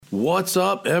What's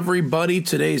up, everybody?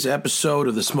 Today's episode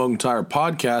of the Smoking Tire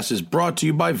Podcast is brought to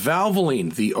you by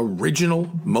Valvoline, the original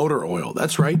motor oil.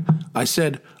 That's right, I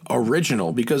said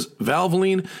original because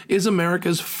Valvoline is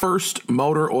America's first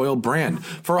motor oil brand.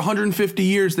 For 150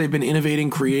 years, they've been innovating,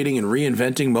 creating, and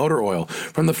reinventing motor oil.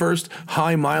 From the first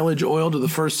high-mileage oil to the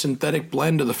first synthetic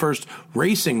blend to the first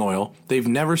racing oil, they've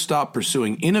never stopped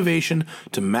pursuing innovation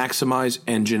to maximize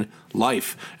engine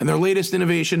life. And their latest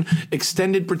innovation,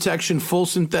 Extended Protection Full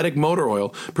Synthetic Motor Oil,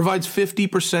 provides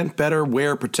 50% better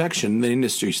wear protection than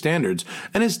industry standards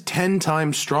and is 10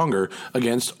 times stronger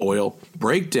against oil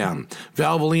breakdown.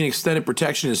 Valvoline Extended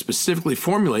Protection is specifically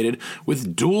formulated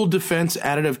with dual defense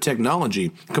additive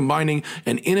technology, combining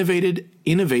an innovative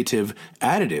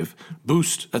additive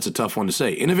boost. That's a tough one to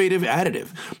say. Innovative additive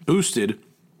boosted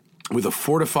with a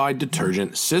fortified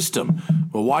detergent system.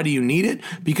 Well, why do you need it?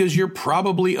 Because you're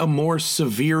probably a more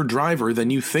severe driver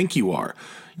than you think you are.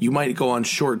 You might go on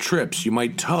short trips. You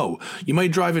might tow. You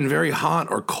might drive in very hot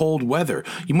or cold weather.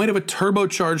 You might have a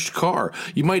turbocharged car.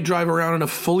 You might drive around in a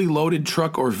fully loaded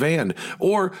truck or van,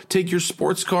 or take your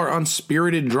sports car on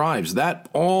spirited drives. That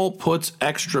all puts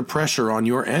extra pressure on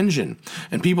your engine.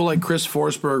 And people like Chris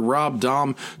Forsberg, Rob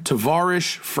Dahm,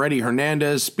 Tavares, Freddie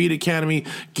Hernandez, Speed Academy,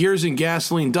 Gears and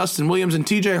Gasoline, Dustin Williams, and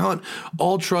TJ Hunt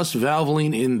all trust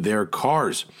Valvoline in their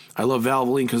cars. I love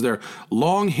Valvoline because their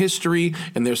long history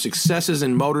and their successes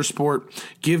in motorsport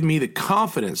give me the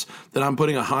confidence that I'm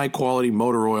putting a high-quality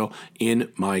motor oil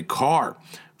in my car.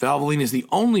 Valvoline is the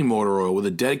only motor oil with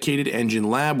a dedicated engine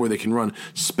lab where they can run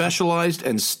specialized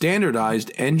and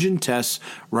standardized engine tests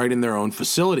right in their own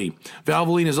facility.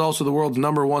 Valvoline is also the world's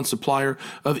 #1 supplier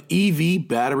of EV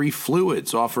battery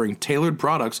fluids, offering tailored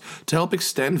products to help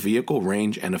extend vehicle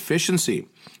range and efficiency.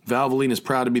 Valvoline is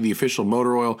proud to be the official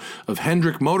motor oil of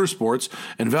Hendrick Motorsports,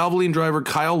 and Valvoline driver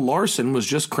Kyle Larson was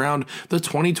just crowned the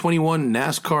 2021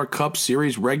 NASCAR Cup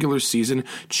Series regular season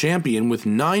champion with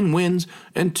 9 wins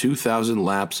and 2,000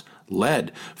 laps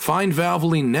led. Find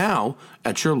Valvoline now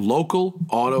at your local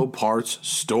auto parts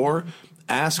store.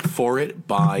 Ask for it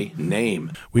by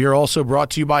name. We are also brought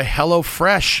to you by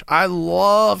HelloFresh. I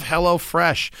love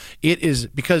HelloFresh. It is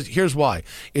because here's why.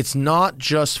 It's not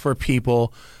just for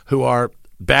people who are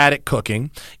bad at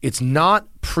cooking. It's not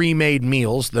pre-made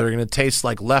meals that are going to taste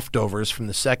like leftovers from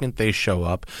the second they show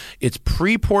up. It's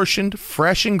pre-portioned,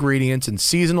 fresh ingredients and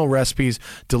seasonal recipes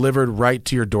delivered right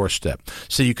to your doorstep.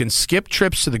 So you can skip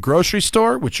trips to the grocery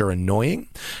store, which are annoying.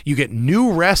 You get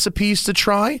new recipes to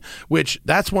try, which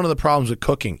that's one of the problems with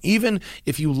cooking. Even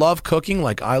if you love cooking,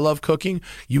 like I love cooking,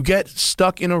 you get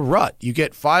stuck in a rut. You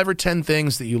get 5 or 10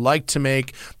 things that you like to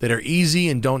make that are easy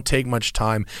and don't take much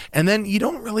time. And then you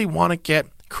don't really want to get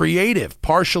creative,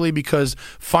 partially because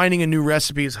finding a new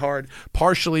recipe is hard,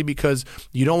 partially because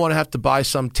you don't want to have to buy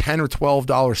some $10 or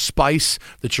 $12 spice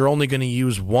that you're only going to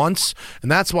use once. And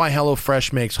that's why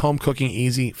HelloFresh makes home cooking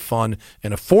easy, fun,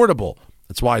 and affordable.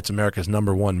 That's why it's America's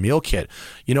 #1 meal kit.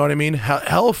 You know what I mean?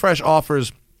 HelloFresh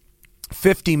offers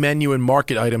 50 menu and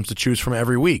market items to choose from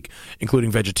every week,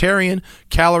 including vegetarian,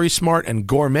 calorie smart, and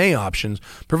gourmet options,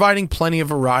 providing plenty of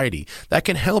variety that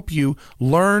can help you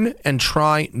learn and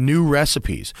try new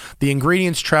recipes. The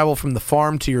ingredients travel from the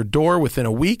farm to your door within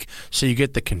a week, so you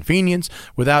get the convenience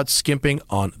without skimping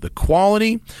on the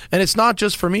quality. And it's not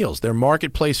just for meals. Their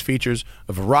marketplace features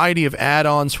a variety of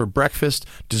add-ons for breakfast,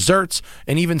 desserts,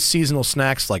 and even seasonal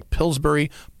snacks like Pillsbury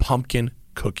pumpkin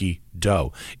cookie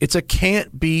dough. It's a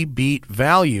can't-be-beat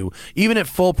value, even at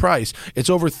full price. It's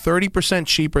over 30%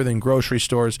 cheaper than grocery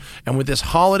stores, and with this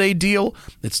holiday deal,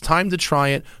 it's time to try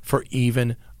it for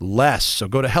even less. So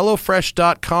go to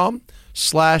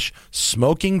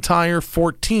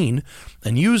HelloFresh.com/SmokingTire14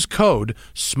 and use code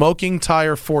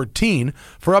SmokingTire14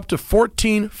 for up to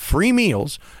 14 free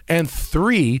meals and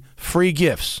 3 free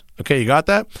gifts. Okay, you got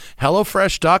that?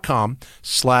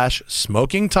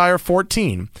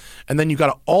 HelloFresh.com/SmokingTire14. And then you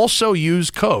got to also use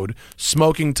code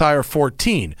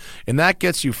SmokingTire14. And that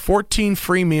gets you 14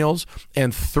 free meals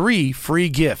and 3 free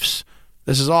gifts.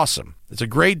 This is awesome. It's a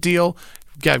great deal.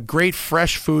 Got great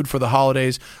fresh food for the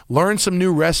holidays. Learn some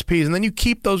new recipes, and then you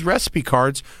keep those recipe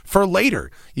cards for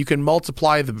later. You can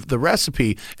multiply the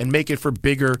recipe and make it for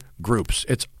bigger groups.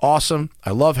 It's awesome. I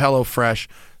love HelloFresh.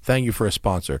 Thank you for a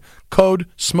sponsor. Code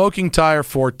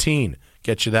SmokingTire14.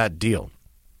 Get you that deal.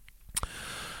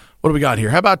 What do we got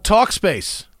here? How about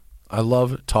TalkSpace? I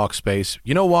love TalkSpace.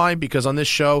 You know why? Because on this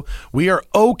show, we are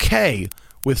okay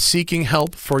with seeking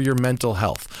help for your mental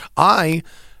health. I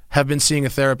have been seeing a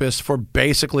therapist for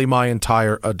basically my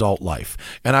entire adult life.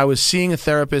 And I was seeing a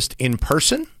therapist in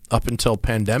person up until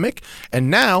pandemic, and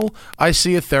now I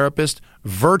see a therapist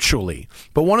virtually.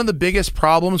 But one of the biggest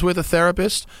problems with a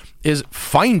therapist is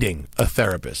finding a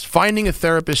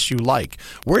therapist you like.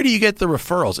 Where do you get the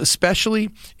referrals,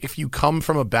 especially if you come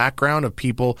from a background of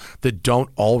people that don't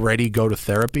already go to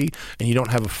therapy and you don't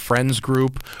have a friends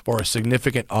group or a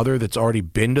significant other that's already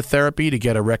been to therapy to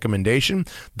get a recommendation?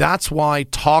 That's why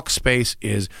Talkspace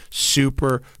is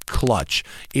super clutch.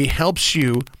 It helps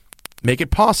you make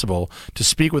it possible to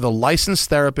speak with a licensed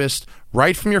therapist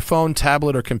right from your phone,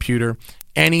 tablet, or computer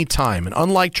anytime. And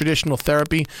unlike traditional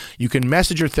therapy, you can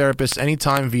message your therapist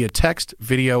anytime via text,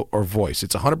 video, or voice.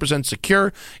 It's 100%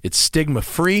 secure. It's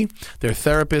stigma-free. Their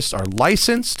therapists are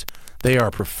licensed. They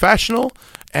are professional.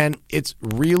 And it's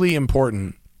really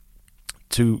important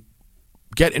to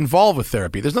get involved with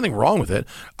therapy. There's nothing wrong with it.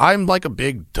 I'm like a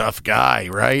big, tough guy,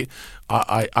 right?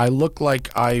 I look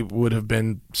like I would have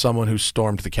been someone who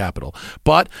stormed the Capitol.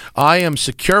 But I am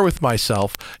secure with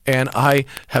myself, and I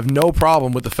have no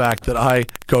problem with the fact that I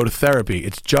go to therapy.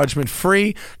 It's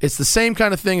judgment-free. It's the same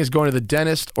kind of thing as going to the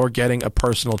dentist or getting a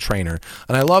personal trainer.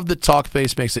 And I love that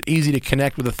Talkspace makes it easy to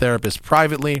connect with a therapist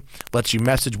privately, lets you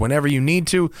message whenever you need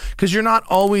to, because you're not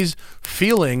always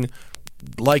feeling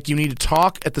like you need to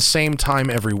talk at the same time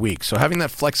every week. So having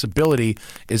that flexibility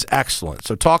is excellent.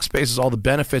 So Talkspace has all the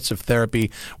benefits of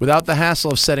therapy without the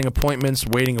hassle of setting appointments,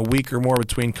 waiting a week or more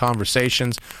between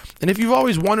conversations. And if you've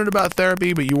always wondered about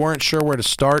therapy but you weren't sure where to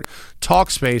start,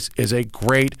 Talkspace is a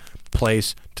great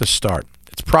place to start.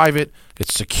 It's private,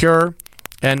 it's secure,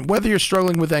 and whether you're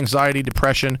struggling with anxiety,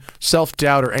 depression,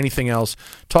 self-doubt, or anything else,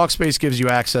 Talkspace gives you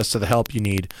access to the help you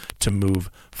need to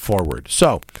move forward.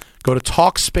 So go to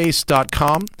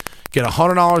Talkspace.com. Get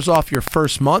 $100 off your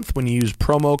first month when you use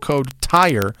promo code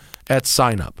TIRE at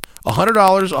sign-up.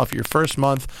 $100 off your first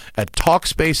month at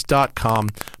Talkspace.com,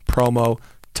 promo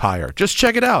TIRE. Just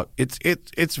check it out.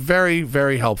 It's very,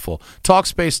 very helpful.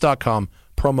 Talkspace.com,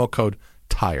 promo code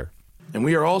TIRE. And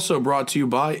we are also brought to you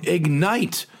by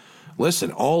Ignite.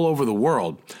 Listen, all over the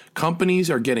world,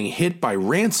 companies are getting hit by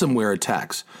ransomware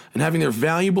attacks and having their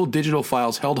valuable digital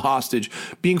files held hostage,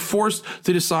 being forced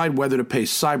to decide whether to pay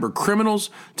cyber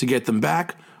criminals to get them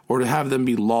back or to have them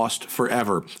be lost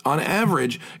forever. On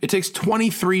average, it takes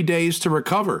 23 days to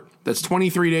recover. That's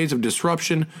 23 days of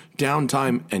disruption,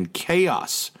 downtime, and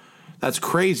chaos. That's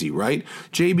crazy, right?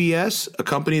 JBS, a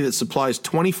company that supplies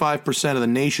 25% of the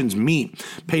nation's meat,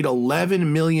 paid $11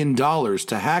 million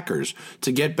to hackers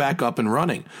to get back up and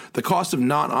running. The cost of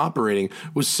not operating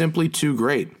was simply too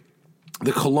great.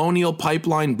 The Colonial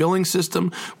Pipeline billing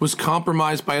system was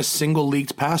compromised by a single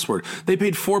leaked password. They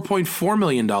paid $4.4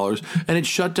 million, and it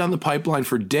shut down the pipeline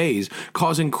for days,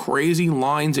 causing crazy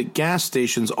lines at gas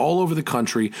stations all over the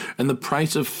country and the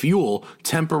price of fuel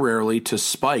temporarily to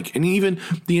spike. And even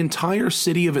the entire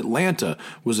city of Atlanta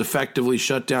was effectively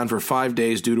shut down for 5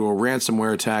 days due to a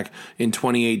ransomware attack in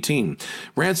 2018.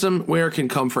 Ransomware can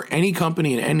come for any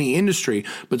company in any industry,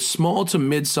 but small to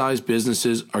mid-sized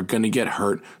businesses are going to get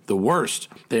hurt the worst.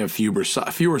 They have fewer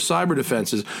cyber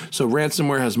defenses, so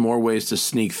ransomware has more ways to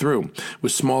sneak through.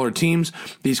 With smaller teams,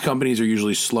 these companies are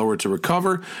usually slower to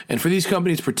recover, and for these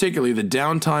companies particularly, the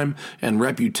downtime and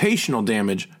reputational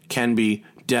damage can be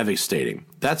devastating.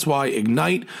 That's why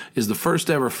Ignite is the first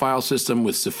ever file system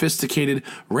with sophisticated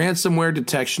ransomware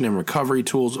detection and recovery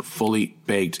tools fully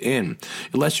baked in.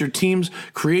 It lets your teams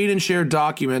create and share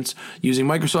documents using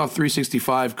Microsoft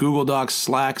 365, Google Docs,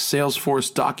 Slack,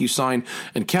 Salesforce, DocuSign,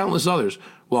 and countless others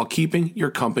while keeping your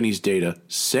company's data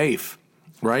safe.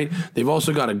 Right? They've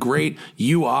also got a great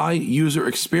UI user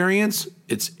experience.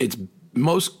 It's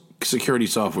most security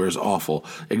software is awful.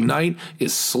 Ignite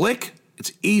is slick.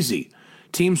 It's easy.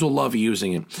 Teams will love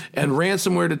using it. And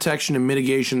ransomware detection and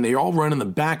mitigation, they all run in the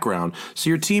background so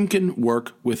your team can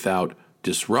work without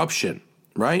disruption,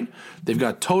 right? They've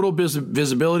got total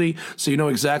visibility so you know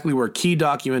exactly where key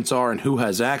documents are and who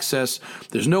has access.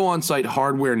 There's no on-site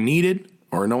hardware needed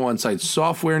or no on-site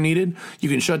software needed. You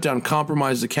can shut down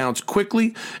compromised accounts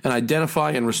quickly and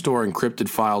identify and restore encrypted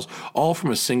files, all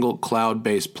from a single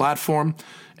cloud-based platform.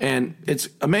 And it's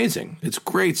amazing. It's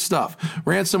great stuff.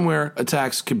 Ransomware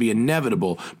attacks can be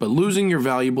inevitable, but losing your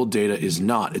valuable data is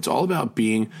not. It's all about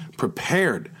being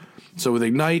prepared. So with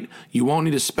Ignite, you won't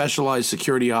need a specialized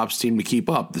security ops team to keep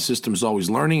up. The system is always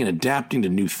learning and adapting to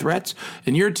new threats,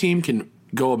 and your team can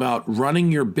go about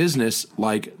running your business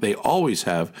like they always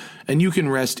have, and you can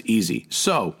rest easy.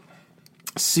 So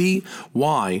see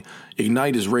why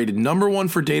Ignite is rated #1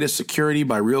 for data security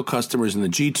by real customers in the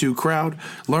G2 crowd.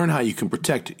 Learn how you can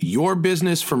protect your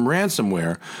business from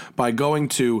ransomware by going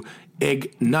to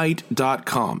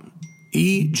Ignite.com.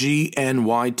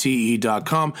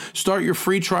 EGNYTE.com. Start your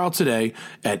free trial today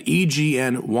at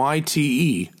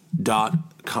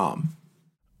EGNYTE.com.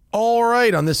 All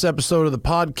right, on this episode of the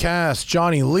podcast,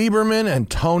 Jonny Lieberman and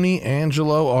Tony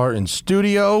Angelo are in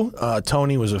studio.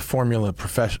 Tony was a former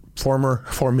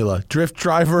Formula drift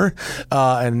driver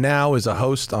and now is a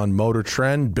host on Motor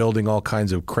Trend, building all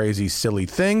kinds of crazy, silly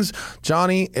things.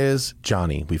 Jonny is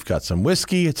Jonny. We've got some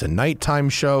whiskey. It's a nighttime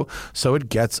show, so it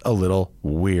gets a little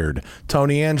weird.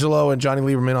 Tony Angelo and Jonny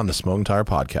Lieberman on the Smoking Tire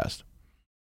Podcast.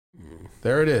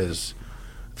 There it is.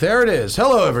 There it is.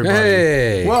 Hello, everybody.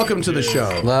 Hey. Welcome to the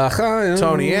show.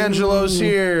 Tony Angelo's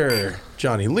here.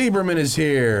 Jonny Lieberman is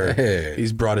here. Hey.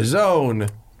 He's brought his own.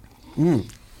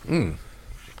 Yeah,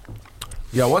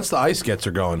 once the ice gets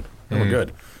her going, then we're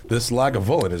good. This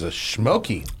Lagavulin is a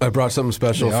schmoky. I brought something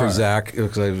special for Zach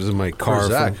because I was in my car. For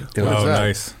Zach. From, What is that?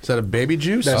 Nice. Is that a baby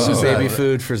juice? That's Oh. baby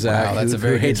food for Zach. Wow, that's a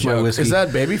very who hates good my joke. whiskey. Is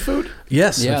that baby food?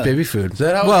 Yes, Yeah. it's baby food. Is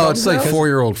that how it well, comes it's like out?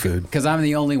 4-year-old food. Because I'm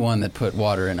the only one that put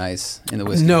water and ice in the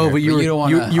whiskey. No, here. but you were don't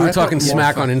you, wanna, you were I talking put more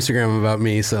smack fun. on Instagram about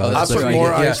me. So I that's put what more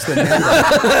get. ice than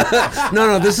that.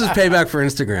 No, this is payback for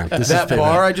Instagram. This That is payback.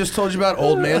 bar I just told you about,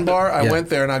 Old Man Bar, I Yeah. went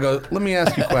there and I go, let me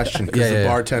ask you a question. Because the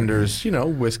bartender's,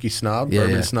 whiskey snob,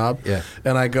 bourbon snob. Yeah.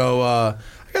 And I go, I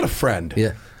got a friend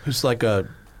Yeah. who's like a,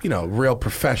 real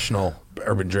professional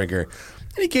bourbon drinker.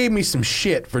 And he gave me some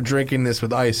shit for drinking this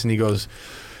with ice. And he goes,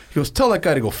 tell that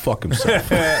guy to go fuck himself.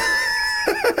 This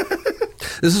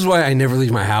is why I never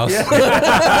leave my house.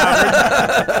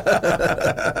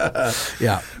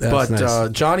 Yeah, But that's nice.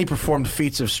 Jonny performed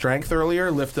feats of strength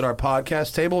earlier, lifted our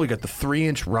podcast table. We got the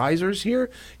 3-inch risers here.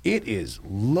 It is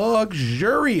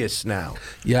luxurious now.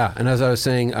 Yeah, and as I was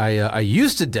saying, I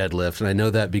used to deadlift, and I know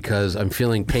that because I'm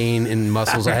feeling pain in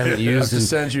muscles I haven't I have used to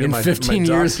send you to in my 15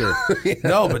 years. doctor.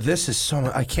 No, but this is so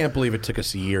much. I can't believe it took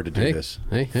us a year to do Hey, this.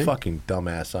 hey. Fucking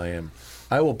dumbass I am.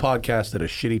 I will podcast at a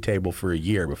shitty table for a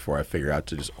year before I figure out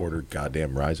to just order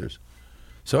goddamn risers.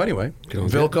 So anyway,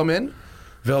 welcome in.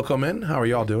 How are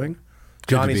y'all doing? Good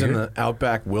to Johnny's be in here. the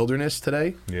Outback Wilderness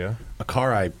today. Yeah. A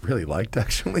car I really liked,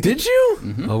 actually. Did you?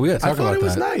 Oh, we got to I talk thought about it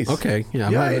was that. nice. Okay, yeah,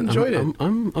 Yeah, I enjoyed it.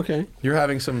 I'm okay. You're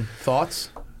having some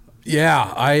thoughts?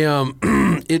 Yeah, I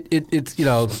it's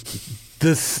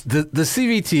the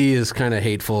CVT is kind of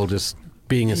hateful, just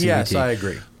being a CVT. Yes, I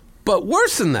agree. But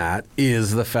worse than that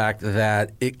is the fact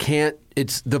that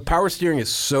it's the power steering is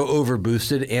so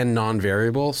overboosted and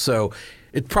non-variable, so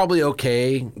it's probably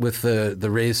okay with the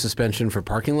raised suspension for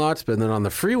parking lots, but then on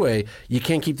the freeway, you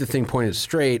can't keep the thing pointed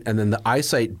straight, and then the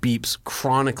eyesight beeps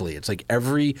chronically. It's like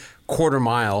every quarter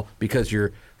mile because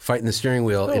you're fighting the steering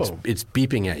wheel, it's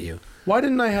beeping at you. Why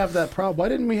didn't I have that problem? Why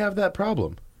didn't we have that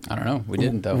problem? I don't know. We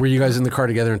didn't, though. Were you guys in the car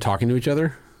together and talking to each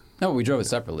other? No, we drove it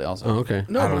separately also. Oh, okay.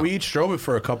 No, but we each drove it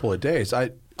for a couple of days.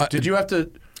 Did you have to?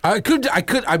 I could.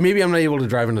 Maybe I'm not able to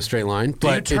drive in a straight line. Do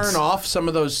you But turn off some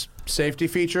of those safety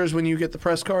features when you get the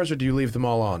press cars, or do you leave them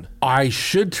all on? I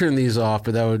should turn these off,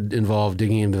 but that would involve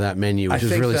digging into that menu, which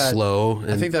is really slow.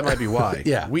 I think that might be why.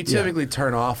 Yeah, we typically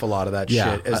turn off a lot of that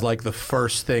Yeah, shit as like the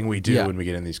first thing we do when we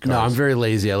get in these cars. No, I'm very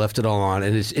lazy. I left it all on,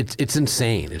 and it's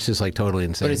insane. It's just like totally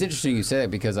insane. But it's interesting you say that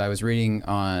because I was reading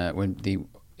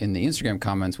in the Instagram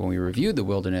comments when we reviewed the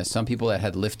Wilderness, some people that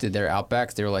had lifted their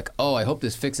Outbacks, they were like, oh, I hope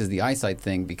this fixes the eyesight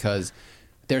thing because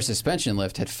their suspension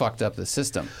lift had fucked up the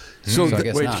system. So I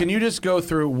guess wait, not. can you just go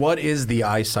through what is the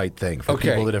eyesight thing for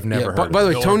Okay. people that have never heard of by the it?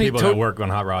 way, Those Tony, people that work on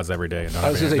hot rods every day. And don't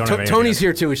I was have going any- to don't have say, any Tony's idea.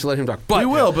 here too. We should let him talk. But We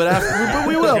will, but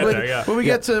we will. Get But there, yeah. when we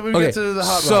get to the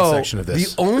hot so rod section of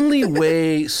this. The only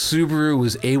way Subaru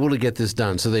was able to get this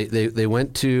done, so they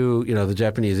went to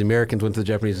the Americans went to the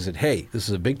Japanese and said, "Hey, this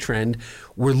is a big trend.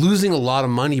 We're losing a lot of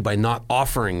money by not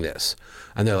offering this."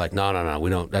 And they're like, "No, we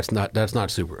don't. That's not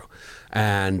Subaru."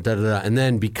 And and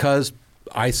then because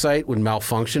eyesight would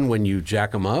malfunction when you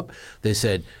jack them up, they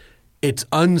said it's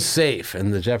unsafe,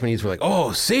 and the Japanese were like,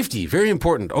 "Oh, safety, very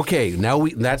important." Okay, now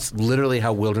that's literally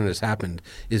how Wilderness happened,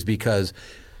 is because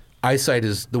eyesight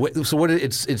is the way. So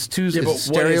it's two but it's what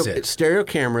stereo is it? it's stereo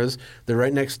cameras. They're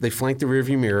right next. They flank the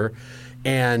rearview mirror,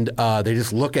 and they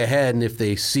just look ahead. And if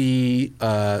they see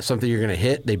something you're going to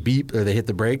hit, they beep or they hit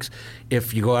the brakes.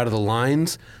 If you go out of the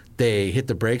lines, they hit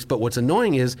the brakes. But what's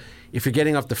annoying is if you're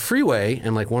getting off the freeway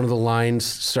and like one of the lines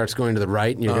starts going to the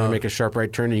right and you're going to make a sharp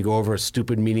right turn and you go over a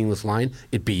stupid meaningless line,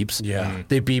 it beeps. Yeah.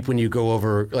 They beep when you go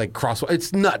over like crosswalk.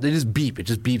 It's not. They just beep. It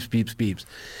just beeps.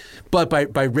 But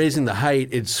by raising the height,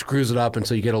 it screws it up, and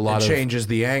so you get a lot It of changes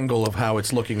the angle of how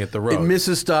it's looking at the road. it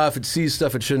misses stuff. It sees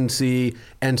stuff it shouldn't see,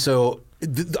 and so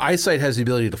the eyesight has the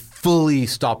ability to fully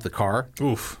stop the car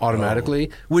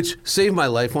automatically, which saved my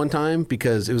life one time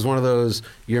because it was one of those.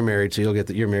 You're married, so you'll get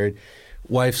that. You're married.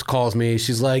 Wife calls me.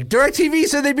 She's like, DirecTV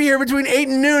said they'd be here between 8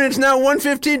 and noon. It's now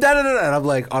 1:15. Da da da. And I'm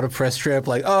like on a press trip,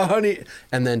 like, oh honey.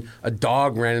 And then a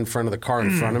dog ran in front of the car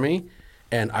in front of me.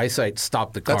 and eyesight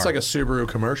stopped the car. That's like a Subaru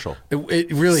commercial.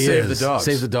 It really Save is. the dogs.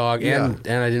 Save the dog, and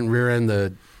I didn't rear end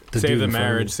the Save dude the in front of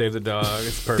me. marriage, save the dog.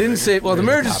 It's perfect. Didn't save. Well, the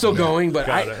marriage is still going, but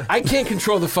Got it. I can't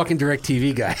control the fucking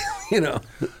DirecTV guy. You know.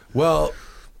 Well,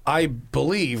 I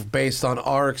believe, based on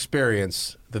our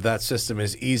experience, that system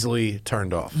is easily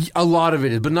turned off. A lot of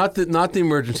it is, but not the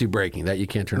emergency braking that you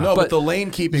can't turn No, off. but the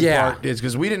lane keeping Yeah. part is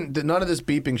because we didn't. None of this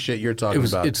beeping shit you're talking It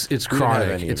was about. it's We didn't have chronic.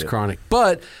 any of It's it. chronic.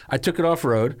 But I took it off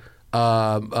road.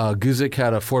 Guzik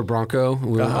had a Ford Bronco.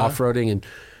 We were off roading, and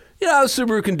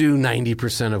Subaru can do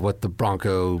 90% of what the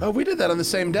Bronco. Oh, we did that on the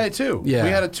same day too. Yeah. we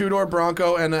had a 2-door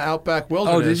Bronco and an Outback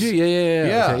Wilderness. Oh, did you?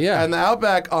 Yeah. Okay, yeah. And the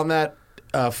Outback on that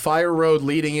fire road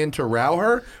leading into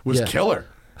Rauher was Yeah. killer.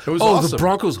 It was Oh, awesome. the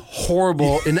Bronco's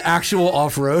horrible in actual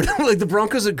off-road. Like, the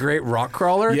Bronco's a great rock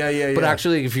crawler. Yeah. But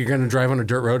actually, if you're going to drive on a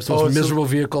dirt road, it's the Oh, most it's miserable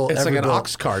vehicle It's ever like an built.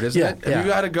 ox cart, isn't Yeah, it? yeah. Have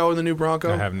you had to go in the new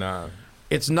Bronco? I have not.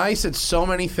 It's nice at so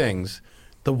many things.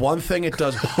 The one thing it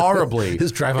does horribly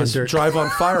Is drive on dirt. drive on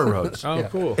fire roads. Oh,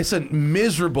 cool. It's a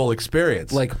miserable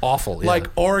experience. Like, awful. Yeah. Like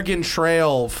Oregon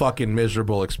Trail fucking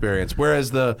miserable experience.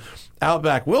 Whereas the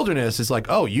Outback Wilderness is like,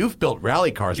 oh, you've built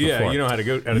rally cars before. Yeah, you know how to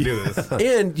do this.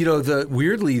 And,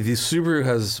 weirdly, the Subaru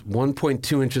has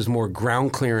 1.2 inches more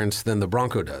ground clearance than the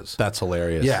Bronco does. That's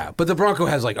hilarious. Yeah, but the Bronco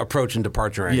has, like, approach and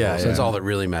departure angles. Yeah, That's yeah. all that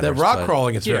really matters. That rock but-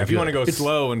 crawling, it's Yeah, very if you good. want to go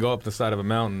slow and go up the side of a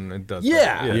mountain, it does.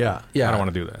 Yeah. that. Yeah. Yeah. I don't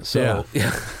want to do that. So,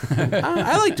 yeah.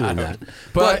 I like doing that.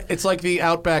 But it's like the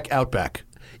Outback.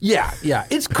 Yeah,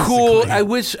 it's cool. I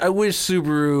wish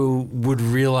Subaru would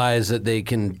realize that they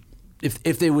can,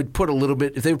 if they would put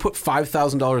if they would put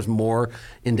 $5,000 more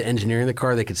into engineering the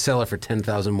car, they could sell it for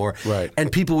 $10,000 more, Right.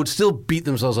 And people would still beat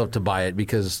themselves up to buy it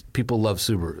because people love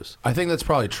Subarus. I think that's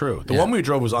probably true. The Yeah. one we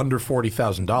drove was under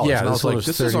 $40,000. Yeah, and I was like,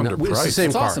 this is underpriced. It's the same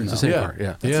It's car. awesome, It's the though. same Yeah. car.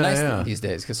 Yeah. It's nice yeah. these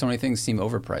days because so many things seem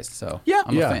overpriced. So Yeah.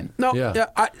 I'm Yeah. a fan. No, Yeah.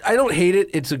 I don't hate it.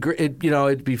 It's a great.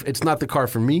 It's not the car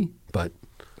for me, but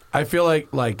I feel like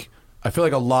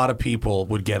a lot of people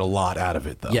would get a lot out of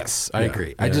it, though. yes, I Yeah.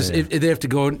 agree. Yeah, If they have to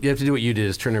go, you have to do what you did: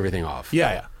 is turn everything off.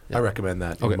 Yeah. I recommend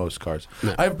that in most cars.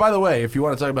 By the way, if you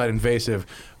want to talk about invasive,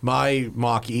 my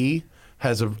Mach-E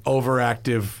has an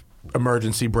overactive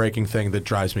emergency braking thing that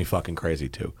drives me fucking crazy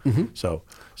too. Mm-hmm.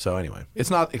 So anyway, it's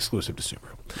not exclusive to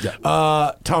Subaru.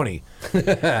 Yeah. Tony,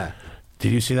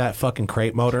 did you see that fucking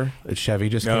crate motor that Chevy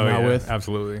just came out with?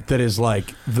 Absolutely. That is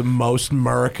like the most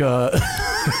Murica.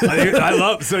 I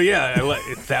love.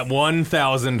 It's that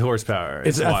 1,000 horsepower.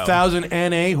 It's wild. 1,000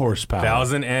 NA horsepower.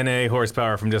 1,000 NA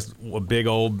horsepower from just a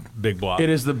big block. It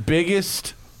is the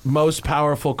biggest, most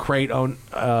powerful crate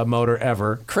motor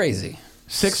ever. Crazy.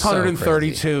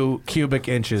 632 cubic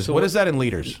inches. What is that in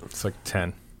liters? It's like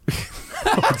 10.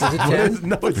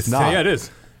 No, it's not. Yeah, it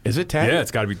is. Is it 10? Yeah,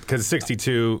 it's got to be because it's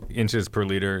 62 inches per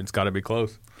liter. It's got to be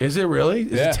close. Is it really?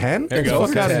 Is it 10? There you Get go. the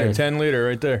fuck out of here. 10 liter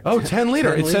right there. Oh, 10 liter.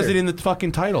 10 It says liter. it in the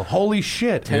fucking title. Holy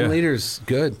shit. 10 Yeah. liters,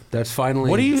 good. That's finally.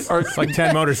 What do you... Are, It's like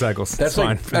 10 motorcycles. That's It's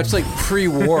fine. that's like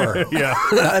pre-war. Yeah.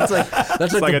 that's like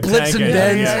like the a Blitz tank and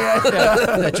engine. Benz.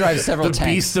 That drives several the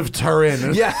tanks. Beast of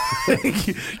Turin. Yeah.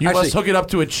 You must hook it up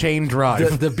to a chain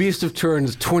drive. The Beast of Turin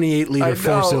is 28 I liter know.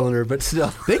 4-cylinder, but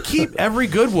still. They keep every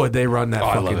Goodwood they run that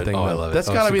I fucking love it. thing. Oh, I with. love it. That's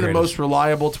Oh, got to it's be the the greatest. most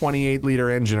reliable 28-liter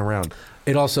engine around.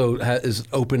 It also is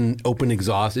open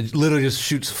exhaust. It literally just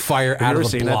shoots fire Have you out ever of the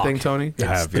seen block. that thing, Tony? I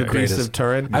have, The yeah. Beast Greatest. of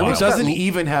Turin. I It almost doesn't got-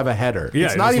 even have a header. Yeah,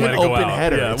 it's you not just even let it go open out.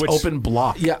 header. Yeah, It's which- open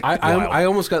block. Yeah, I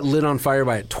almost got lit on fire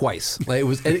by it twice. Like it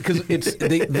was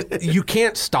because you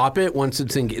can't stop it once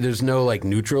it's in. There's no like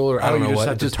neutral or I don't you know just what.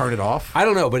 have to turn it off? I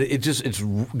don't know, but it's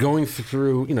going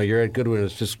through. You're at Goodwin.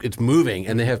 It's moving,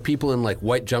 and they have people in like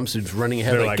white jumpsuits running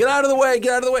ahead. They're Like, like- get out of the way,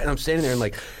 get out of the way. And I'm standing there and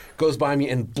like goes by me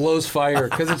and blows fire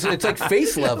because it's like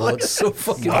face level. It's so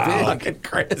fucking big. Fucking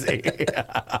crazy.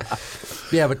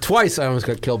 Yeah, but twice I almost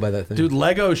got killed by that thing. Dude,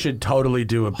 Lego should totally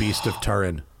do a Beast of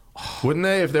Turin. Wouldn't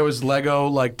they? If there was Lego,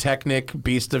 like, Technic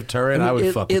Beast of Turin, I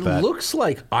would fuck with that. It looks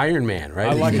like Iron Man, right?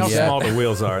 I like how Yeah. small the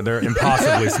wheels are. They're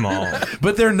impossibly small.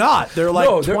 But they're not. They're like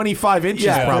No, they're- 25 inches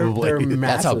Yeah, probably. they're massive.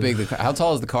 That's how big the car. How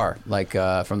tall is the car? Like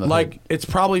from the like, hood? it's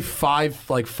probably 5,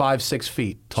 6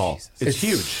 feet tall. It's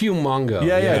huge. humongo.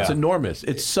 Yeah, it's enormous.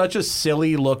 It's such a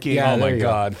silly looking. Yeah, Oh my there you go.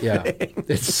 God. Yeah,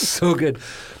 it's so good.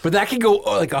 But that could go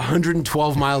like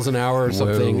 112 miles an hour or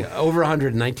something. Over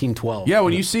 100, 1912. Yeah,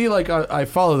 when you see like I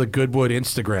follow the Goodwood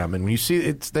Instagram, and when you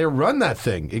see they run that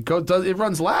thing, it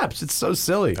runs laps. It's so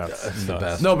silly. That's the nuts.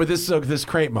 best. No, but this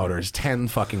crate motor is 10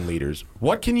 fucking liters.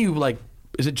 What can you like?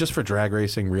 Is it just for drag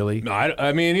racing? Really? No,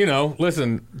 I mean,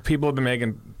 listen, people have been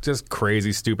making just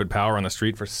crazy, stupid power on the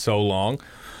street for so long.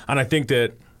 And I think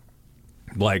that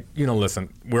like, listen,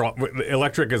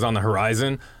 electric is on the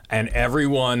horizon, and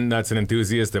everyone that's an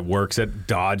enthusiast that works at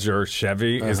Dodge or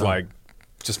Chevy is like,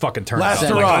 just fucking turn Last it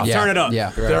up. hurrah. Turn it up. Yeah,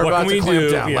 right. They're What about can to we clamp do?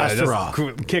 down. Last just hurrah.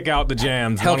 kick out the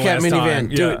jams. Hellcat one last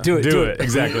minivan. time. Do it.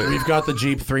 Exactly. We've got the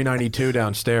Jeep 392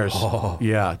 downstairs.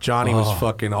 Yeah, Johnny was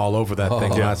fucking all over that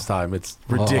thing last time. It's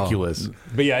ridiculous.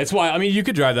 But yeah, it's why. I mean, you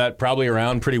could drive that probably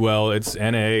around pretty well. It's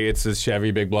NA. It's a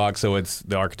Chevy big block, so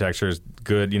the architecture is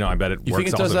good. I bet it works. You think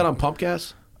it does also. that on pump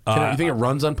gas? You think it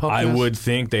runs on pump I gas? would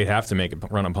think they'd have to make it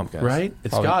run on pump gas. Right?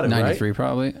 It's Probably got it, 93 right?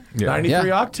 probably. Yeah. 93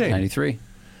 octane. 93.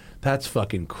 That's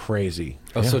fucking crazy.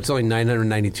 Oh, so it's only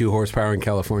 992 horsepower in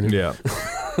California. Yeah.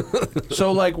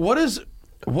 So, like, what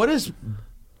does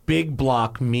big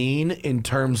block mean in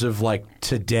terms of like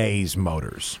today's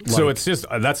motors? So Like, it's just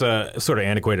that's a sort of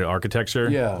antiquated architecture.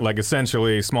 Yeah. Like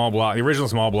essentially small block, the original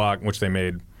small block, which they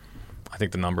made. I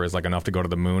think the number is like enough to go to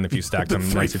the moon if you stack them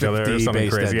next to each other or 350 something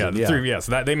based crazy. engine, yeah.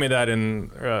 So they made that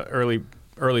in early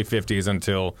 50s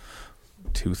until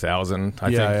 2000, I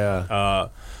think. Yeah.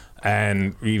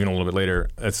 And even a little bit later.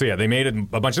 So yeah, they made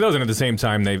a bunch of those, and at the same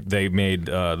time, they made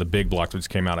the big blocks, which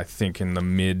came out I think in the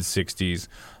mid 60s.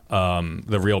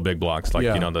 The real big blocks, like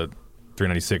Yeah. the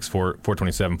 396,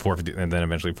 427, 450, and then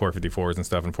eventually 454s and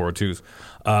stuff, and 402s.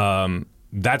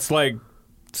 That's like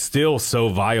still so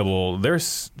viable.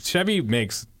 Chevy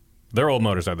makes their old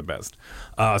motors are the best.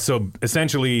 So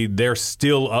essentially, they're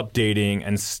still updating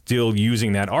and still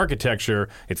using that architecture.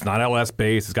 It's not LS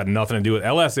based. It's got nothing to do with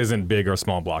LS. Isn't big or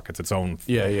small block. It's its own.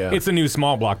 Yeah. It's a new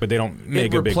small block, but they don't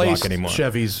make it a big block replaced anymore.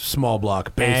 Chevy's small block,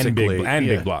 and basically.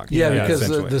 big block. Yeah, because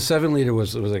essentially. the 7-liter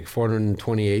was like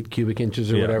 428 cubic inches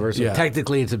or Yeah. whatever. So Yeah.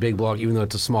 technically, it's a big block, even though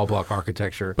it's a small block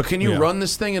architecture. But can you Yeah. run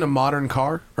this thing in a modern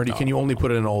car, or can you only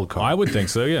put it in an old car? I would think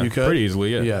so. Yeah, You could? pretty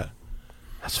easily. Yeah. Yeah.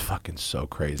 That's fucking so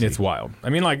crazy. It's wild.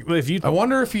 I mean, like if you. I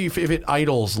wonder if it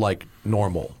idles like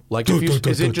normal. Like,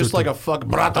 is it just like a fuck?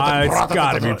 It's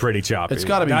got to be pretty choppy. It's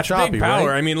gotta be That's choppy, big power.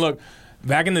 right? I mean, look,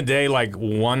 back in the day, like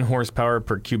 1 horsepower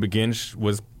per cubic inch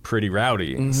was pretty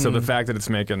rowdy. Mm-hmm. So the fact that it's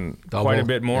making Double. quite a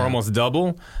bit more, almost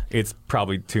double, it's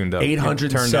probably tuned up. turned up pretty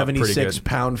 876 good.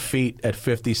 pound-feet at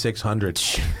 5,600.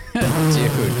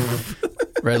 Dude.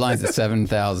 Red line's at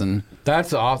 7,000.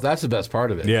 That's off. That's the best part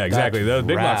of it. Yeah, exactly. That's Those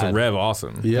big blocks are rad. rev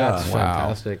awesome. Yeah. That's Wow.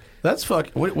 fantastic. That's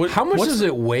How much does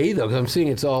it weigh though? Because I'm seeing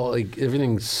it's all like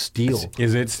everything's steel.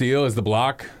 Is it steel? Is the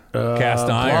block cast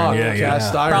iron? block, Yeah,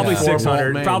 cast iron, Probably 4 volt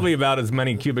 600. main. Probably about as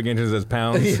many cubic inches as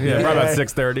pounds. Yeah, probably about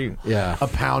 630. Yeah. a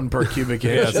pound per cubic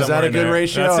Yeah, inch? Is that somewhere a in good there.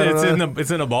 ratio? I don't know.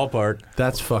 It's in a ballpark.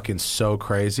 That's fucking so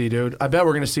crazy, dude. I bet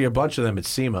we're going to see a bunch of them at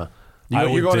SEMA. I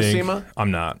You're would going to think- SEMA?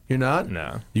 I'm not. You're not?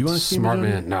 No. You going to SEMA? Smart Johnny?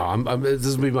 man. No, I'm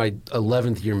this will be my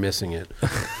 11th year missing it.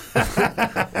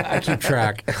 I keep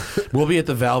track. We'll be at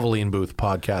the Valvoline booth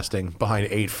podcasting behind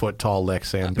 8-foot tall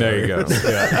Lexan. There you go.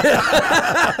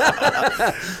 Yeah.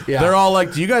 Yeah. They're all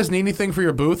like, "Do you guys need anything for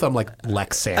your booth?" I'm like,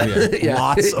 "Lexan, Yeah.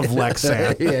 lots of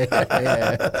Lexan."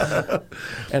 yeah.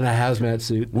 And a hazmat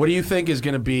suit. What do you think is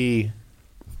going to be?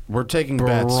 We're taking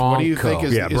bets. What do you think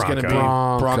is, Bronco. is going to be?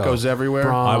 Bronco. Broncos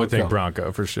everywhere. I would think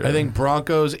Bronco for sure. I think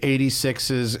Broncos,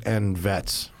 86s, and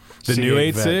Vets. The new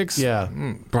C8 Vet. 86? Yeah.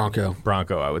 Bronco.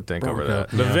 Bronco, I would think over Bronco. that.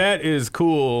 The Vet is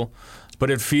cool,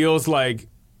 but it feels like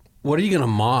What are you gonna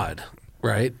mod?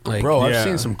 Right? Like, Bro, I've Yeah.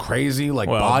 seen some crazy like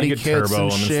Well, body you get kits turbo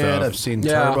and and shit. stuff. I've seen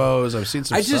Yeah. turbos. I've seen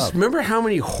some I stuff. just remember how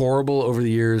many horrible over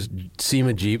the years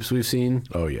SEMA Jeeps we've seen.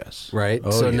 Oh, yes. Right? Oh,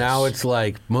 so yes. now it's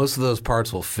like most of those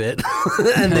parts will fit.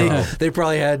 And they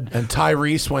probably had And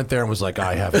Tyrese went there and was like,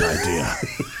 I have an idea.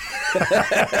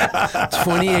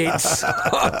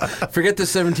 28s. Forget the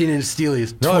 17-inch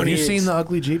Steelies. No, have you 28s. seen the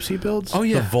ugly Jeeps he builds? Oh,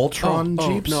 yeah. The Voltron Oh,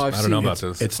 Jeeps? no, I've I don't seen know it. about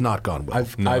this. It's not gone well.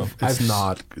 I've It's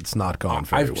not gone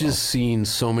very I've well. just seen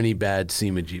so many bad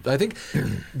SEMA Jeeps. I think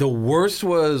the worst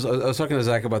was, I was talking to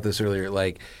Zach about this earlier,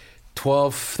 like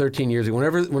 12, 13 years ago,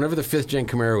 whenever the 5th gen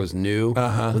Camaro was new,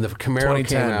 when the Camaro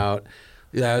 2010. came out,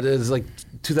 yeah, it was like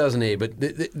 2008, but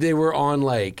they were on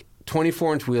like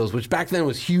 24-inch wheels, which back then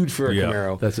was huge for a Yeah.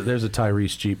 Camaro. There's a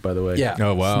Tyrese Jeep, by the way. Yeah.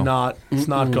 Oh, wow. It's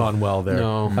not gone well there.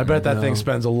 No. I bet that thing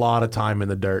spends a lot of time in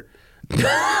the dirt.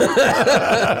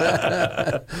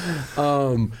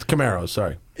 Camaros,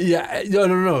 sorry. Yeah,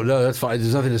 no, that's fine.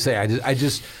 There's nothing to say. I think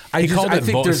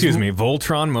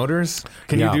Voltron Motors.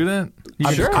 Can Yeah. you do that? You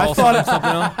can Sure. just call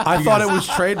something else? I thought it was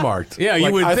trademarked. Yeah, you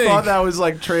Like, would I think. thought that was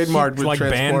like trademarked with Like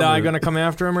Transformers. Bandai going to come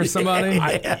after him or somebody?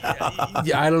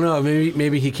 Yeah, I don't know.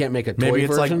 Maybe he can't make a toy Maybe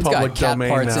it's like version. It's got public cat domain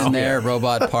parts now. in there,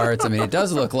 robot parts. I mean, it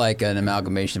does look like an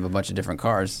amalgamation of a bunch of different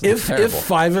cars. If It's terrible.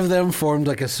 5 of them formed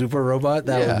like a super robot,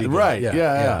 that Yeah. would be good. Right,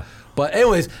 yeah. But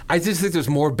anyways, I just think there's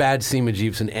more bad SEMA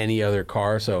Jeeps than any other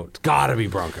car, so it's got to be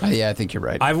Bronco. Yeah, I think you're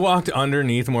right. I've walked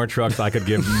underneath more trucks I could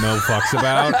give no fucks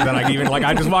about than I even like.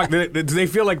 I just walk. They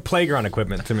feel like playground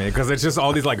equipment to me because it's just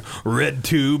all these like red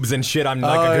tubes and shit. I'm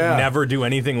like I could never do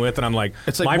anything with, and I'm like,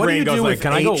 It's like, my what do brain you goes do like, with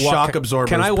can I go 8 walk? shock absorbers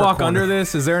Can I per walk corner? under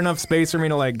this? Is there enough space for me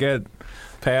to like get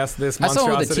past this I saw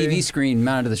monstrosity? one with a TV screen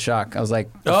mounted to the shock. I was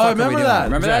like, the Oh, fuck I are we remember doing? that.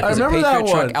 Remember that? I There's a remember Patriot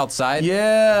that truck one outside.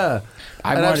 Yeah.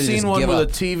 I And wanted I've to seen just one give with up.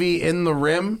 a TV in the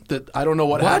rim that I don't know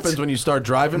what happens when you start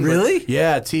driving. but- Really?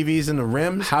 yeah, TVs in the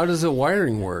rims. How does the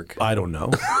wiring work? I don't know.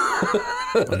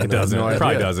 It doesn't. no It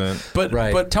probably idea. doesn't. But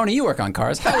Right. but Tony, you work on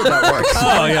cars. How would that work?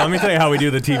 Oh yeah, let me tell you how we do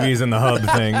the TVs in the hub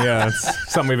thing. Yeah,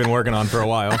 it's something we've been working on for a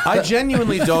while. I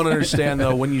genuinely don't understand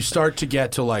though when you start to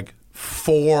get to like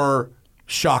 4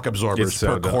 shock absorbers It's so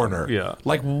per dumb. corner. Yeah.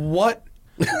 Like what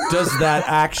does that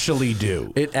actually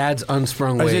do? It adds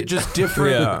unsprung weight. Is it just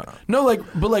different? Yeah. No,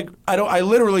 I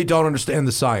literally don't understand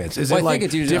the science. Is Well, it I like think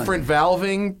it's usually different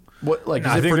valving? What like is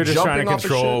I it think for they're just trying jumping to off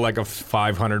of control shit? like a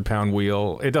 500-pound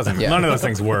wheel. It doesn't. Yeah. None of those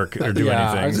things work or do yeah,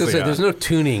 anything. I was gonna so say yeah. there's no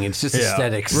tuning. It's just Yeah.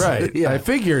 aesthetics. Right. yeah. I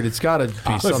figured it's got to be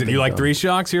something. Listen, you like though. 3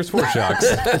 shocks? Here's 4 shocks.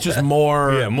 It's just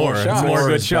more. Yeah, more. It's shots. more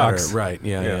good is shocks. better. Right.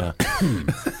 Yeah. Yeah.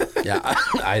 Yeah. yeah.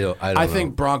 I don't I know.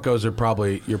 think Broncos are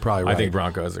probably. You're probably right. I think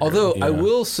Broncos are Although good. I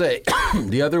will say,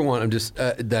 the other one I'm just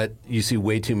that you see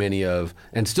way too many of,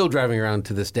 and still driving around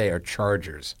to this day, are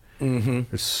Chargers. Mm-hmm.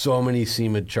 There's so many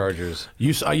SEMA Chargers.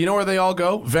 you know where they all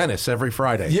go? Venice every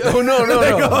Friday. Yeah, oh no,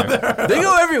 they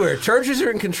go everywhere. Chargers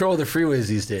are in control of the freeways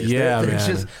these days. Yeah, they're man.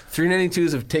 just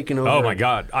 392s have taken over. Oh my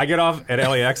God! I get off at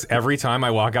LAX every time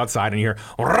I walk outside and hear,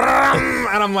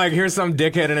 and I'm like, "Here's some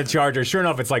dickhead in a Charger." Sure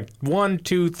enough, it's like 1,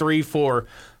 2, 3, 4,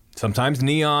 sometimes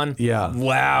neon,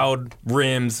 loud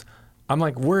rims. I'm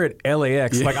like, we're at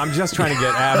LAX. Like, I'm just trying to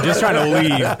get out. I'm just trying to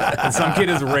leave. And some kid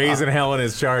is raising hell in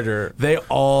his Charger.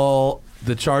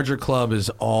 The Charger Club is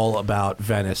all about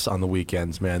Venice on the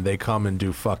weekends, man. They come and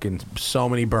do fucking so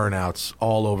many burnouts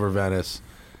all over Venice.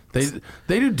 They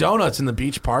do donuts in the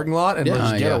beach parking lot and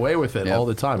just get away with it all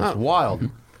the time. It's wild.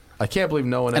 I can't believe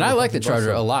no one. And ever I like the fucking busts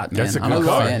Charger it. a lot, man. That's a I'm a good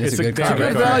car. fan. It's a good It's car. a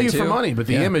good Good value too. for money, but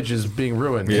the Yeah. image is being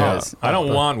ruined. Yeah. Yes. I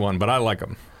don't want one, but I like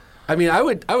them. I mean, I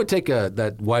would take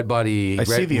that wide body I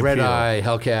see the red appeal. eye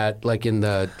Hellcat, like in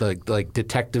the like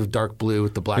detective dark blue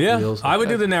with the black Yeah, wheels. I would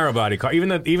do the narrow body car. Even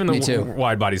the Me too.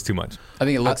 wide body's too much. I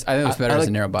think it looks better as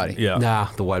a narrow body. Yeah. Nah,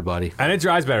 the wide body. And it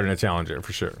drives better than a Challenger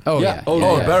for sure. Oh Yeah. yeah. Oh, yeah,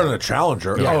 Oh, yeah. better than a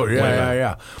Challenger. Yeah. Oh, Way yeah, better.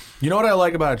 yeah. You know what I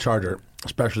like about a Charger,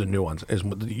 especially the new ones, is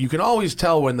you can always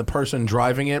tell when the person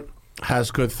driving it has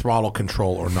good throttle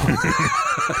control or not.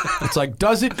 It's like,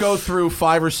 does it go through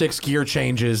 5 or 6 gear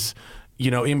changes,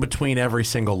 in between every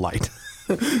single light?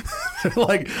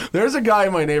 Like, there's a guy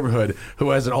in my neighborhood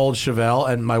who has an old Chevelle,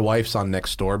 and my wife's on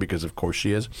next door because, of course,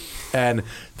 she is. And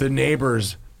the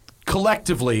neighbors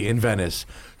collectively in Venice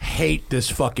hate this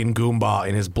fucking Goomba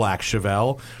in his black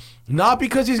Chevelle. Not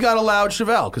because he's got a loud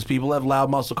Chevelle, because people have loud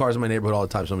muscle cars in my neighborhood all the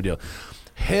time, so no big deal.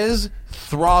 His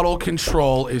throttle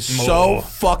control is so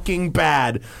fucking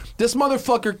bad. This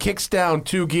motherfucker kicks down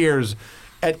 2 gears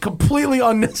at completely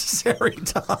unnecessary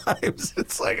times.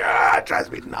 It's like, it drives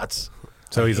me nuts.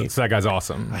 So that guy's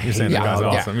awesome. You're saying that guy's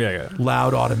awesome. Yeah.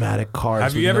 Loud automatic cars.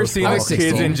 Have you with ever no seen throttle those kids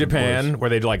control. in Japan where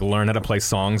they like learn how to play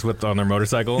songs on their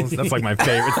motorcycles? That's like my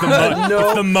favorite. It's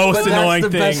the most but that's annoying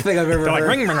the thing. best thing I've ever They're like heard.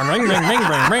 ring, ring, ring, ring, ring,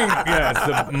 ring, ring. Yeah,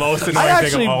 it's the most annoying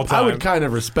thing of all time. I would kind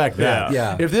of respect that.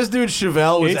 Yeah. If this dude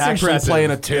Chevelle was It's actually impressive.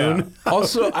 playing a tune,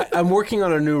 Also, I'm working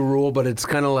on a new rule, but it's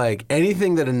kind of like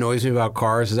anything that annoys me about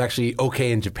cars is actually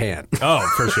okay in Japan. Oh,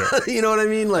 for sure. You know what I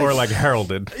mean? Like, Or like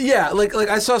heralded. yeah, like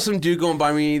I saw some dude going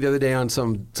by me the other day on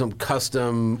some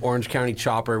custom Orange County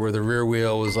chopper where the rear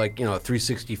wheel was like, a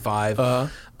 365.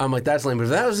 I'm like, that's lame. But if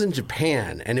that was in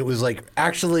Japan and it was like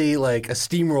actually like a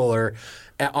steamroller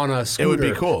on a scooter, would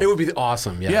be cool. It would be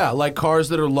awesome. yeah, like cars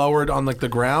that are lowered on like the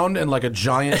ground and like a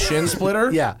giant shin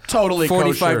splitter. Yeah. Totally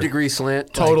 45 kosher. degree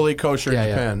slant. Totally kosher Yeah, in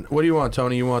yeah. Japan. What do you want,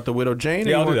 Tony? You want the Widow Jane?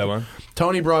 Yeah, or you I'll do want that the- one.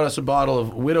 Tony brought us a bottle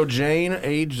of Widow Jane,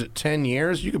 aged 10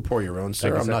 years. You can pour your own, sir.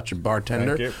 Thank you, I'm sir. not your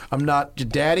bartender. Thank you. I'm not your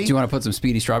daddy. Do you want to put some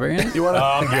speedy strawberry in it? You want to?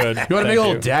 I'm good. You want to make a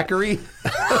little Thank daiquiri?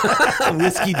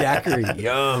 Whiskey daiquiri.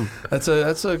 Yum. It's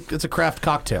a craft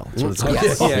cocktail. That's what it's called.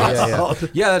 Yes. Yeah.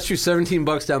 Yeah, that's true.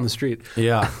 $17 down the street.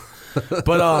 Yeah.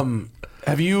 But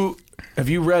have you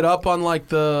read up on like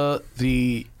the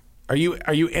are you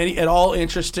at all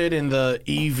interested in the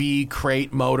EV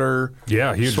crate motor?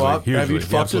 Yeah, hugely. swap? Hugely. Have you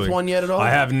fucked Absolutely. with one yet at all? I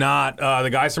have not. The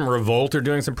guys from Revolt are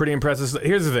doing some pretty impressive stuff.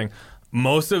 Here's the thing.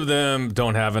 Most of them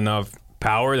don't have enough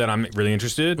power that I'm really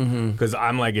interested because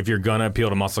I'm like, if you're gonna appeal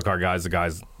to muscle car guys, the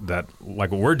guys that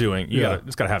like what we're doing, you gotta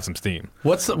just gotta have some steam.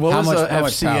 What was how much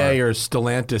FCA power? or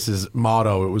Stellantis'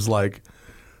 motto? It was like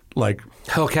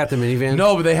Hellcat the minivan.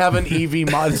 no, but they have an EV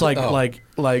mod. It's like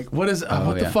what is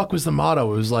what the yeah. fuck was the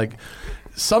motto? It was like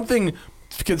something.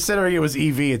 Considering it was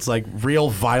EV, it's like real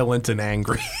violent and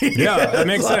angry. Yeah, that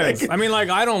makes like- sense. I mean, like,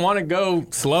 I don't want to go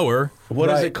slower. What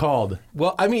is Right. it called?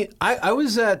 Well, I mean, I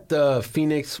was at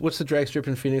Phoenix. What's the drag strip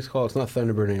in Phoenix called? It's not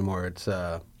Thunderbird anymore. It's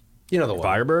you know the one.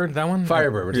 Firebird, that one?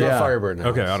 Firebird. It's Yeah. not Firebird now.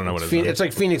 Okay, I don't know what it is. It's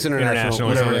like Phoenix International. International,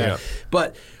 whatever. yeah.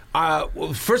 But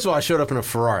well, first of all, I showed up in a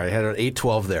Ferrari. I had an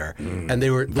 812 there, and they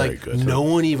were like, good, no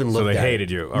one even looked they at hated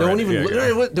it. you No one already. even.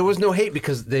 Yeah, There was no hate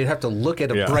because they'd have to look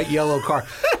at a Yeah. bright yellow car.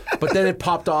 But then it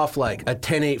popped off like a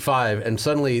 1085, and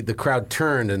suddenly the crowd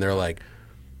turned, and they're like,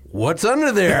 what's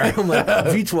under there? I'm like,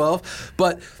 V12.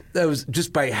 But that was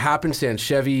just by happenstance.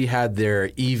 Chevy had their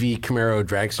EV Camaro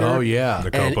dragster. Oh, yeah.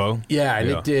 The And- Copo? Yeah, and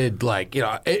Yeah. it did like,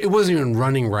 it wasn't even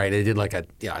running right. It did like a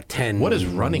 10. What is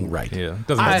running right? Yeah,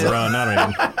 doesn't have to run. I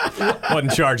don't even.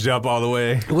 Wasn't charged up all the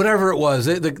way. Whatever it was,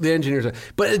 the engineers,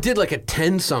 but it did like a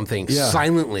 10 something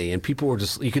silently, and people were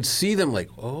just, you could see them like,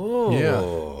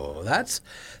 oh,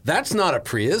 that's not a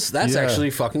Prius. That's Yeah. actually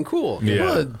fucking cool. Yeah.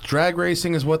 Well, drag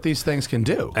racing is what these things can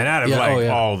do. And out of Yeah, like oh, yeah.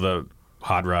 all the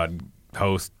hot rod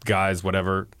host guys,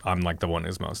 whatever, I'm like the one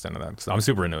who's most into that. So I'm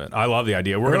super into it. I love the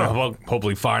idea. We're gonna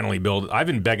hopefully finally build. I've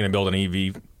been begging to build an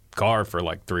EV car for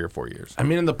like 3 or 4 years. I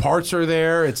mean, and the parts are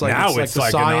there. It's like Now it's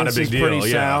like the not a science big is deal. pretty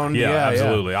sound. Yeah,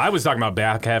 absolutely. I was talking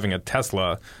about having a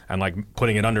Tesla and like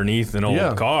putting it underneath an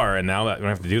old car, and now that we don't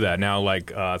have to do that. Now,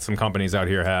 like some companies out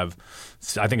here have,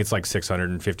 I think it's like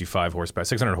 655 horsepower,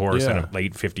 600 horse and a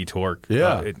late 50 torque.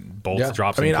 Yeah. It bolts,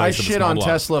 drops. I mean, in I place of a shit small on block.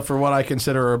 Tesla for what I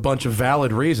consider are a bunch of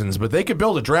valid reasons, but they could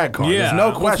build a drag car. Yeah, There's no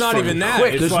well, question. it's not even that.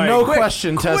 Quick. It's There's like- no quick,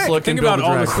 question Tesla can Think build about a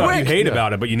all the drag stuff car. you hate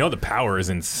about it, but you know the power is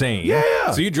insane. Yeah.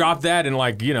 So you drop that in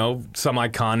like, some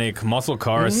iconic muscle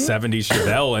car, a 70s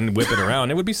Chevelle, and whip it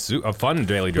around. It would be a fun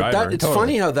daily driver. It's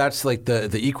funny how that's like the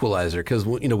equalizer, because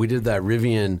we did that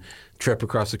Rivian trip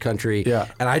across the country,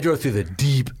 and I drove through the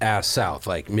deep ass South,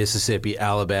 like Mississippi,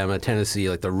 Alabama, Tennessee,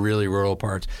 like the really rural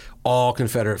parts, all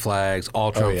Confederate flags,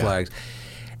 all Trump flags,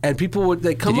 and people would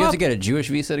come Did you up. have to get a Jewish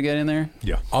visa to get in there?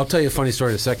 Yeah. I'll tell you a funny story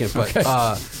in a second, but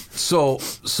so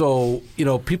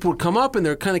people would come up and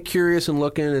they're kind of curious and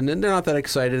looking, and then they're not that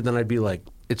excited. Then I'd be like,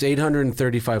 it's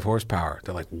 835 horsepower.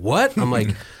 They're like, what? I'm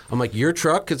like, your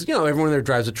truck? Because everyone there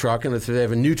drives a truck, and if they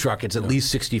have a new truck, it's at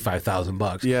least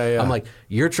 $65,000. Yeah. I'm like,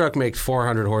 your truck makes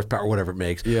 400 horsepower, whatever it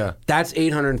makes. Yeah. That's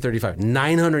 835,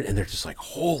 900, and they're just like,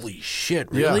 holy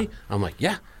shit, really? Yeah. I'm like,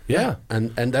 yeah. Yeah.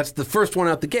 And that's the first one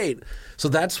out the gate. So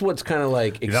that's what's kind of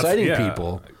like exciting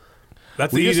people.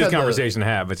 That's We the just easiest had the- conversation to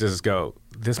have. It's just go,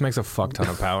 this makes a fuck ton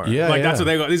of power. Yeah, That's yeah. what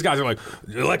they go. These guys are like,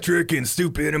 electric and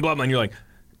stupid and blah, blah. And you're like,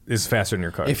 this is faster than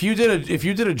your car. If you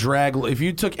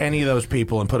took any of those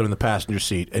people and put them in the passenger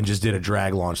seat and just did a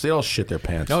drag launch, they all shit their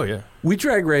pants. Oh, yeah. We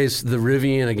drag raced the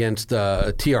Rivian against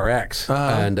TRX,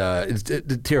 and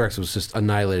the TRX was just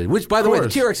annihilated. Which, by the way, the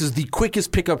course. TRX is the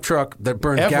quickest pickup truck that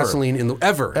burns Ever. gasoline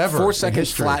Ever 4 in seconds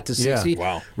history. flat to Yeah. 60.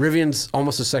 Wow. Rivian's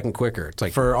almost a second quicker. It's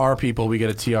like For our people, we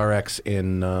get a TRX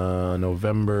in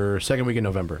November, second week in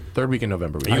November, third week in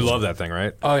November. You love that thing,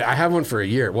 right? oh, I have one for a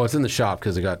year. Well, it's in the shop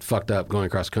because it got fucked up going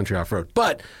across country off road.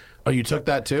 But Oh, you took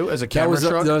that too as a that camera was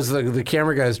truck? the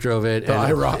camera guys drove it. The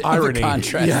irony.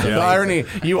 contrast. Yeah. Yeah. The irony.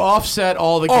 You offset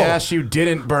all the gas you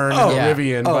didn't burn in the Yeah.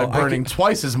 Rivian by burning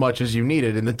twice as much as you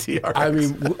needed in the TRX.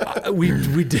 I mean,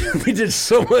 we did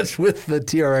so much with the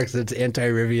TRX that's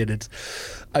anti-Rivian.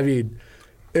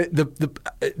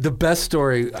 The best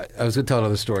story. I was going to tell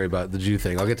another story about the Jew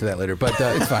thing. I'll get to that later. But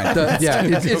it's fine.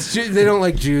 They don't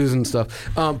like Jews and stuff.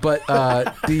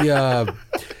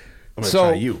 So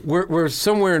try you. we're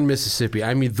somewhere in Mississippi.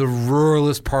 I mean, the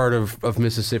ruralest part of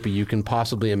Mississippi you can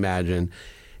possibly imagine.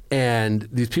 And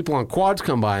these people on quads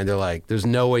come by and they're like, there's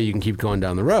no way you can keep going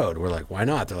down the road. We're like, why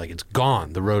not? They're like, it's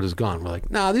gone. The road is gone. We're like,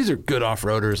 nah, these are good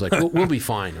off-roaders. Like, we'll be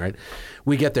fine, right?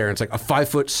 We get there and it's like a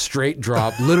 5-foot straight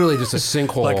drop, literally just a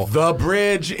sinkhole. like the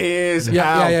bridge is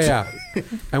out. Yeah.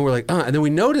 And we're like, and then we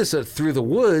noticed that through the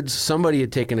woods, somebody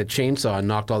had taken a chainsaw and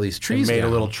knocked all these trees Made down.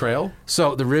 a little trail.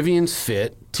 So the Rivians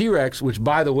fit. T-Rex, which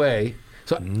by the way,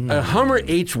 a Hummer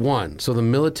H1, so the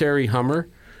military Hummer,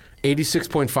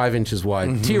 86.5 inches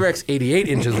wide. T-Rex, 88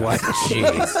 inches wide.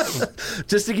 Jeez.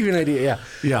 Just to give you an idea,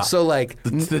 Yeah. So like,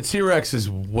 The T-Rex is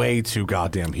way too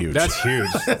goddamn huge. That's huge.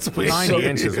 That's way 90 so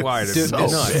inches huge. wide. It's dude,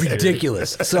 nuts, it's dude.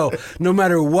 ridiculous. So no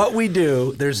matter what we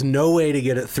do, there's no way to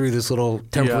get it through this little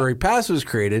temporary pass was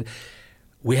created.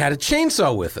 we had a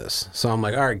chainsaw with us. So I'm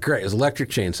like, all right, great. It's an electric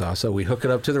chainsaw. So we hook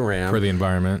it up to the Ram. For the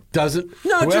environment.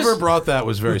 Whoever brought that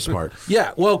was very smart.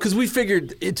 Yeah, well, because we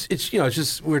figured it's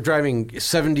just we're driving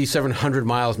 7,700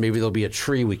 miles. Maybe there'll be a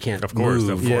tree we can't move,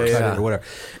 of course. cut it or whatever.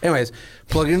 Anyways,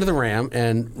 plug it into the Ram,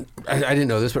 and I didn't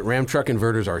know this, but Ram truck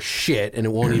inverters are shit, and it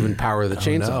won't even power the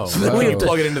chainsaw. No. So then we had to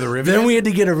plug it into the Rivian. Then we had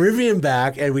to get a Rivian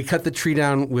back, and we cut the tree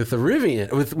down with a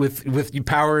Rivian, with you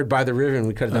powered by the Rivian.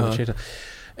 We cut it down with the chainsaw.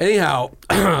 Anyhow,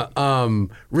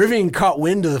 Rivian caught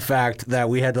wind of the fact that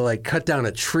we had to like cut down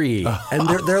a tree, and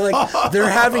they're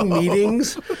having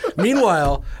meetings.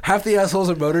 Meanwhile, half the assholes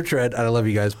at Motor Trend, I love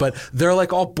you guys, but they're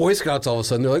like all Boy Scouts all of a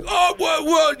sudden. They're like, oh,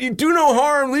 what? You do no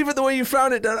harm. Leave it the way you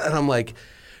found it. And I'm like,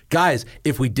 guys,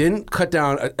 if we didn't cut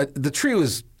down, the tree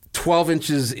was 12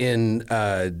 inches in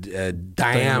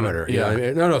diameter. Yeah.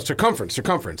 You know? No, circumference.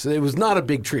 It was not a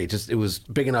big tree. It was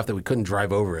big enough that we couldn't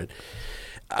drive over it.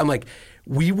 I'm like,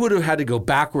 we would have had to go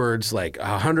backwards like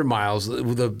 100 miles.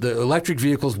 The electric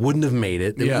vehicles wouldn't have made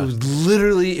it.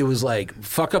 It was like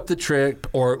fuck up the trip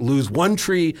or lose one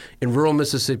tree in rural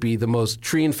Mississippi, the most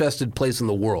tree-infested place in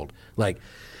the world. Like,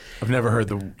 I've never heard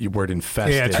the word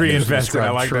infested. Yeah, tree infested. I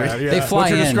like tree. that. Yeah. They fly What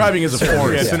you're in. describing is a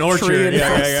forest. Yeah, it's an orchard.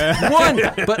 Yeah. one,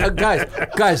 but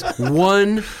guys,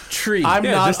 one tree. I'm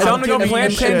not. just tell them to go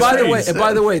plant And by trees.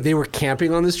 the way, they were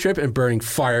camping on this trip and burning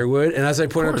firewood. And as I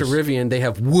pointed out to Rivian, they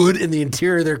have wood in the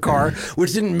interior of their car,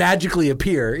 which didn't magically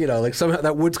appear. You know, like somehow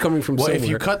that wood's coming from Well, somewhere. if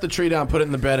you cut the tree down, put it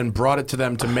in the bed, and brought it to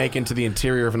them to make into the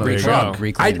interior of another truck,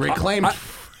 reclaimed.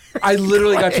 I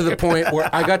literally got to the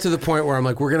point where I'm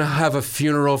like, we're gonna have a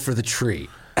funeral for the tree.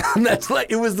 And that's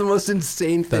like, it was the most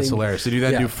insane thing. That's hilarious. Did you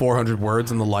then do 400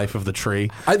 words in the life of the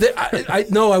tree? I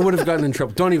know I would have gotten in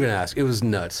trouble. Don't even ask. It was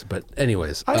nuts. But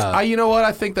anyways, You know what?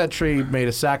 I think that tree made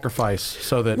a sacrifice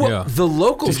so that the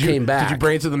locals came back. Did you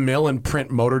bring it to the mill and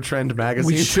print Motor Trend magazine?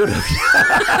 We should have.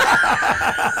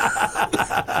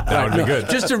 That would be good.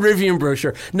 Just a Rivian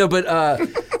brochure. No, but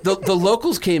the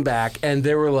locals came back and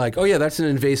they were like, "Oh yeah, that's an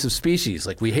invasive species.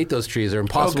 Like we hate those trees. They're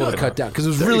impossible to cut down because it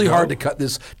was really hard to cut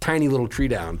this tiny little tree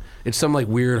down. It's some like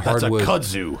weird That's hardwood. a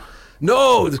kudzu.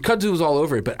 No, the kudzu was all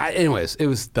over it. But anyways, it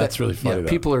was. That's really funny, though.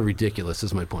 People are ridiculous.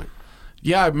 Is my point.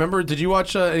 Yeah, I remember. Did you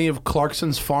watch any of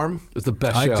Clarkson's Farm? It was the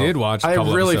best I show. did watch. I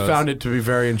really episodes. found it to be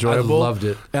very enjoyable. I loved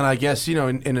it. And I guess,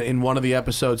 in one of the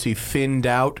episodes, he thinned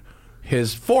out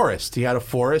his forest. He had a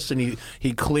forest, and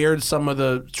he cleared some of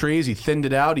the trees. He thinned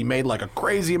it out. He made like a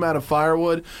crazy amount of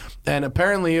firewood, and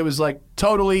apparently it was like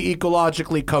totally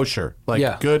ecologically kosher,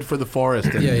 like good for the forest.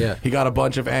 And He got a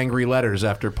bunch of angry letters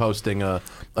after posting an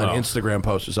Instagram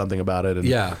post or something about it. And,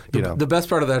 the best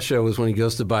part of that show was when he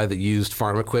goes to buy the used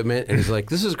farm equipment, and he's like,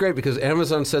 "This is great because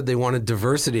Amazon said they wanted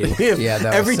diversity. And we have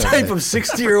that every was so type good. of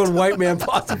 60-year-old white man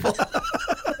possible."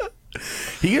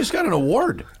 He just got an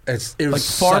award. It was Like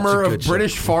such a good show.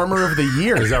 British Farmer of the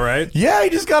Year. Is that right? Yeah, he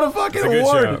just got a fucking It's a good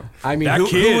award. show. I mean, That who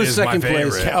kid was is my second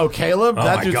place? favorite. Oh, Caleb, Oh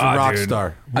that my dude's God, a rock dude.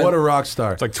 star. What a rock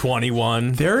star! It's like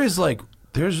 21. There's like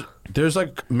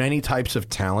many types of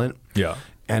talent. Yeah.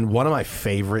 And one of my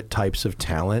favorite types of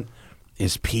talent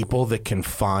is people that can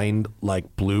find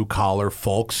like blue collar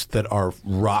folks that are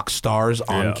rock stars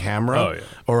on camera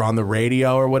or on the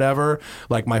radio or whatever.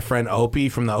 Like my friend Opie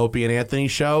from the Opie and Anthony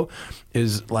show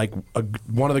is like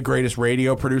one of the greatest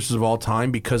radio producers of all time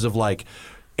because of like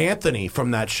Anthony from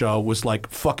that show was like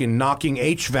fucking knocking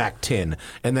HVAC tin,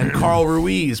 and then Carl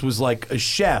Ruiz was like a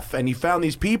chef, and he found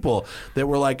these people that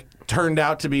were like turned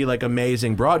out to be like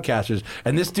amazing broadcasters.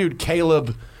 And this dude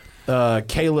Caleb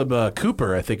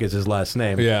Cooper, I think is his last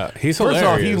name. Yeah, he's First hilarious.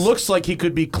 off, he looks like he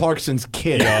could be Clarkson's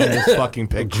kid in this fucking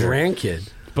picture. Grandkid.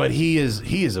 But he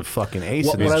is a fucking ace.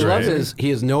 What in I this love shit. is he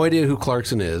has no idea who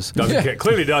Clarkson is. Doesn't care.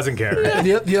 Clearly doesn't care.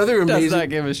 The other amazing. Does not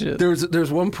give a shit.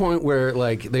 There's one point where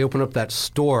like they open up that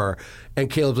store and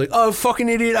Caleb's like, "Oh, fucking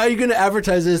idiot! How are you going to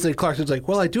advertise this?" And Clarkson's like,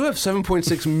 "Well, I do have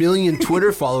 7.6 million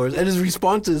Twitter followers." And his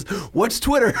response is, "What's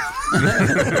Twitter?"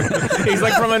 He's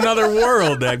like from another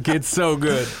world. That kid's so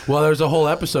good. Well, there's a whole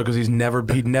episode because he'd never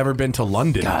been to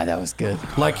London. God, that was good.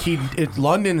 Like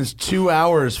London is 2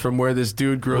 hours from where this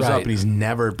dude grows Right. up, and he's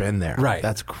never been there. Right.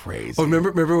 That's crazy. Oh,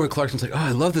 remember when Clarkson's like, "Oh,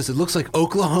 I love this. It looks like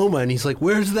Oklahoma," and he's like,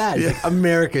 "Where's that?" He's like,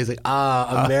 "America." He's like,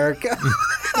 America."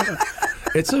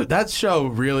 That show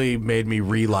really made me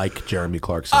re-like Jeremy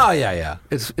Clarkson. Oh yeah.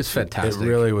 It's fantastic. It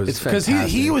really was It's because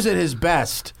fantastic. he was at his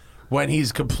best when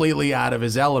he's completely out of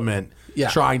his element,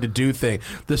 trying to do things.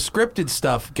 The scripted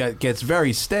stuff gets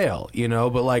very stale,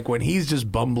 but like when he's just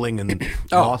bumbling and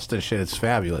lost and shit, it's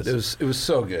fabulous. It was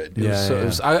so good.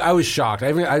 Yeah. I was shocked.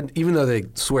 Even though they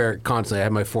swear constantly, I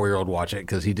had my 4-year-old watch it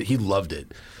because he loved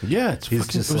it. Yeah, it was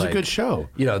just a like, good show.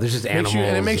 There's just animals.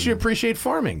 And it makes you appreciate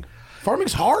farming.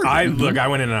 Farming's hard. I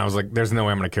went in and I was like, "There's no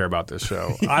way I'm going to care about this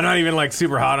show." I'm not even like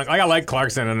super hot. Like I like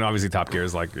Clarkson, and obviously Top Gear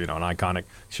is like an iconic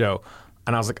show.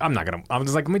 And I was like, I'm not gonna. I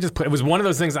was like, let me just put. It was one of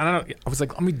those things. I don't know. I was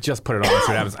like, let me just put it on. And see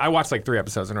what happens. I watched like 3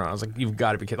 episodes in a row. I was like, you've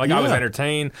got to be kidding. Like I was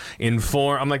entertained,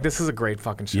 informed. I'm like, this is a great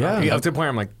fucking show. Yeah. Up to the point,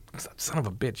 I'm like, son of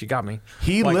a bitch, you got me.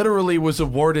 He like, literally was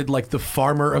awarded like the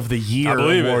Farmer of the Year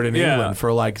award in England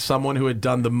for like someone who had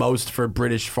done the most for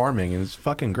British farming, and it's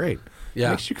fucking great.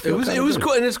 Yeah, Makes you feel it was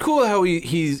cool, and it's cool how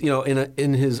he's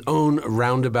in his own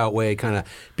roundabout way kind of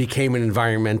became an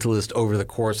environmentalist over the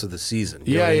course of the season.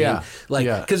 You know what I mean?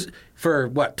 Like because for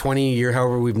 20 years,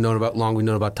 however we've known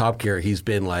about Top Gear, he's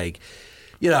been like,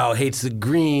 hates the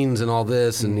Greens and all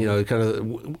this, and kind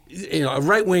of a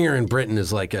right winger in Britain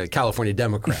is like a California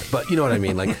Democrat, but you know what I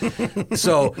mean. Like,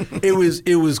 so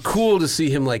it was cool to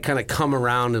see him like kind of come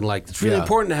around and like it's really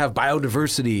important to have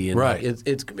biodiversity, and right.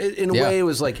 It's in a way it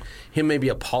was like him maybe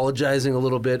apologizing a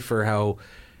little bit for how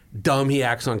dumb he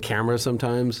acts on camera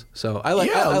sometimes. So I like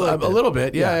a little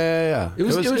bit. Yeah. It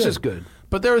was just good.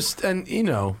 But there was, and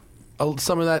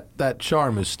some of that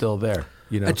charm is still there.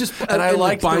 I and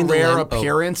liked the Bind the rare Lamb-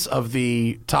 appearance of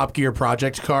the Top Gear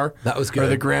project car. That was Or good.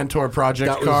 the Grand Tour project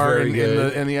That was car very in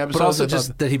good. the episode. But also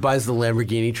just that he buys the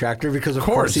Lamborghini tractor because of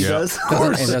course. course he Yeah. does.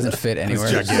 It doesn't fit anywhere.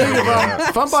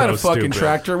 If I'm buying a fucking stupid.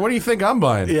 tractor, what do you think I'm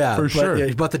buying? Yeah, for sure. Yeah,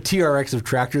 he bought the TRX of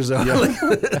tractors. Though.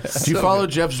 Do you follow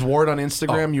Jeff Zwart on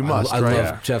Instagram? You must, I right?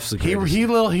 love Jeff's the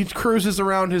greatest. He cruises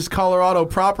around his Colorado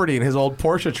property in his old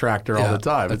Porsche tractor all Yeah, the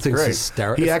time. that It's thing's great.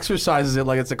 hysterical. He exercises it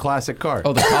like it's a classic car.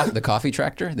 Oh, the coffee tractor,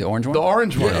 the orange one. the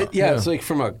orange one. Yeah, it's like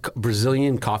from a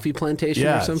Brazilian coffee plantation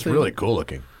or something. it's really cool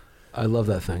looking. I love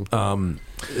that thing.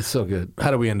 It's so good. How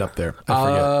do we end up there? I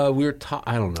forget. We were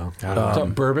I don't know. Talking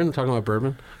about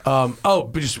bourbon.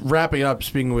 But just wrapping up.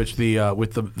 Speaking of which,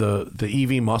 with the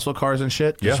EV muscle cars and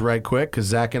shit. Just right quick, because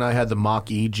Zach and I had the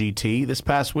Mach E GT this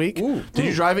past week. Did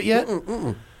you drive it yet?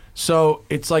 So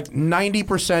it's like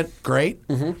 90% great.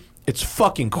 It's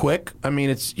fucking quick. I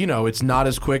mean, it's not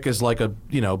as quick as like a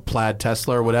plaid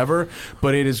Tesla or whatever,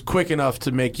 but it is quick enough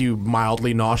to make you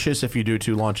mildly nauseous if you do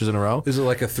 2 launches in a row. Is it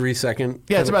like a 3 second?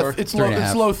 Yeah, it's about it's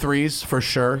low threes for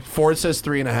sure. Ford says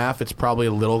 3.5. It's probably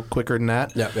a little quicker than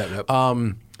that. Yep.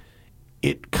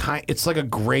 It's like a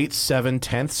great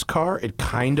 7/10ths car. It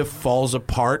kind of falls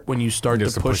apart when you start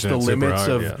Just to to push push the it super limits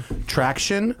hard, of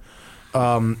traction.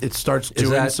 It starts Is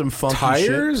doing that some funky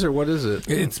tires shit. or what is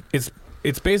it?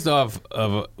 It's based off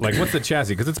of like what's the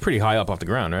chassis? Because it's pretty high up off the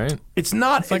ground, right? It's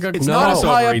not. like a it's not as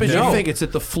high up as you no. think. It's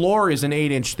that the floor is an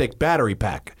 8-inch thick battery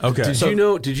pack. Okay.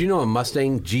 Did you know a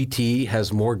Mustang GT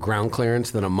has more ground clearance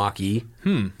than a Mach E?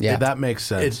 Yeah, that makes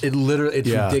sense. It's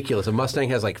ridiculous. A Mustang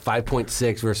has like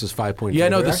 5.6 versus 5.2. Yeah,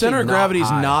 no, They're the center of actually gravity is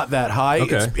high. not that high.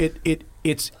 Okay.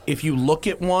 It's if you look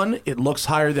at one, it looks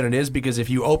higher than it is because if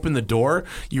you open the door,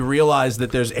 you realize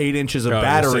that there's 8 inches of you're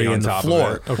battery sitting on in the top of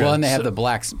floor. it. Okay. Well, and they have the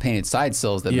black painted side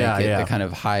sills that make it to kind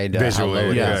of hide Visually, how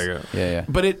low it yeah, is. yeah. Yeah.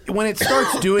 But when it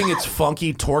starts doing its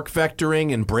funky torque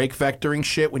vectoring and brake vectoring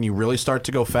shit, when you really start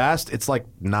to go fast, it's like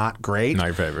not great. Not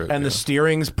your favorite, And the yeah.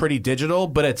 steering's pretty digital,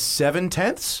 but at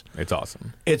 7/10ths, It's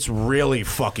awesome. it's really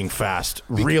fucking fast.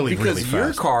 Really, because really your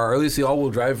fast. car, or at least the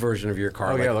all-wheel drive version of your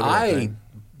car, Oh, yeah, like, look at that I thing.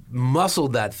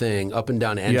 muscled that thing up and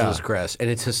down Angelo's Yeah. Crest, and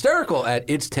it's hysterical at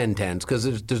its 10/10s because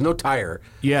there's no tire.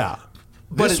 Yeah.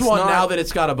 But This it's one, not- now that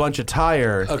it's got a bunch of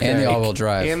tire And the all-wheel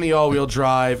drive. and the all-wheel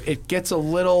drive, it gets a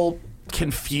little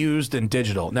confused and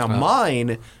digital. Now,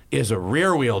 mine is a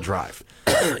rear-wheel drive.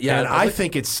 Yeah, and I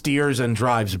think it steers and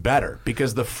drives better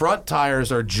because the front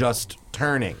tires are just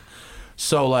turning.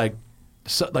 So like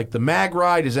the mag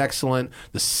ride is excellent.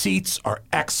 The seats are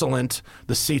excellent.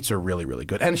 The seats are really, really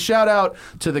good. And shout out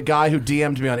to the guy who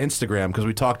DM'd me on Instagram because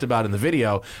we talked about in the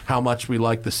video how much we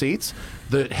like the seats.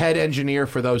 The head engineer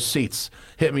for those seats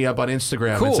hit me up on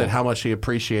Instagram and Cool. said how much he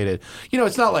appreciated.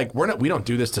 It's not like we don't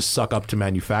do this to suck up to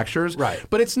manufacturers, Right.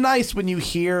 But it's nice when you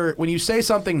say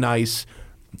something nice,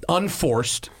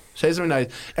 unforced, say something nice,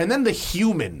 and then the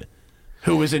human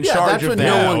who is in Yeah, charge that's of what that.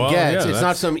 no one well, gets. yeah, it's that's-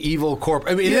 not some evil corp.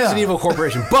 I mean, it is Yeah. an evil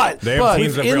corporation, but They have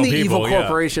teams of within real the evil people, yeah.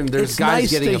 corporation, there's It's guys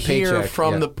nice getting to a paycheck hear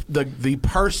from yeah. the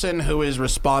person who is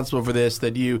responsible for this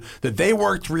that they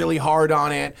worked really hard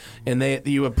on it and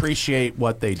you appreciate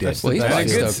what they did. Well, he's And probably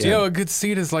stoked, yeah. a good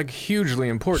seat is like hugely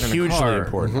important. in a Hugely car.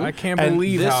 important. I can't And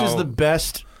believe this how is the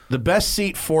best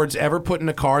seat Ford's ever put in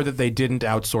a car that they didn't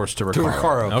outsource to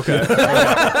Recaro. Okay.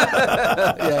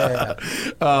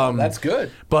 That's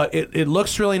good. But it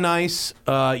looks really nice,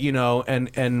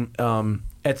 and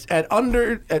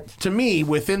to me,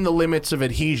 within the limits of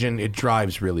adhesion, it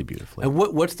drives really beautifully. And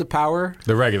what's the power?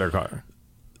 The regular car.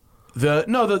 The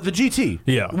GT.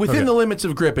 Yeah, Within okay. the limits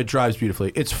of grip, it drives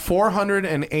beautifully. It's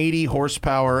 480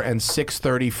 horsepower and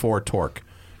 634 torque.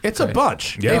 It's a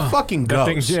bunch. Yeah. It fucking That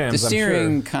thing goes. jams, The I'm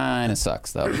steering kind of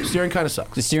sucks, though. Steering kind of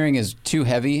sucks. The steering is too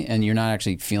heavy, and you're not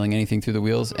actually feeling anything through the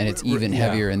wheels, and it's even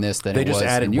heavier in this than They it just was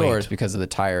added in yours weight. because of the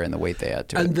tire and the weight they add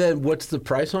to it. And then what's the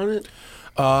price on it?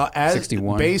 As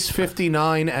 61. base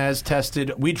 59 as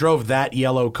tested. We drove that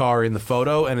yellow car in the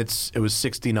photo, and it was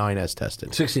 69 as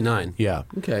tested. 69. Yeah.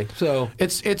 Okay. So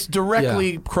It's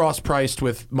directly cross-priced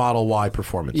with Model Y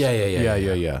performance.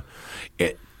 Yeah.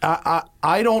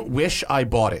 I don't wish I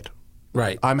bought it.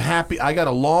 right. I'm happy. I got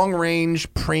a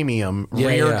long-range premium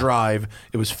rear drive.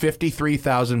 It was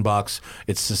 $53,000.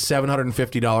 It's a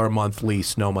 $750 a month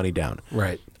lease, no money down.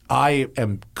 Right. I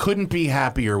couldn't be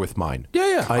happier with mine.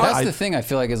 Yeah. That's the thing I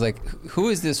feel like is like, who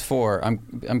is this for?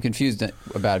 I'm confused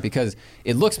about it because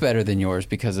it looks better than yours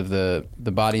because of the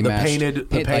body match. painted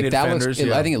that fenders, looks,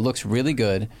 yeah. I think it looks really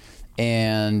good.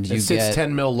 And you It sits get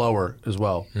 10 mil lower as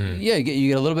well. Yeah, you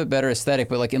get a little bit better aesthetic,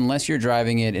 but like unless you're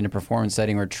driving it in a performance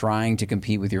setting or trying to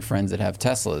compete with your friends that have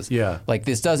Teslas, like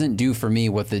this doesn't do for me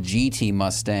what the GT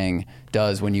Mustang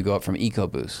does when you go up from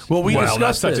EcoBoost. Well, we that's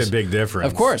discussed such this. a big difference.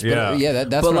 Of course, but that's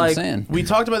But what like, I'm saying. we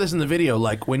talked about this in the video.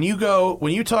 Like when you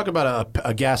talk about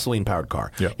a gasoline powered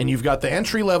car, and you've got the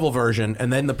entry level version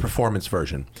and then the performance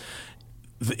version.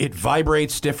 It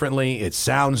vibrates differently. It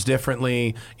sounds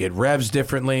differently. It revs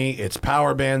differently. Its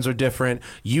power bands are different.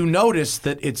 You notice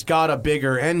that it's got a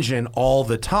bigger engine all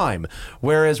the time.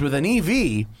 Whereas with an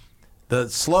EV, the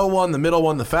slow one, the middle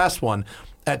one, the fast one,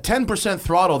 at 10%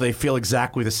 throttle, they feel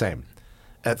exactly the same.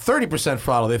 At 30%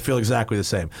 throttle, they feel exactly the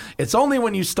same. It's only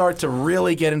when you start to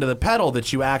really get into the pedal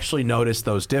that you actually notice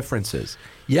those differences.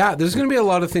 Yeah, there's going to be a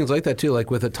lot of things like that too,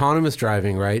 like with autonomous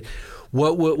driving, right?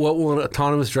 What will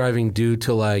autonomous driving do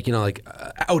to like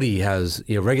Audi has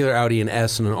regular Audi an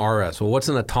S and an RS. Well, what's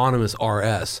an autonomous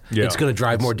RS? Yeah. It's going to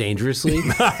drive more dangerously.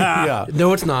 Yeah.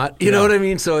 No, it's not. You know what I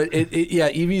mean? So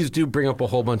EVs do bring up a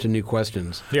whole bunch of new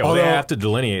questions. Yeah, well, they have to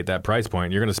delineate that price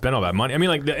point. You're going to spend all that money. I mean,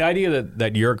 like the idea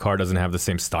that your car doesn't have the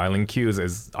same styling cues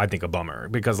is, I think, a bummer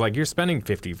because like you're spending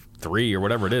 53 or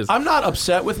whatever it is. I'm not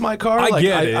upset with my car. I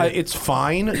get it. It's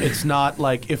fine. It's not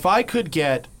like if I could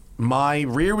get my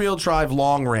rear-wheel drive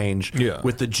long range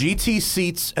with the GT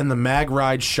seats and the mag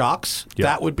ride shocks,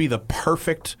 that would be the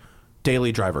perfect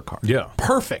daily driver car. Yeah.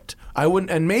 Perfect. I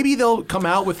wouldn't, and maybe they'll come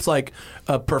out with like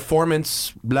a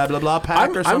performance blah blah blah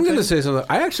pack or something. I'm going to say something.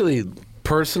 I actually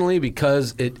personally,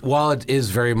 because while it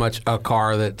is very much a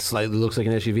car that slightly looks like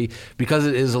an SUV, because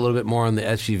it is a little bit more on the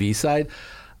SUV side,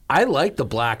 I like the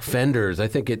black fenders. I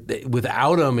think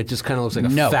without them, it just kind of looks like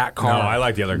a fat car. No, I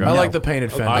like the other car. I like the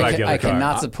painted fenders. I like the other I car.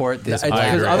 cannot support this.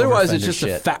 Because otherwise, it's just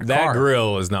shit. a fat car. That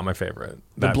grill is not my favorite.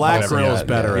 The black grill is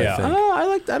better, Yeah. I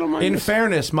think. I don't mind. In this.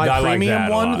 fairness, my I like premium that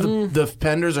a one, lot. the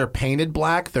fenders are painted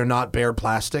black. They're not bare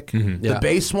plastic. The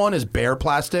base one is bare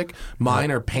plastic.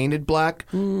 Mine are painted black.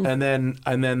 And then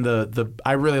the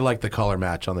I really like the color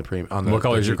match on the premium. What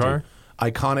color is your car?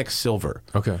 Iconic silver.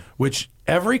 Okay. Which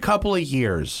every couple of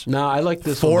years, No, I like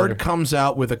this one Ford better. comes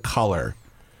out with a color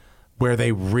where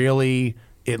they really.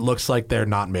 It looks like they're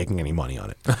not making any money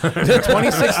on it.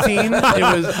 2016, it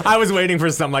was. I was waiting for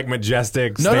some like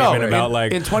majestic statement about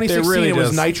like in 2016 they really it was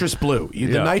just- nitrous blue.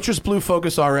 The nitrous blue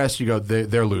Focus RS. You go,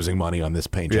 they're losing money on this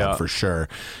paint job for sure.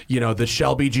 The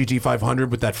Shelby GT500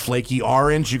 with that flaky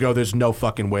orange. You go, there's no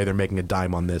fucking way they're making a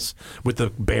dime on this with the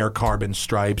bare carbon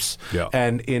stripes. Yeah.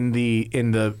 And in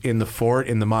the Ford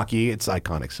in the Mach-E, it's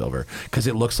iconic silver because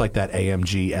it looks like that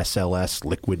AMG SLS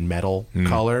liquid metal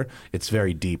color. It's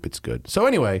very deep. It's good. So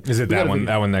anyway, Is it that one?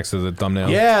 That one next to the thumbnail?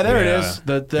 yeah, there it is. I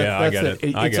That's get it.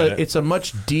 it. I get it. It's a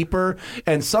much deeper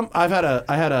and I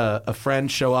had a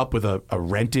friend show up with a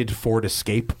rented Ford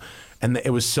Escape, and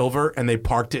it was silver, and they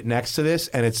parked it next to this,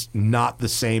 and it's not the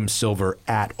same silver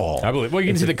at all. I believe. Well, you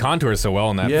can see the contours so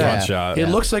well in that front shot. It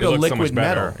looks like It a looks so liquid much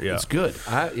better. metal. Yeah. It's good.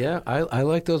 I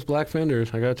like those black fenders.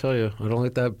 I gotta tell you, I don't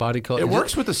like that body color. It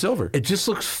works with the silver. It just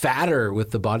looks fatter with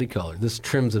the body color. This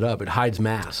trims it up. It hides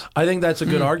mass. I think that's a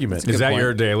good argument. Is that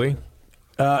your daily?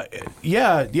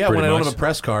 Yeah. When I don't much. have a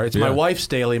press car, it's my wife's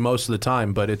daily most of the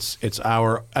time, but it's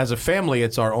our as a family,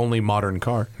 it's our only modern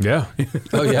car. Yeah.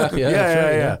 Oh yeah,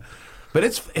 Yeah. But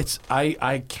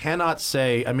I cannot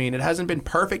say. I mean, it hasn't been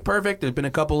perfect. There's been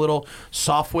a couple little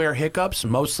software hiccups,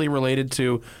 mostly related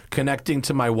to connecting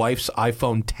to my wife's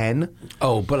iPhone 10.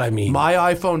 Oh, but I mean, My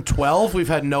iPhone 12, we've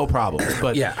had no problems.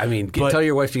 But yeah, I mean, but- tell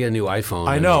your wife to get a new iPhone.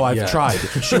 I know, I've yeah. tried.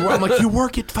 I'm like, you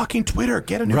work at fucking Twitter.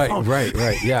 Get a new phone. Right,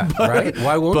 yeah, right.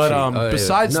 Why won't But she? Oh, yeah.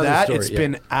 besides Another that, story, it's yeah.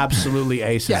 been absolutely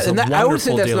ace. Yeah, It's and a I would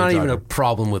say wonderful that's daily not even a driver.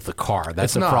 problem with the car.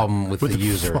 That's It's a not. problem with the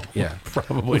user. phone. Yeah,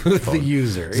 Probably with the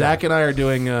user. Zach and I are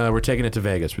doing. We're taking it to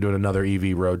Vegas. We're doing another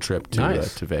EV road trip to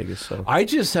Vegas. So. I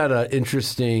just had an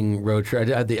interesting road trip.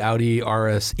 I had the Audi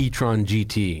RS e-tron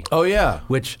GT. Oh yeah,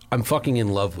 Which I'm fucking in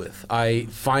love with. I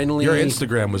finally... your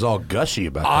Instagram was all gushy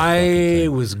about that. I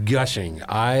was gushing.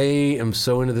 I am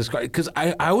so into this car because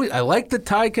I like the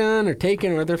Taycan or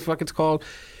Taken or whatever the fuck it's called,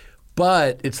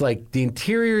 but it's like the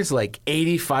interior is like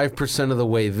 85% of the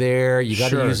way there. You got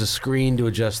to Sure. use a screen to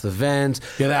adjust the vents.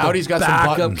 Yeah, the Audi's got some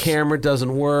backup buttons. camera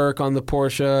doesn't work on the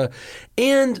Porsche,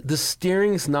 and the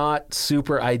steering's not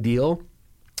super ideal.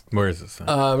 Where is this?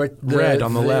 Right Red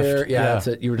on the there. left. Yeah, Yeah. that's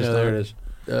it. You were just Yeah, there on it is.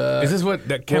 Is this what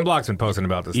that Ken Block's been posting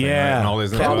about this thing? Right? Yeah, And all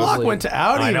these Ken infos? Block went to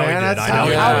Audi, I know man. he did. That's I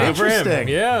know he how did. Good for him. interesting.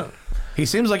 Yeah. He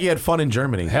seems like he had fun in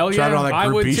Germany. Hell yeah. Driving all that I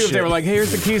would groupie too if they shit. were like,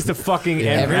 here's the keys to fucking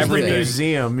here's the everything. thing.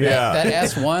 museum. Yeah, That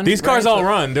S1. These cars right? all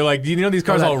run. They're like, do you know these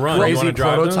cars all run? You crazy want to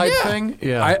drive prototype them? thing.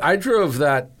 Yeah. I drove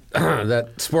that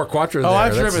that Sport Quattro. Oh, there.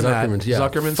 I've That's driven that. Zuckerman's, yeah.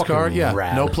 Zuckerman's Fucking car. Yeah,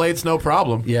 rad. no plates, no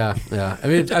problem. Yeah. I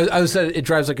mean, I was saying it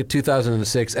drives like a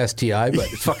 2006 STI, but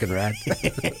it's fucking rad.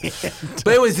 But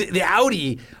anyways, the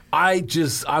Audi,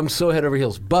 I'm so head over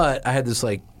heels. But I had this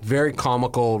like very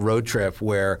comical road trip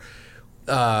where,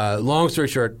 long story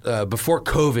short, before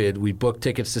COVID, we booked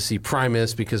tickets to see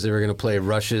Primus because they were going to play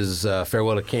Rush's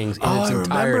Farewell to Kings in its I entirety.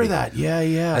 remember that. Yeah,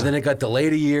 yeah. And then it got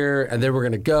delayed a year, and then we're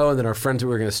going to go, and then our friends who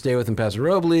were going to stay with in Paso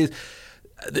Robles,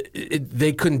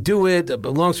 they couldn't do it.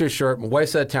 But long story short, my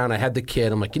wife's out of town. I had the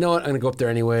kid. I'm like, you know what? I'm going to go up there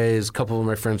anyways. A couple of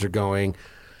my friends are going.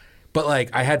 But like,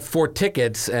 I had 4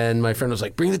 tickets, and my friend was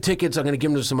like, bring the tickets. I'm going to give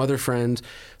them to some other friends.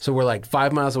 So we're like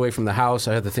 5 miles away from the house.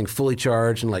 I had the thing fully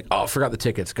charged, and like, oh, forgot the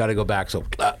tickets. Got to go back. So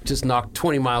just knocked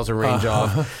 20 miles of range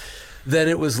off. Then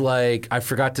it was like I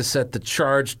forgot to set the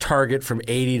charge target from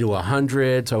 80 to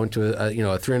 100. So I went to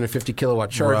a 350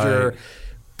 kilowatt charger. Right.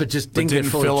 But just didn't get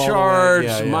didn't fully fill all the way. charged.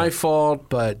 Yeah, yeah. My fault,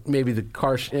 but maybe the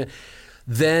car.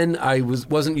 Then I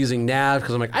wasn't using nav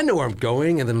because I'm like, I know where I'm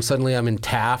going, and then suddenly I'm in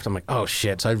Taft. I'm like, oh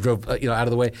shit! So I drove out of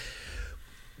the way.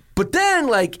 But then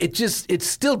like it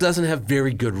still doesn't have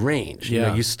very good range.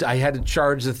 Yeah. I had to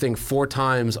charge the thing 4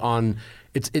 times on.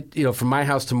 From my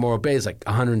house to Morro Bay is like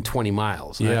 120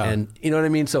 miles. Yeah. And you know what I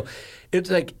mean? So it's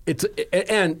like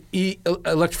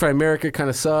Electrify America kind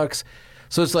of sucks.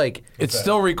 So it's like It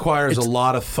still requires a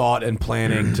lot of thought and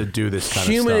planning to do this kind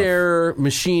of human stuff. error,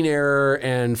 machine error,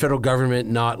 and federal government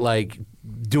not like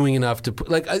doing enough to put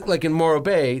like in Morro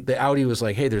Bay, the Audi was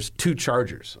like, hey, there's 2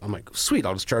 chargers. I'm like, sweet,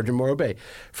 I'll just charge in Morro Bay.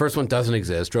 First one doesn't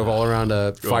exist. Drove all around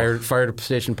a fire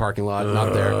station parking lot,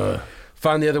 not there.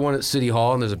 Found the other one at City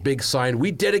Hall, and there's a big sign, we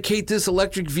dedicate this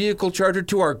electric vehicle charger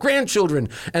to our grandchildren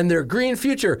and their green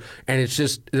future. And it's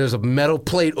just, there's a metal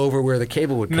plate over where the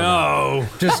cable would come out. No.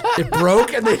 Just, it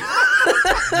broke, and they...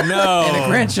 No. And the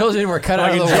grandchildren were cut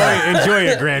out Like, of the way. enjoy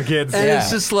it, grandkids. And Yeah. it's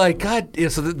just like, God,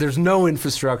 so there's no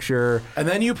infrastructure. And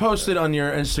then you posted on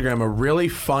your Instagram a really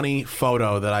funny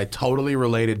photo that I totally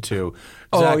related to.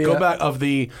 Oh, Zach, yeah. go back of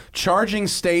the charging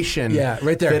station. Yeah,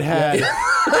 right there. That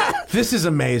had. This is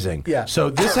amazing. Yeah. So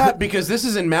this because this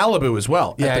is in Malibu as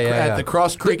well. At the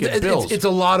Cross Creek at Bill's. It's a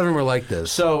lot of them are like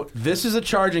this. So this is a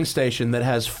charging station that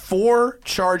has 4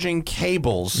 charging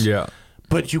cables. Yeah.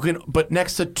 But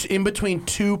next to in between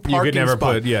 2 parking never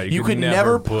spots, put- yeah, you could could never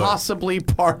never put- possibly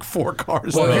park 4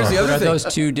 cars. Well, there. here's the other Are thing. those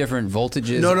 2 different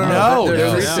voltages? No, they're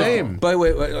the the same. But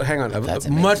wait, hang on. That's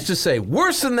Much amazing. to say.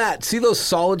 Worse than that, see those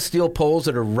solid steel poles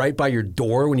that are right by your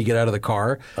door when you get out of the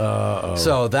car?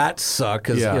 So that sucked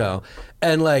because, Yeah.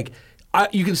 and like,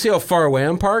 you can see how far away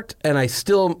I'm parked, and I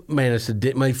still managed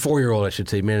to, my 4-year-old, I should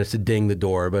say, managed to ding the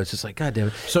door, but it's just like, God damn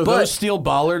it. So But- those steel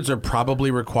bollards are probably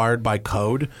required by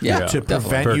code Yeah, to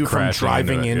prevent For you from crashing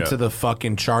driving into it, into yeah. the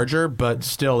fucking charger, but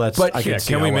still that's But- I can Yeah,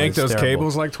 see Can we how make it's those terrible.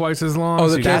 cables like twice as long? Oh,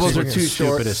 So the you cables can- are too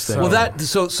short. stupidest thing.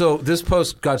 Well, so this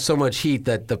post got so much heat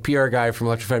that the PR guy from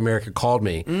Electrify America called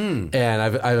me, and I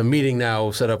have a meeting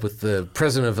now set up with the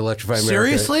president of Electrify America.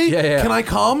 Seriously? Yeah. Can I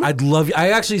come? I'd love you.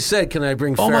 I actually said, can I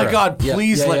bring Oh my Farrah? God, Yeah,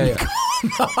 please yeah, let yeah, me yeah.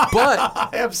 come. But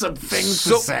I have some things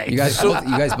So- to say. You guys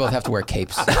both have to wear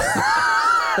capes.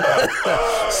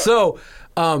 so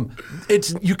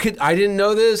It's you could. I didn't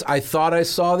know this. I thought I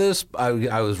saw this. I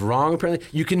was wrong. Apparently,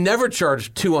 you can never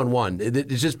charge 2 on 1.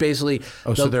 It's just basically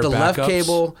so the they're left backups?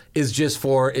 cable is just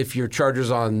for if your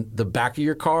charger's on the back of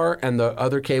your car, and the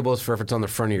other cable is for if it's on the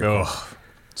front of your car.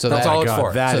 So That's all it's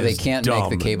for. that so they is can't dumb.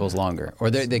 make the cables longer,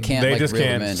 or they can't. They like, just reel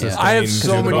can't them in. sustain I have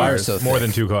so two many- cars, So more thick.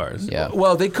 than 2 cars. Yeah.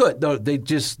 Well, they could. No, they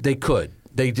could.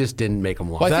 They just didn't make them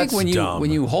long. Well, I That's think dumb.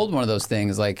 when you hold one of those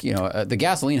things, like the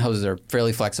gasoline hoses are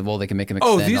fairly flexible. They can make them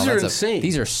Oh, extend. these all that are stuff. insane.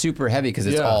 These are super heavy because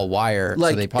it's Yeah. all wire.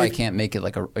 Like, so they probably it- can't make it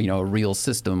like a real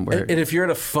system. Where And if you're at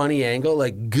a funny angle,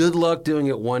 like good luck doing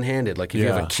it one-handed. Like if you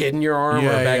have Yeah. a kid in your arm or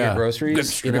Yeah, a bag yeah. of groceries, Good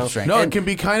strength. No, and, it can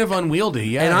be kind of unwieldy.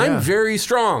 Yeah, and I'm yeah. very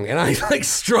strong, and I like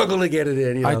struggle to get it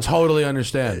in. You know? I totally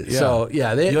understand. Yeah. So,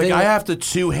 yeah, they- You're like, they- I have to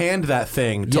two-hand that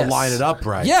thing to Yes. line it up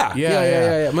right. Yeah.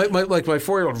 My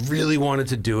 4-year-old really wanted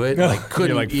to do it, like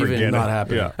couldn't like, even. forget it. Not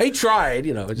happening. Yeah. He tried,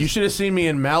 you know. You should have seen me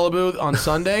in Malibu on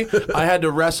Sunday. I had to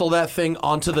wrestle that thing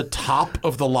onto the top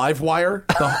of the live wire,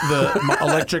 the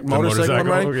electric motorcycle I'm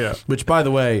motorcycle, riding, yeah. which, by the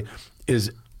way,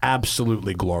 is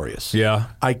absolutely glorious. Yeah.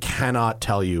 I cannot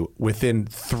tell you, within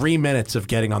 3 minutes of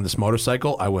getting on this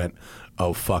motorcycle, I went,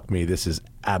 oh, fuck me, this is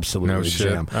absolutely No a shit.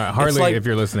 jam. Harley, It's like- if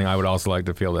you're listening, I would also like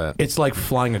to feel that. It's like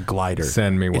flying a glider.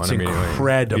 Send me one It's immediately.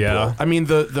 incredible. Yeah. I mean,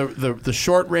 the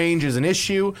short range is an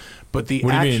issue, but the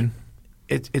What do you action,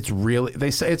 mean? It's really.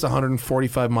 They say it's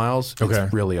 145 miles. Okay.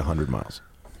 It's really 100 miles.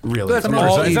 Really, That's It's all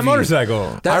all It's a EV.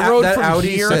 motorcycle. That, I rode that from Audi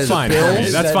here says to fine for me.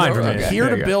 Bills. That's fine for me. Okay. Here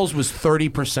There to you go. Bills was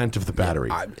 30% of the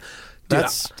battery.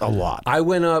 That's a lot. I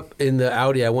went up in the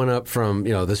Audi. I went up from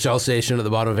the Shell station at the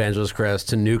bottom of Angeles Crest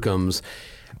to Newcomb's,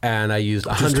 and I used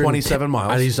 27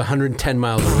 miles. I used 110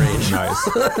 miles of range. Nice.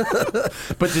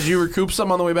 But did you recoup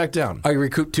some on the way back down? I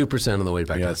recouped 2% on the way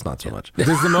back. Yeah, down. it's not so much.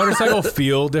 Does the motorcycle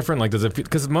feel different? Like, does it?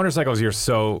 Because motorcycles,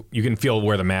 you can feel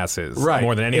where the mass is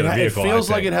more than any other vehicle. It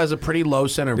feels I like think. it has a pretty low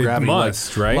center of It gravity.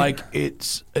 must, like, right? Like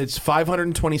it's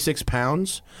 526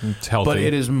 pounds. It's healthy. But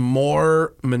it is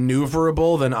more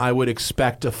maneuverable than I would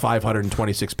expect a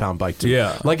 526 pound bike to be.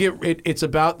 Yeah. Like it's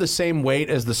about the same weight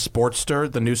as the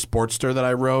Sportster, the new Sportster that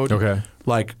I rode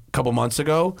like a couple months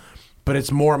ago, but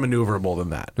it's more maneuverable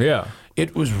than that. Yeah.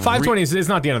 It was 520 is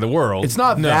not the end of the world. It's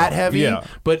not that heavy, Yeah.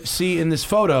 but see in this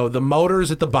photo, the motor's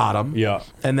at the bottom, Yeah.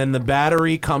 and then the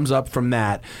battery comes up from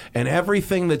that, and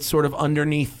everything that's sort of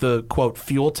underneath the quote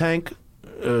fuel tank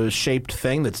shaped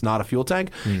thing that's not a fuel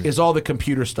tank is all the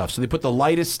computer stuff. So they put the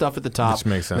lightest stuff at the top, Which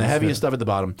makes and the sense, heaviest stuff at the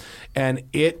bottom, and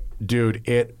it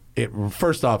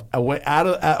first off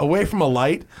away from a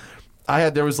light.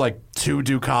 There was like 2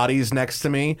 Ducatis next to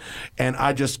me, and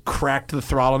I just cracked the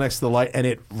throttle next to the light, and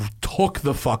it took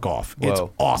the fuck off. It's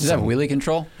Whoa. awesome. Does it have wheelie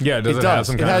control? Yeah, does It it, have does.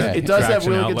 some It kind has. of It does have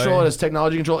traction wheelie outlay? control. It has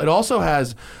technology control. It also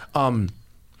has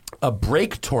a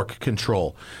brake torque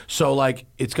control. So like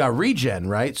it's got regen,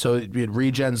 right? So it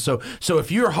regens. So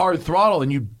if you're hard throttle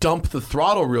and you dump the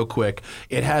throttle real quick,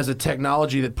 it has a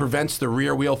technology that prevents the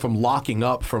rear wheel from locking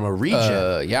up from a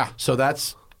regen. Yeah. So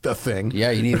that's the thing.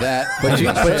 Yeah, you need that.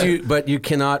 But you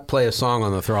cannot play a song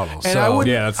on the throttle. And so. I wouldn't.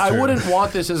 Yeah, that's I true. wouldn't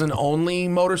want this as an only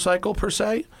motorcycle per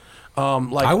se.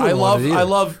 Like I I wouldn't want love it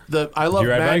I love you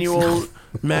ride bikes?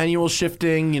 manual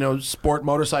shifting. Sport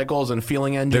motorcycles and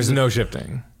feeling engines. There's no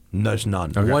shifting. There's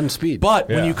none. One speed. But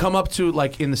when Yeah. you come up to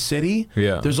like in the city,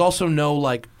 Yeah. there's also no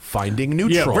like finding Yeah.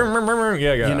 neutral.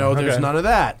 Yeah. There's none of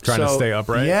that. Trying to stay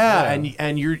upright? Yeah, Yeah.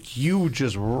 and you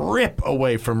just rip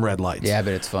away from red lights. Yeah,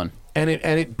 but it's fun. And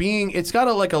it's got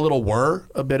a little whir,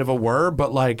 a bit of a whir,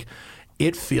 but like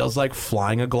it feels like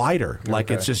flying a glider. Like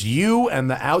it's just you and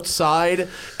the outside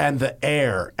and the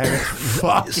air, and it's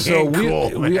fucking So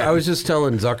cool. I was just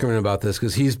telling Zuckerman about this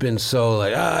because he's been so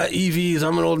like EVs.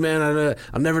 I'm an old man.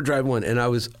 I'll never drive one. And I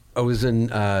was in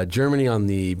Germany on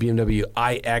the BMW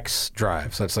iX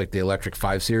drive. So that's like the electric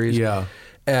 5 Series. Yeah.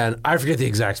 And I forget the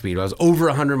exact speed. I was over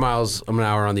 100 miles an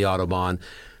hour on the Autobahn.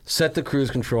 Set the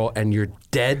cruise control, and you're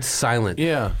dead silent.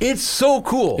 Yeah. It's so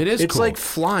cool. It is It's cool. like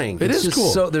flying. It It's is just cool.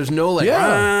 So there's no like.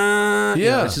 Yeah.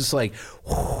 It's just like.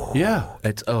 yeah,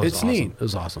 It's It's neat. Awesome. It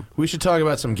was awesome. We should talk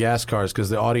about some gas cars because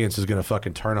the audience is going to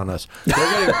fucking turn on us. They're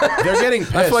getting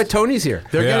pissed. That's why Tony's here.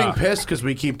 They're Yeah. getting pissed because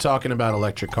we keep talking about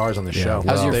electric cars on the show.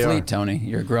 How's your They fleet, are. Tony?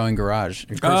 Your growing garage.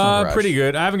 Your personal garage. Pretty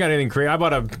good. I haven't got anything crazy. I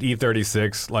bought a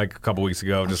E36 like a couple weeks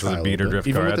ago just as a beater drift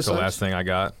Even car. with That's the the size? last thing I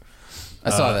got. I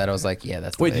saw that. I was like, yeah,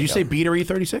 that's the Wait, way did to you go. say Beater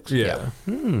E36? Yeah.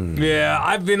 Yeah,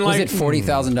 I've been Was like. it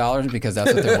 $40,000 because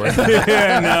that's what they're worth?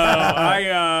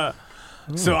 Yeah,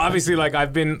 no. So obviously, like,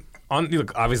 I've been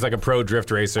obviously like a pro drift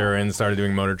racer and started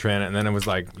doing Motor Trend, and then it was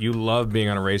like, you love being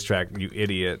on a racetrack, you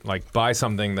idiot. Like, buy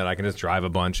something that I can just drive a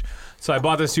bunch. So I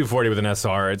bought this 240 with an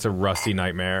SR. It's a rusty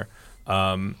nightmare.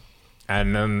 And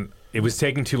then it was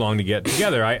taking too long to get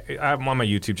together. I'm on my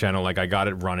YouTube channel. Like I got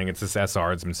it running. It's this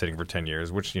SR. It's been sitting for 10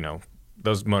 years, which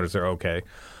those motors are okay.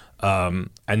 And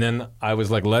then I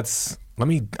was like,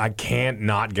 I can't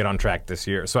not get on track this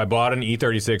year. So I bought an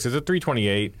E36. It's a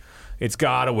 328. It's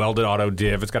got a welded auto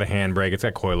diff. It's got a handbrake. It's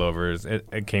got coilovers.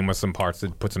 It came with some parts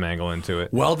that put some angle into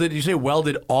it. Welded? You say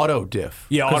welded auto diff?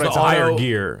 Yeah, it's a higher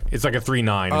gear. It's like a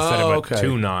 3.9 instead of a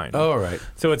 2.9. Oh, right.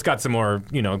 So it's got some more,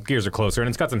 gears are closer, and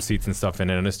it's got some seats and stuff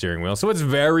in it and a steering wheel. So it's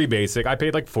very basic. I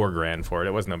paid like $4,000 for it.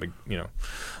 It wasn't a big,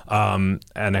 and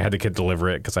I had the kid deliver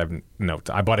it because I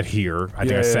bought it here. I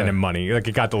think I sent him money. Like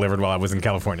it got delivered while I was in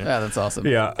California. Yeah, that's awesome.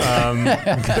 Yeah,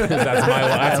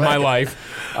 that's my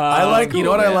life. I like. You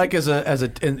know what I like as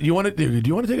a. And do you want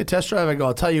to take a test drive? I go.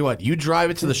 I'll tell you what. You drive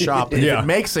it to the shop. And if it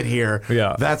makes it here,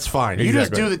 that's fine. You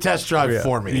just do the test drive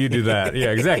for me. You do that.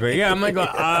 Yeah, exactly. Yeah, I'm like,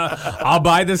 I'll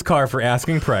buy this car for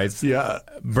asking price. Yeah,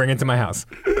 bring it to my house.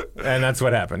 And that's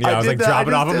what happened. Yeah, I was like, drop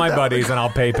it off at my buddies, and I'll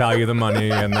PayPal you the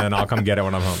money, and then I'll come get it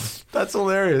when I'm home. That's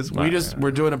hilarious.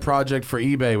 We're doing a project for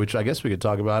eBay, which I guess we could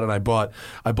talk about. And I bought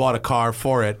a car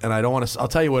for it, and I don't want to. I'll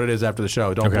tell you what it is after the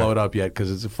show. Don't blow it up yet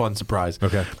because it's a fun surprise.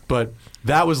 Okay. But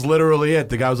that was literally it.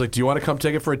 The guy was like, "Do you want to come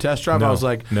take it for a test drive?" No. I was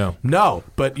like, no.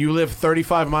 But you live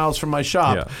 35 miles from my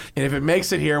shop, and if it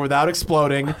makes it here without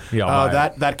exploding,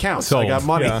 that counts. Sold. I got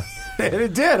money. Yeah. And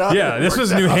it did. Huh? Yeah, this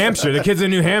was New Hampshire. The kid's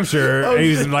in New Hampshire. And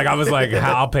he's like, I was like,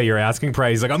 I'll pay your asking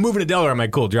price. He's like, I'm moving to Delaware. I'm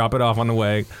like, cool, drop it off on the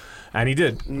way. And he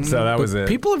did. So that was it.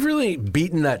 People have really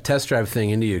beaten that test drive thing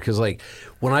into you because, like,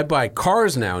 when I buy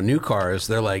cars now, new cars,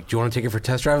 they're like, "Do you want to take it for a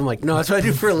test drive?" I'm like, "No, that's what I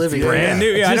do for a living." Brand new.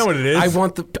 Yeah, I know what it is.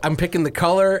 I'm picking the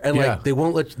color, and like they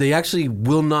won't let. They actually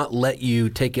will not let you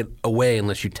take it away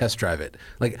unless you test drive it.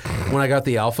 Like when I got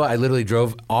the Alpha, I literally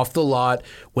drove off the lot,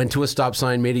 went to a stop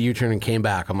sign, made a U-turn, and came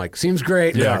back. I'm like, "Seems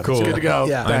great." Yeah, cool. It's good to go.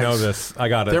 Yeah, I know this. I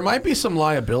got it. There might be some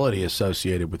liability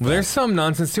associated with that. There's some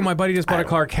nonsense too. My buddy just bought a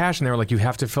car cash, and they were like, "You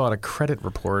have to fill out a credit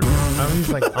report." I was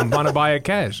like, "I'm gonna buy it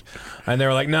cash," and they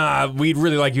were like, "Nah, we'd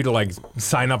really like you to like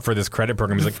sign up for this credit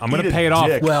program." He's like, "I'm gonna pay it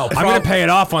off." Well, I'm gonna pay it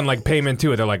off on like payment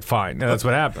too. They're like, "Fine." And that's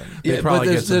what happened. They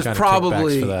probably get some kind of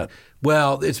kickbacks for that.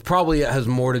 Well, it's probably has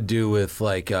more to do with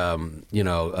like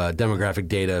demographic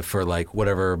data for like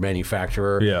whatever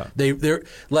manufacturer. Yeah,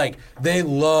 they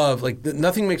love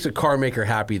nothing makes a car maker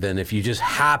happy than if you just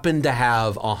happen to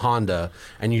have a Honda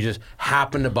and you just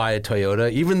happen to buy a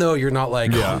Toyota, even though you're not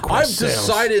like I've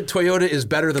decided Toyota is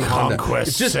better than Honda.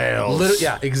 Conquest sales.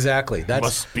 Yeah, exactly. That's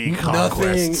must be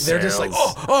Conquest sales. They're just like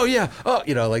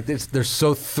they're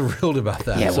so thrilled about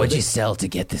that. Yeah, So what'd you sell to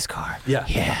get this car? Yeah.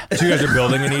 So you guys are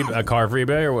building a car for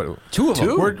eBay or what? Two of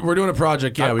them. We're doing a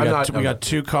project. Yeah, we I'm got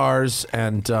two cars,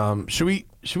 and should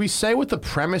we say what the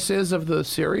premise is of the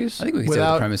series? I think we can say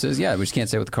what the premise is. Yeah, we just can't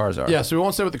say what the cars are. Yeah, so we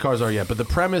won't say what the cars are yet, but the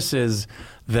premise is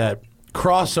that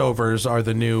crossovers are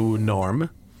the new norm.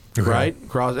 Right?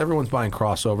 Everyone's buying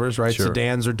crossovers, right? Sure.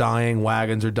 Sedans are dying,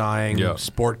 wagons are dying,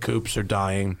 sport coupes are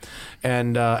dying,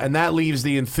 and that leaves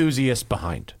the enthusiast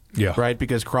behind. Yeah. Right?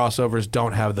 Because crossovers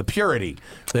don't have the purity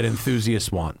that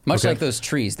enthusiasts want. Much like those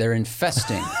trees, they're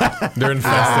infesting. They're infesting.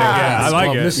 Yeah, I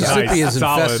like it. Mississippi is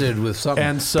Solid. infested with something.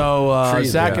 And so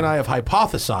Trees, Zach and I have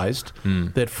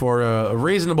hypothesized that for a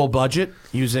reasonable budget,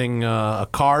 using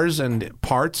cars and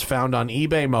parts found on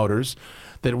eBay Motors,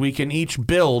 that we can each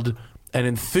build an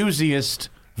enthusiast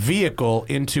vehicle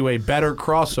into a better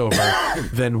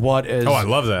crossover than what has I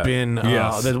love that. been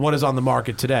than what is on the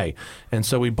market today. And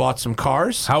so we bought some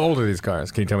cars. How old are these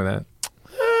cars? Can you tell me that?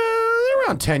 They're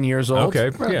around 10 years old.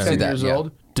 Okay. Around Yeah. 10 That, years yeah.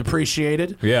 old.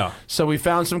 Depreciated. Yeah. So we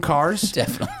found some cars.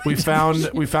 Definitely.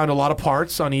 We found a lot of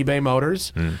parts on eBay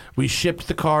Motors. We shipped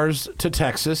the cars to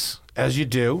Texas, as you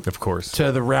do. Of course.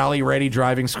 To the Rally Ready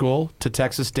Driving School, to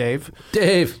Texas Dave.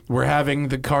 We're having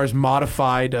the cars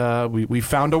modified. We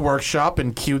found a workshop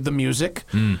and cued the music.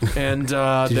 And Did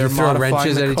they're you throw modifying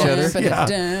wrenches the at each cars. other?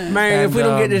 Yeah. Man, if we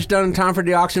don't And, get this done in time for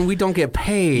the auction, we don't get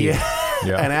paid.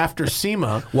 Yeah. And after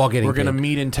SEMA, While getting we're going to paid.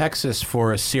 meet in Texas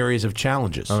for a series of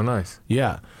challenges. Oh, nice.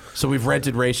 Yeah. So we've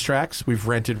rented racetracks. We've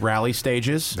rented rally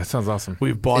stages. That sounds awesome.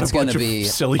 We've bought It's a bunch gonna of be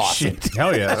silly awesome. shit.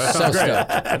 Hell yeah. That So sounds great.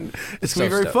 stoked. It's going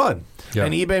to be very stoked. fun. Yeah.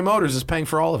 And eBay Motors is paying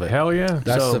for all of it. Hell yeah.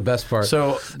 That's the best part.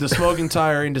 So the Smoking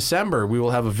Tire in December, we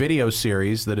will have a video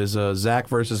series that is a Zach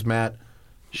versus Matt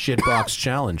shitbox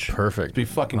challenge. Perfect. It'll be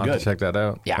fucking I'll have good. to check that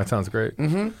out. Yeah. That sounds great.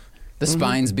 The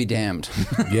spines be damned.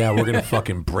 Yeah, we're going to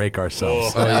fucking break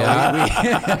ourselves. So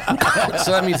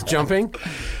that means jumping.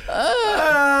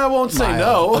 I won't say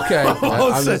no. Okay.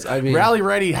 Won't say- Rally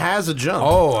Ready has a jump.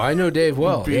 Oh, I know Dave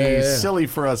well. It'd be silly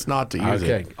for us not to use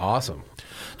Okay, it. awesome.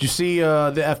 Did you see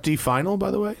the FD final, by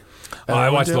the way? Oh, I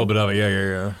watched a little bit of it.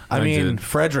 Yeah. I mean, did.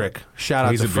 Frederick. Shout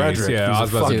out He's to a beast. Frederick. Yeah, he's a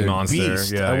Oswald's a fucking monster.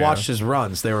 beast. Yeah, I yeah. watched his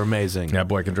runs. They were amazing. That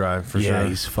boy can drive for sure. Yeah,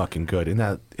 he's fucking good. And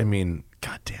that, I mean,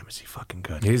 god damn, is he fucking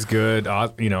good? He's good.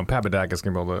 Papadakis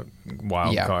can build a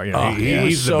wild Yeah. car. He was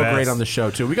He's so the best. great on the show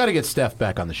too. We got to get Steph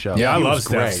back on the show. Yeah, I He love was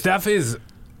Steph. great. Steph is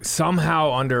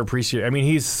somehow underappreciated. I mean,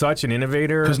 he's such an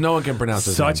innovator. Because no one can pronounce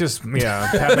his name.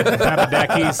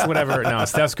 Papadakis, whatever. No,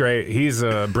 Steph's great. He's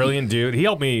a brilliant dude. He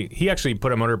helped me. He actually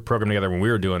put a motor program together when we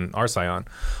were doing our Scion.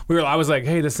 I was like,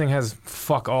 hey, this thing has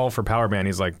fuck all for power band.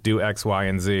 He's like, do X, Y,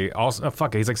 and Z. Also,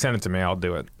 fuck it. He's like, send it to me. I'll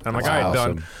do it. I'm like, all right,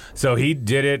 awesome. done. So he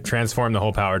did it, transformed the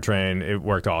whole powertrain. It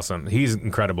worked awesome. He's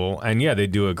incredible. And yeah, they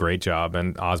do a great job.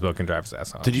 And Osbo can drive his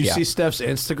ass off. Did you see Steph's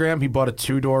Instagram? He bought a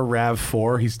 2-door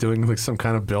RAV4 he's doing like some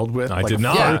kind of build with. I like did a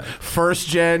not. Yeah. First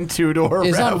gen 2-door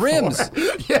It's RAV4. on rims.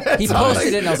 Yeah, He it's on-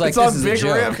 posted it, and I was like, it's on "This is a big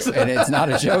joke," rims. and it's not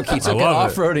a joke. He took it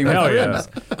love it. off-roading with Hell the yeah. rims.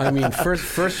 I mean,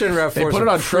 first gen RAV4 They put it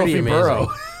on Trophy Burrow.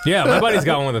 Yeah, my buddy's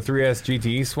got one with a 3S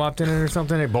GTE swapped in it or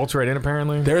something. It bolts right in,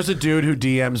 apparently. There's a dude who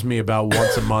DMs me about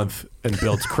once a month and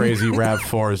builds crazy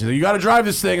RAV4s. He's like, you got to drive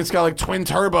this thing. It's got like twin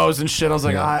turbos and shit. I was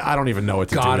like, I don't even know what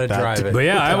to do Gotta with that. drive it. But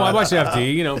yeah, I watched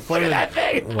FD. Look at that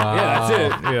thing. Wow. Yeah, that's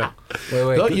it. Yeah.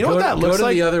 Wait, You know what that looks go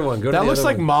like? to the other one. Go to that the looks other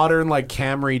like one. modern like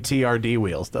Camry TRD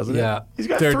wheels, doesn't it? Yeah. He's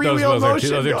got Those three-wheel wheels are motion.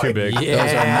 those are too going. big. Those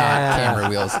are not camera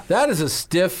wheels. That is a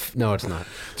stiff. No, it's not.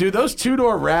 Dude, those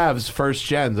 2-door RAVs first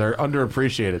gens are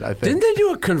underappreciated, I think. Didn't they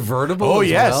do a convertible? Oh, as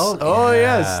yes. well? Oh,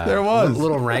 yes, there was.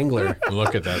 Little Wrangler.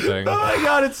 Look at that thing. Oh my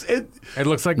god, It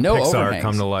looks like No Pixar overhangs.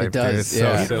 come to life. It does, Dude. It's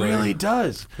yeah. so it silly. really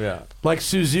does. Yeah. Like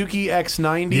Suzuki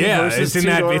X90 Yeah, versus it's in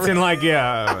that. two-door It's in like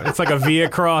it's like a Via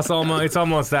Cross almost. It's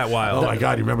almost that wild. Oh my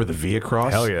god, you remember the Via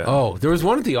Cross? Hell yeah. Oh, there was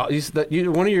one at the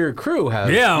one of your crew has.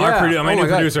 Yeah, my Oh new my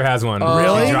God. producer has one.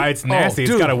 Really? It's nasty. Oh,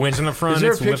 It's dude. got a winch in the front. Is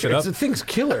there a It's lifted picture? up. The thing's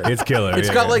killer. It's killer. It's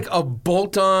yeah, got yeah. like a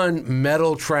bolt-on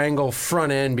metal triangle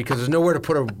front end because there's nowhere to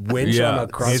put a winch Yeah, on a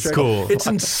cross. it's triangle. cool. It's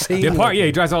insane. Yeah,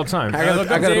 he drives all the time. I got Look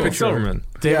a up David picture of him. Silverman.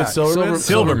 David Silverman?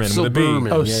 Silverman with a B.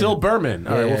 Silverman. Oh, Yeah, Silberman.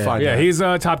 All right, we'll find Yeah, out. he's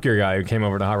a Top Gear guy who came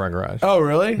over to Hot Rod Garage. Oh,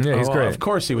 really? Yeah, he's Oh, great. Of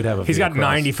course he would have a He's Via got Cross.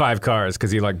 95 cars because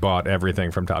he like bought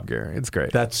everything from Top Gear. It's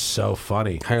great. That's so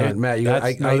funny. Hang on, Matt,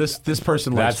 This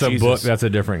person likes That's a Jesus. book. That's a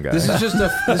different guy. This is just a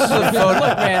photo.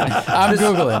 Look, man, I'm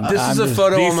Googling. This is a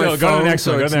photo on my Go to the phone, next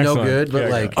so one, go to it's the next no one. good. But Yeah,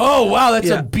 like, Oh, wow, that's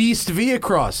Yeah. a beast Via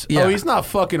Cross. Yeah. Oh, he's not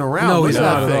fucking around. no, Look he's at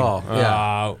that not at thing. all.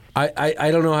 Yeah,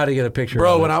 I don't know how to get a picture.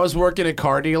 Bro, of when it. I was working at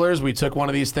car dealers, we took one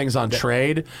of these things on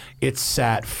trade. It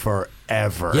sat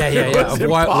forever. Yeah, yeah, It yeah. was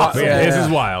Why- impossible. yeah, This yeah. is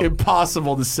wild.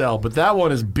 Impossible to sell. But that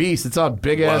one is beast. It's on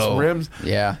big ass Whoa. rims.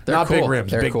 Yeah, they're Not big cool.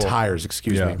 rims, They're big cool. tires.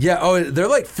 Excuse Yeah. me. Yeah. Oh, they're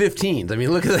like 15s. I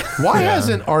mean, look at that. Why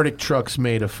hasn't Arctic Trucks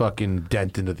made a fucking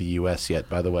dent into the U.S. yet?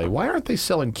 By the way, why aren't they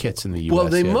selling kits in the U.S. Well,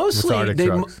 they yet? mostly Arctic they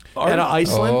trucks? Out of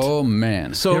Iceland. Oh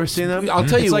man. So You ever seen them? I'll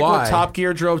tell It's you like why. when Top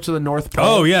Gear drove to the North Pole.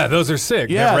 Oh yeah, those are sick.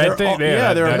 Yeah, that red they're thing. all-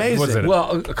 yeah, they're that- amazing. what's it?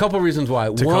 Well, a couple reasons why.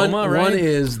 Tacoma, one right?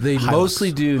 is they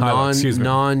mostly do Hilux, excuse me.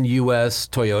 non-US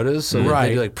Toyotas, so Right.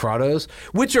 they do like Prados,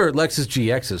 which are Lexus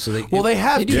GXs. So they Well, they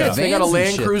have They do kits. They got a vans and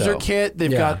Land shit, Cruiser though. kit.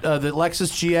 They've Yeah. got the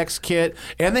Lexus GX kit,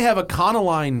 and they have a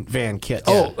Econoline van kit.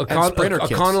 oh and Sprinter a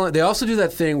kits. Econoline. They also do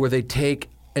that thing where they take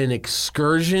an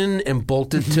Excursion and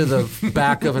bolt it to the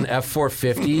back of an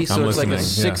F450. So I'm it's like a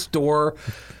listening, yeah. 6-door,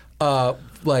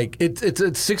 like it's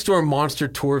a 6-door monster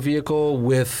tour vehicle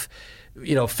with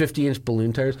 50-inch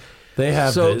balloon tires. They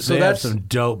have So they have that's- some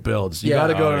dope builds. You Yeah. got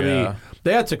to go Oh, to yeah. the.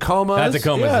 They had Tacomas. That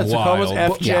Tacoma's yeah, Tacomas,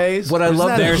 wild. FJs. What I Isn't love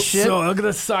that there- They're shit? so look at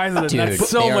the size of it. Dude, That's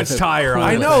so they are much the tire. on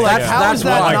I it. know. Like, Yeah. how has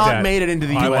that I like not that. made it into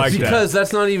the I U.S. like yet? that. Because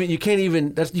that's not even you can't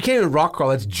even rock crawl.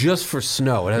 That's just for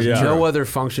snow. It has Yeah. no other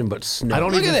function but snow. I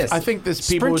don't Look even. at this. I think this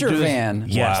people Sprinter would do this- van.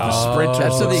 Yes, Wow. the Sprinter.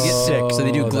 That's so they get sick. So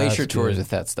they do Oh, glacier that's tours good. with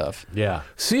that stuff. Yeah.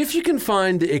 See if you can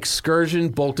find the Excursion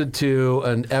bolted to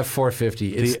an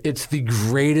F450. It's the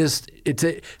greatest. It's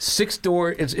a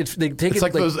 6-door. It's they take It's it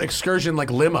like those excursion like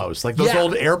limos, like those Yeah.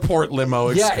 old airport limo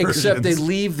yeah, excursions. except they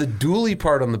leave the dually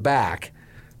part on the back.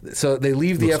 So they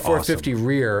leave the Looks F450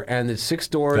 rear, and it's 6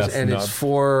 doors, That's and nuts. it's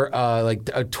for like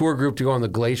a tour group to go on the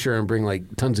glacier and bring like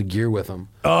tons of gear with them.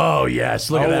 Oh yes,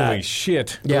 look at Holy that.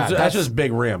 shit. Yeah, that's just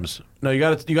big rims. No, you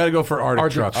got to go for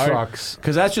Arctic trucks. trucks.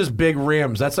 Because that's just big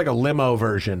rims. That's like a limo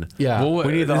version. Yeah. Well,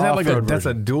 We need the is that like a off-road that's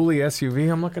a version. dually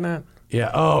SUV I'm looking at? Yeah.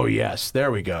 Oh yes,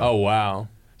 there we go. Oh wow.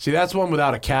 See, that's one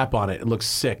without a cap on it. It looks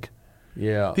sick.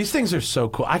 Yeah. These things are so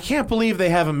cool. I can't believe they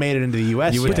haven't made it into the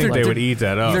U.S. You would yet. think Like, they would eat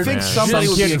that up. I think Man. somebody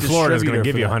Some would be kid a in Florida is going to distributor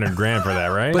give you for that. $100,000 for that,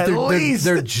 right? But At least.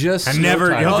 they're just And never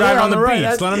snow he'll tires. drive yeah, on the right. beach.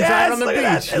 That's- Let him yes, drive on the look at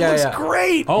that. beach. It Yeah, looks yeah.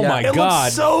 great. Oh my it God.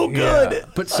 looks so good. Yeah.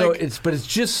 But so it's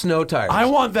just snow tires. I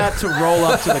want that to roll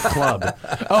up to the club.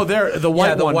 Oh, there, the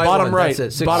white the one, white bottom one, right,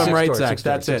 that's it. bottom right, Six door, Zach. six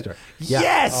door, That's six it. door. Yeah.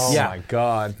 Yes. Oh Yeah. my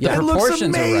God. Yeah, That the looks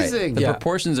proportions are right. amazing. The Yeah.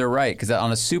 proportions are right because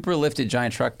on a super lifted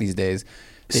giant truck these days,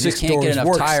 they Six just can't get doors enough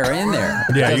works. tire in there.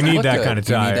 It Yeah, you doesn't need look that good. kind of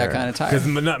You tire. need that kind of tire. Because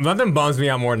nothing bums me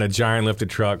out more than a giant lifted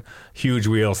truck, huge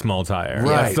wheel, small tire.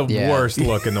 Right. That's the Yeah. worst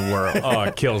look in the world. Oh,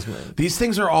 it kills me. These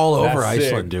things are all over That's sick.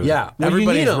 Iceland, dude. Yeah. Well, you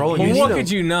Everybody's need 'em. rolling. You Well, need what 'em. could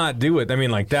you not do with? I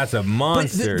mean, like, that's a But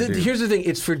monster, dude. here's the thing: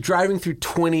 it's for driving through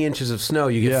 20 inches of snow.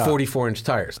 You get Yeah. 44-inch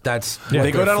tires. That's They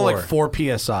what go they're down to like for.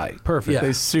 4 psi. Perfect. Yeah.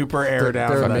 They super air down.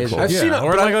 they're for that amazing. cool. I've seen it,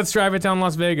 Or but like, I- let's drive it down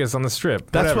Las Vegas on the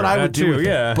Strip. That's Whatever. what I would That do too. with it.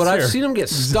 Yeah, But I've sure. seen them get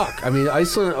stuck. I mean,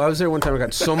 Iceland. I was there one time. I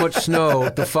got so much snow.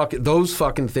 Those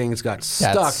fucking things got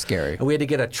stuck. scary. And we had to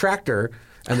get a tractor.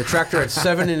 And the tractor had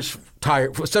 7-inch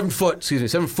tire,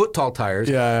 7-foot tall tires.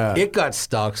 Yeah. It got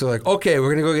stuck. So like, okay,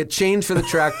 we're gonna go get chains for the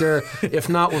tractor. If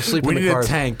not, we'll sleep We in the need a car.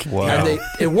 tank. Wow. And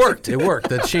it worked. It worked.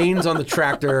 The chains on the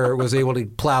tractor was able to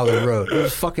plow the road. It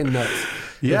was fucking nuts.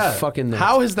 It Yeah. was fucking nuts.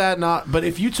 How is that not? But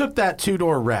if you took that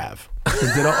 2-door RAV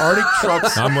and did an Arctic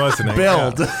Trucks I'm listening.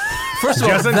 build, Yeah. First of all,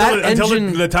 Just that until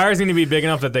engine. the tires need to be big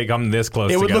enough that they come this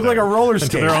close It would look together. like a roller Until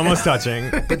skate. they're almost touching.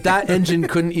 But that engine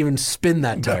couldn't even spin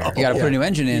that tire. You got to put a new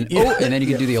engine in, and then you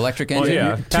can do the electric Oh, engine.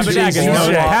 yeah. J's. Papadakis knows,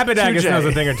 2J. Papadakis knows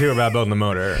a thing or two about building the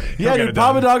motor. yeah, He'll get dude, it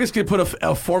done. Papadakis could put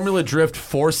a Formula Drift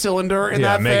 4-cylinder in Yeah,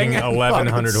 that making thing.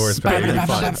 1,100 horsepower. Spin them It'd be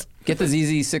fun. shits. Get the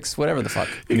ZZ6, whatever the fuck.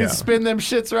 You Yeah. can spin them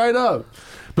shits right up.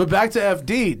 But back to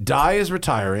FD. Dye is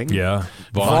retiring. Yeah.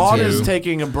 Vaughn too. is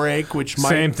taking a break, which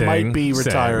Same thing. might be Same.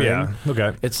 retiring. Yeah.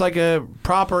 Okay. It's like a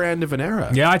proper end of an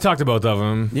era. Yeah, I talked to both of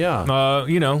them. Yeah.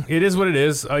 You know, it is what it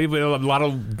is. A lot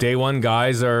of day one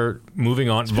guys are moving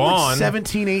on. It's been Vaughn. like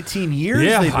 17, 18 years.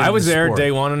 Yeah, they've been I in was the there sport.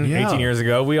 day one Yeah. 18 years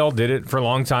ago. We all did it for a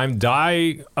long time.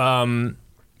 Dye,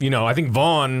 you know, I think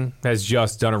Vaughn has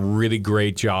just done a really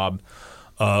great job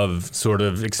of sort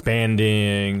of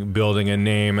expanding, building a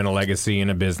name and a legacy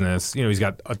and a business. You know, he's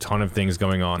got a ton of things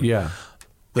going on. Yeah.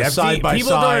 The FD side by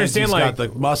people don't side. understand, He's like,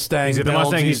 got the Mustang. He's got the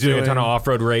builds Mustang. He's doing a ton of doing.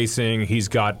 off-road racing. He's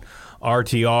got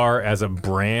RTR as a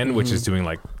brand, which is doing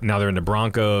like now they're into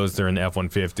Broncos, they're into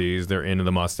F-150s, they're into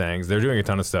the Mustangs. They're doing a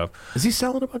ton of stuff. Is he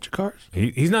selling a bunch of cars?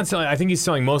 He's not selling. I think he's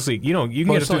selling mostly. You know, you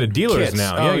can Oh, get it through the selling dealers kits.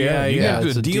 now. Oh, yeah. You can get it It's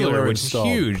through a the dealer, dealer which installed.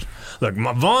 is huge. Look,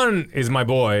 Vaughn is my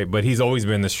boy, but he's always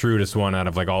been the shrewdest one out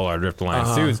of like all our Drift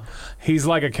Alliance dudes. He's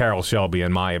like a Carroll Shelby,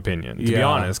 in my opinion, to be Yeah.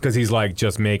 honest, because he's like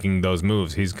just making those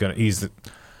moves. He's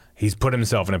put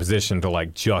himself in a position to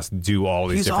like just do all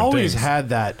these He's different always things. had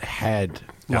that head.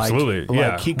 Absolutely, Like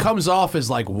yeah. he comes off as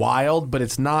like wild, but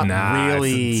it's not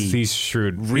really. he's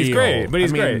shrewd. real. He's great, but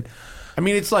he's great. I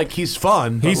mean, it's like he's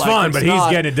fun. But He's like, fun, it's but he's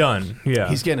not- getting it done. Yeah,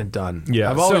 He's getting it done. Yeah,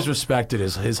 I've always so- respected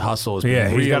his hustle. Has Yeah,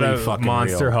 been he's really got a fucking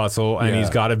monster real. hustle, and Yeah. he's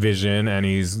got a vision, and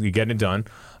he's getting it done.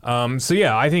 So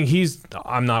yeah, I think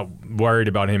I'm not worried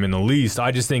about him in the least.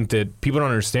 I just think that people don't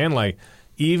understand, like,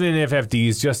 even if FD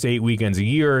is just 8 weekends a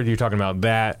year, you're talking about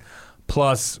that,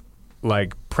 plus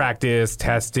like practice,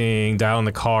 testing, dialing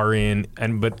the car in,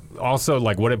 but also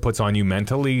like what it puts on you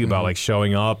mentally about like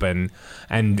showing up and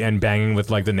banging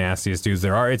with like the nastiest dudes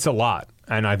there are. It's a lot.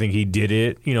 And I think he did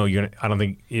it. You know, I don't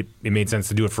think it made sense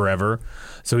to do it forever.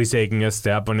 So he's taking a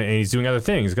step and he's doing other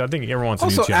things. I think everyone wants a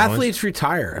Also, new challenge. athletes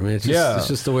retire. I mean, it's Yeah.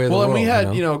 just the way of the Well, world. and we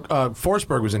had, you know?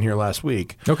 Forsberg was in here last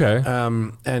week. Okay.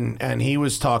 And he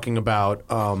was talking about,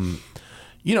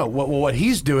 what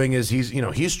he's doing is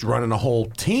he's running a whole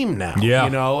team now. Yeah.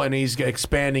 And he's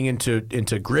expanding into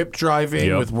grip driving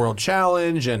Yep. with World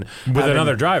Challenge and With having-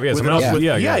 another driver, yeah, with someone else- another-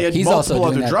 yeah, yeah, he had He's also multiple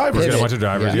doing other that drivers. He's got a pivot. bunch of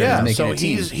drivers, Yeah, yeah. making So a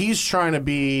team. he's trying to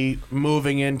be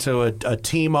moving into a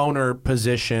team owner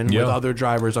position Yeah. with other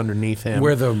drivers underneath him.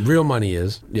 Where the real money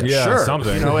is. Yeah. Yeah. Sure,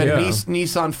 something. and Yeah.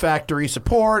 Nissan factory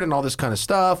support and all this kind of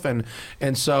stuff, and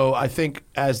so I think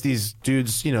as these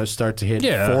dudes, start to hit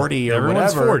Yeah, 40 or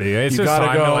everyone's whatever, 40. It's you just gotta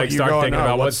time go. to, like, you're start going, thinking "Oh,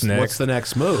 about what's next." What's the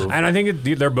next move? And I think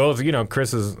they're both,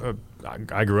 Chris is,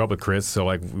 I grew up with Chris, so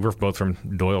like we're both from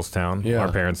Doylestown. Yeah.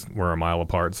 Our parents were a mile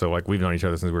apart, so like we've known each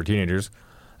other since we were teenagers.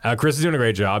 Chris is doing a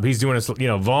great job. He's doing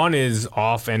Vaughn is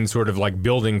off and sort of like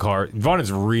building cars. Vaughn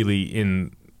is really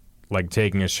in like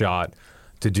taking a shot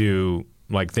to do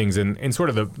like things in sort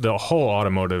of the whole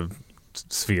automotive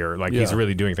sphere. Like he's Yeah.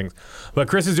 really doing things. But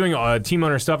Chris is doing team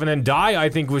owner stuff. And then Dye, I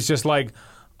think, was just like,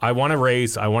 I want to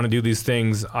race. I want to do these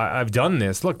things. I've done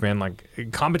this. Look, man, like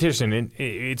competition,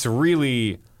 it's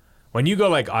really when you go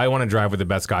like, I want to drive with the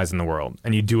best guys in the world,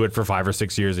 and you do it for 5 or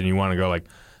 6 years, and you want to go like,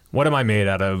 what am I made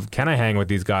out of? Can I hang with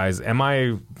these guys? Am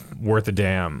I worth a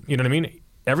damn? You know what I mean?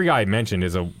 Every guy I mentioned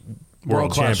is a world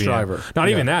World-class champion. driver. Not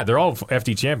Yeah. even that. They're all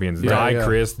FD champions. Guy,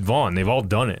 Chris, Vaughn. They've all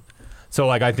done it. So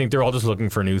like I think they're all just looking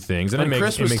for new things. And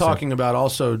Chris was talking about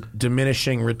also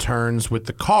diminishing returns with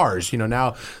the cars. You know,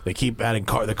 now they keep adding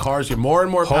the cars get more and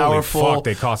more Holy powerful. fuck,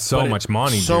 they cost so much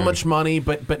money, So dude. much money,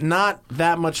 but not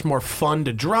that much more fun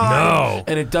to drive. No.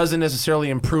 And it doesn't necessarily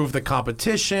improve the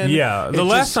competition. Yeah, the It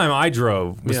last just- time I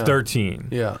drove was 13.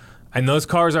 Yeah. And those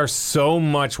cars are so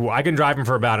much. I can drive them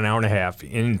for about an hour and a half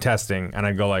in testing, and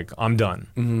I go like, I'm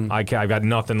done. I've got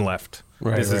nothing left.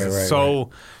 Right, this is right,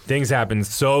 so. Things happen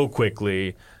so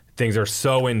quickly. Things are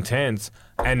so intense,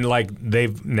 and like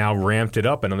they've now ramped it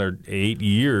up another 8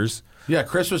 years. Yeah,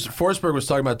 Forsberg was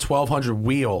talking about 1,200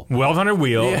 wheel. 1,200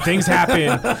 wheel. Things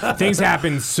happen. Things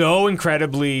happen so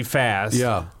incredibly fast.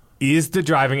 Yeah. Is the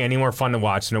driving any more fun to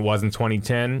watch than it was in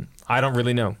 2010? I don't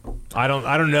really know. I don't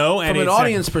know. And From an it's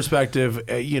audience perspective,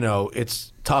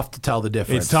 it's tough to tell the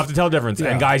difference. It's tough to tell the difference. Yeah.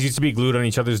 And guys used to be glued on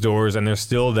each other's doors, and they're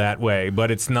still that way. But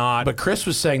it's not. But Chris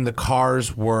was saying the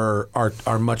cars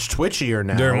are much twitchier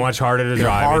now. They're much harder to They're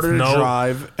drive. harder It's to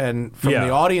drive, and from Yeah.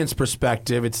 the audience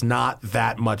perspective, it's not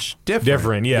that much different.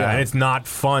 different, yeah. And it's not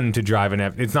fun to drive an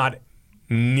F. It's not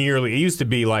nearly. It used to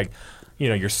be like,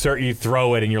 you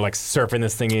throw it and you're like surfing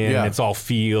this thing in, Yeah. and it's all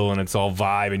feel and it's all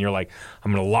vibe, and you're like,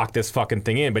 I'm gonna lock this fucking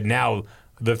thing in. But now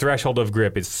the threshold of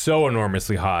grip is so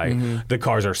enormously high. The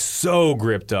cars are so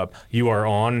gripped up. You are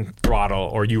on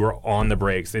throttle or you are on the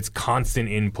brakes. It's constant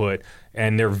input,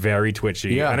 and they're very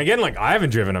twitchy. Yeah. And again, like I haven't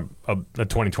driven a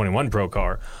 2021 Pro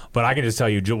car, but I can just tell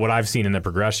you what I've seen in the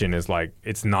progression is like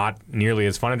it's not nearly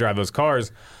as fun to drive those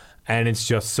cars. And it's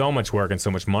just so much work and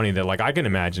so much money that, like, I can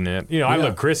imagine it. I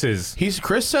look, Chris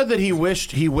said that he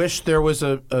wished there was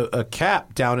a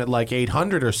cap down at like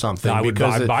 800 or something.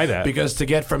 I'd buy that. Because to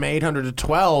get from 800 to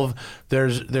 12,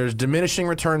 there's diminishing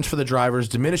returns for the drivers,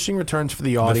 diminishing returns for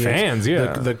the audience. fans,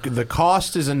 yeah. The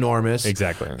cost is enormous.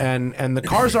 Exactly. And the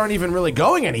cars aren't even really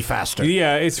going any faster.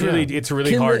 Yeah, it's really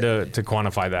Can hard to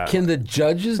quantify that. Can the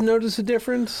judges notice a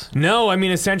difference? No, I mean,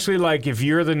 essentially, like, if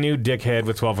you're the new dickhead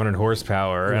with 1,200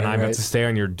 horsepower and I'm right. got to stay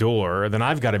on your door, then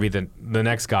I've got to be the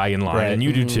next guy in line, Right. and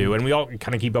you do too. And we all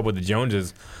kind of keep up with the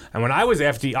Joneses. And when I was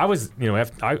FD, I was,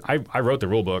 I wrote the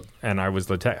rule book, and I was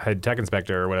the head tech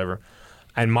inspector or whatever.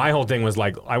 And my whole thing was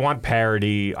like, I want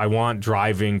parity. I want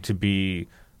driving to be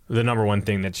the number one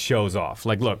thing that shows off.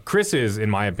 Like, look, Chris is, in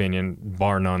my opinion,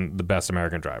 bar none, the best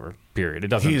American driver. Period. It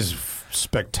doesn't. He's Chris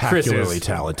spectacularly is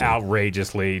talented.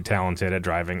 outrageously talented at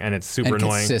driving, and it's super And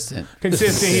annoying. consistent.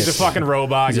 He's a fucking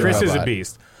robot. He's a Chris is a robot.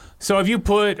 beast. So if you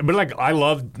but like, I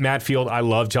love Matt Field, I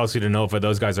love Chelsea DeNova.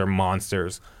 Those guys are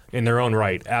monsters in their own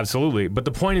right, absolutely. But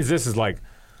the point is like,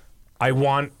 I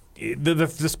want the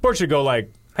sport should go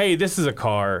like, hey, this is a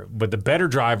car, but the better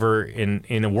driver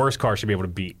in a worse car should be able to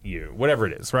beat you, whatever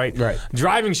it is, right? Right.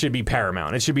 Driving should be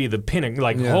paramount. It should be the pinnacle.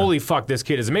 Like, holy fuck, this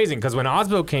kid is amazing. Because when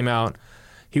Osbo came out,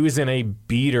 he was in a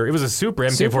beater. It was a Supra,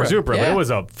 MK4 Supra, but yeah. it was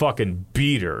a fucking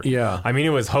beater. Yeah. I mean, it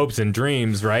was hopes and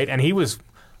dreams, right? And he was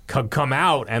come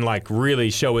out and like really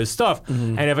show his stuff.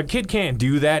 Mm-hmm. And if a kid can't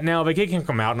do that now, if a kid can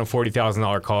come out in a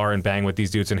 $40,000 car and bang with these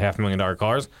dudes in $500,000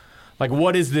 cars, like,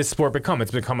 what has this sport become? It's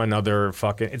become another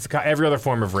fucking. It's every other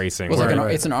form of racing. Well, where-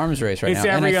 it's an arms race right it's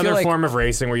now. And every I feel other like form of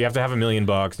racing where you have to have $1 million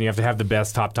and you have to have the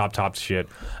best top shit.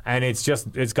 And it's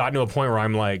gotten to a point where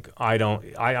I'm like,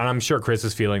 I'm sure Chris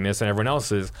is feeling this and everyone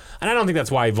else is. And I don't think that's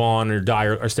why Vaughn or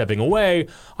Dyer are stepping away.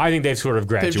 I think they've sort of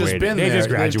They've graduated. just been They've there. just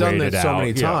graduated They've done that so out.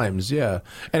 many Yeah. times, yeah.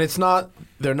 And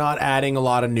they're not adding a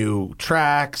lot of new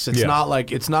tracks. It's Yeah. not like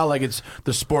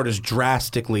the sport is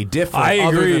drastically different I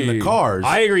other agree. than the cars.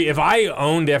 I agree. If I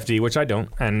owned FD, which I don't,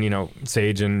 and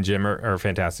Sage and Jim are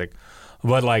fantastic,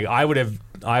 but like I would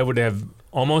have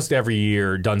almost every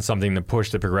year done something to push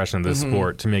the progression of the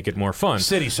sport to make it more fun.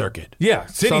 City circuit. Yeah,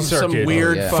 city Some circuit.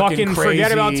 weird yeah. fucking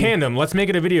forget about crazy- tandem. Let's make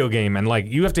it a video game, and like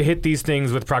you have to hit these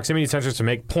things with proximity sensors to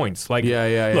make points. Like, Yeah,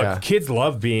 look, yeah. kids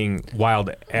love being wild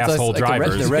asshole like the Red-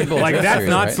 drivers. the Red Bull like Drift that's Series,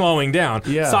 not right? slowing down.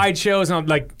 Yeah. Sideshows and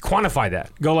like quantify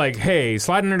that. Go like, hey,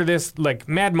 sliding under this. Like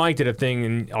Mad Mike did a thing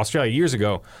in Australia years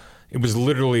ago. It was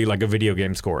literally like a video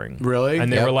game scoring. Really?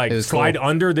 And they Yep, were like, it was slide cool.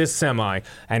 under this semi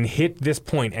and hit this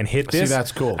point and hit this.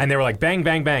 that's cool. And they were like, bang,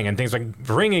 bang, bang. And things like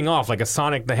ringing off like a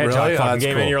Sonic the Hedgehog Really? Oh, fucking that's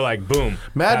game. cool. And you're like, boom.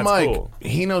 Mad that's Mike, cool.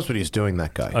 he knows what he's doing,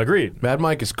 that guy. Agreed. Mad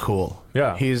Mike is cool.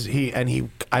 Yeah.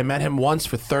 I met him once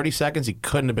for 30 seconds. He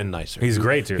couldn't have been nicer. He's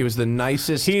great, too. He was the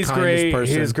nicest, He's kindest great.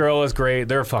 person. His girl is great.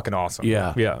 They're fucking awesome.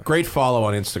 Yeah. Yeah. Great follow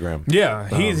on Instagram. Yeah.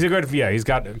 He's a good, he's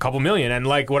got a couple million. And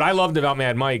like what I loved about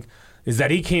Mad Mike is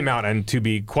that he came out, and to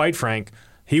be quite frank,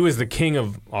 he was the king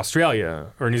of Australia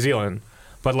or New Zealand,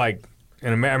 but like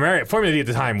in America, Formula D at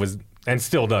the time was and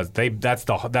still does. That's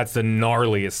the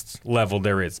gnarliest level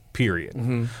there is.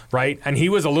 Period. Right, and he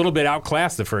was a little bit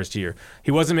outclassed the first year. He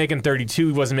wasn't making 32.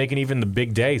 He wasn't making even the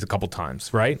big days a couple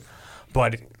times. Right,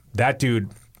 but that dude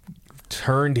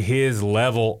turned his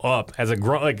level up as a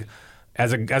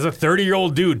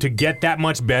 30-year-old dude to get that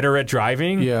much better at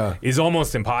driving is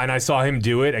almost impossible. And I saw him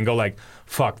do it and go like,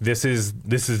 "Fuck, this is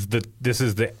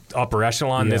the upper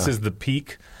echelon. This is the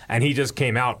peak." And he just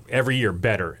came out every year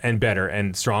better and better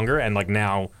and stronger. And like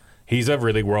now, he's a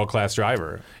really world-class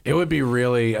driver. It would be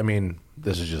really, I mean,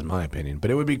 this is just my opinion, but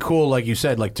it would be cool, like you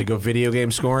said, like to go video game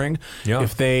scoring. Yeah.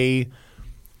 If they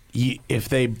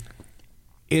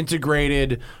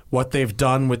integrated what they've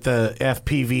done with the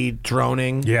FPV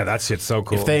droning. Yeah, that shit's so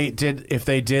cool. If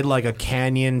they did like a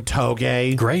Canyon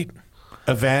Toge great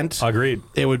event, agreed,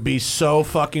 it would be so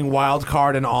fucking wild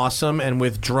card and awesome. And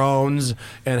with drones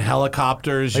and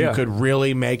helicopters, you could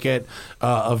really make it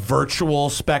a virtual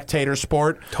spectator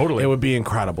sport. Totally, it would be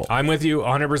incredible. I'm with you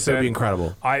 100%. It would be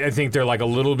incredible. I think they're like a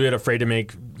little bit afraid to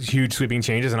make huge sweeping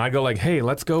changes, and I'd go like, hey,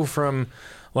 let's go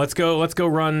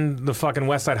run the fucking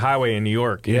West Side Highway in New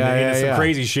York. Into some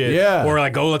crazy shit. Yeah. Or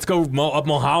like, let's go up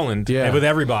Mulholland with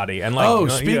everybody. And like,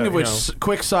 speaking of which,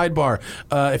 quick sidebar: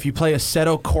 if you play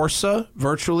Assetto Corsa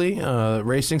virtually,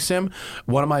 racing sim,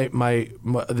 one of my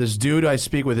this dude I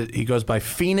speak with, he goes by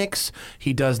Phoenix.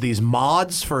 He does these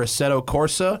mods for Assetto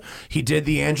Corsa. He did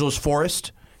the Angeles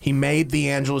Forest. He made the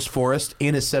Angeles Forest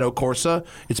in Assetto Corsa.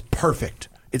 It's perfect.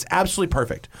 It's absolutely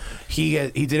perfect. He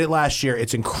did it last year.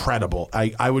 It's incredible.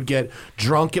 I would get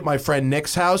drunk at my friend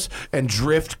Nick's house and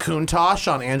drift Countach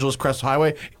on Angeles Crest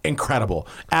Highway. Incredible.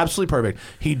 Absolutely perfect.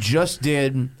 He just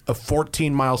did a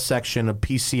 14-mile section of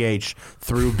PCH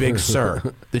through Big Sur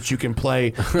that you can play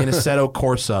in Assetto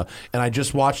Corsa. And I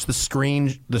just watched the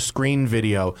screen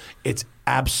video. It's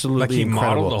absolutely like he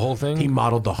incredible. Modeled the whole thing? He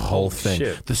modeled the whole thing.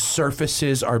 Shit. The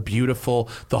surfaces are beautiful.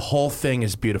 The whole thing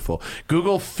is beautiful.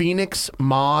 Google Phoenix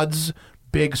Mods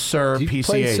Big Sur Do you PCH.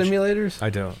 play simulators?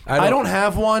 I don't. I don't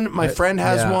have one. My friend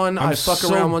has one. I'm I fuck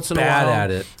so around once in a while. bad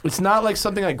at it. It's not like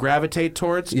something I gravitate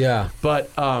towards. Yeah. But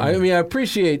I mean, I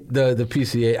appreciate the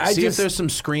PCA. see if there's some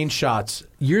screenshots.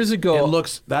 Years ago, It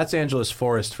looks that's Angeles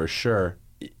Forest for sure.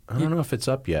 I don't know if it's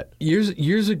up yet.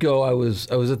 years ago, I was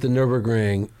at the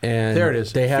Nürburgring, and There it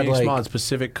is. They had Phoenix like Mods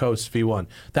Pacific Coast V1.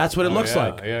 That's what it looks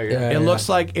like. Yeah. It looks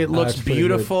like it looks That's pretty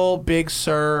beautiful, Big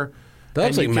Sur. that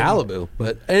looks like and you can- Malibu.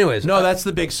 But anyways, No, that's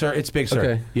the Big Sur. It's Big Sur.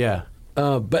 Okay. Yeah.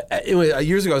 But anyway,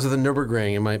 years ago I was at the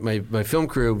Nürburgring, and my film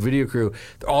crew, video crew,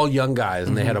 they're all young guys,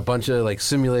 and they had a bunch of like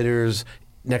simulators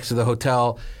next to the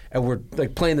hotel, and we're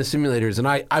like playing the simulators,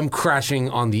 and I'm crashing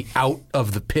on the out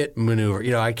of the pit maneuver.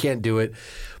 You know, I can't do it.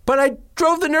 But I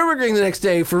drove the Nürburgring the next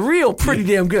day for real, pretty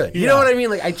damn good. You know what I mean?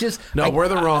 Like We're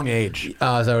the wrong age. Is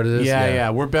that what it is?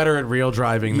 Yeah. We're better at real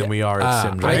driving than we are at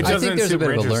sim driving. I think there's a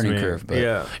bit of a learning curve, but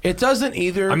yeah. It doesn't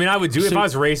either. I mean, I would do if I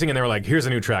was racing and they were like, "Here's a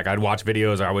new track." I'd watch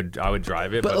videos, or I would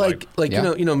drive it. But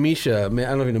Yeah. you know Misha. I don't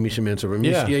know if you know Misha Mansour, but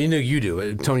Misha, Yeah. you know you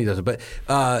do. Tony does it, but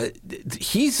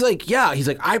he's like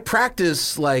I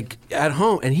practice like at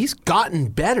home, and he's gotten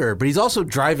better, but he's also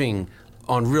driving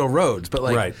on real roads. But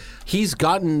like Right. he's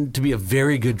gotten to be a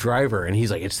very good driver, and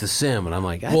he's like, it's the sim, and I'm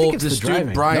like, I think it's this the driving.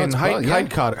 dude Brian it's probably- yeah.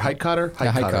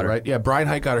 Heitkotter, right? Yeah, Brian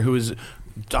Heitkotter, who is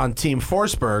on Team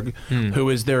Forsberg, who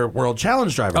is their World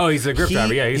Challenge driver. Oh, he's the grip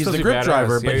driver. Yeah, he's the supposed to be grip badass.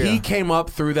 driver, Yeah, but yeah. he came up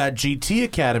through that GT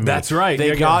Academy. That's right. They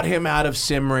Yeah, got yeah. him out of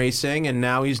sim racing, and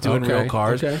now he's doing Okay, real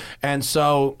cars. okay. And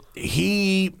so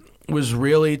he was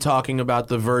really talking about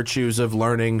the virtues of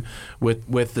learning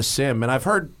with the sim, and I've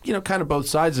heard kind of both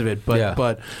sides of it, but Yeah.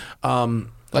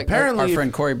 like apparently our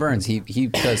friend Corey Burns, he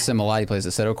does sim a lot. He plays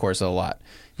Assetto Corsa a lot,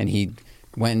 and he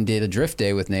went and did a drift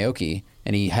day with Naoki,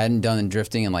 and he hadn't done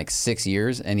drifting in like 6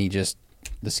 years, and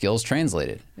the skills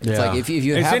translated. It's Yeah. like if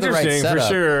you It's have the right interesting setup,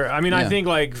 for sure. I mean, I Yeah. think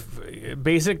like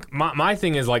basic. My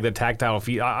thing is like the tactile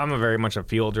feel. I'm a very much a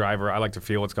feel driver. I like to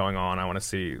feel what's going on. I want to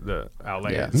see the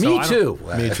outlay. Yeah. So Me I don't- too.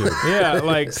 me too. Yeah,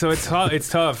 like so it's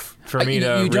tough for me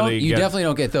to you don't, really. you get, definitely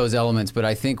don't get those elements, but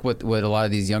I think what a lot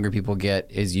of these younger people get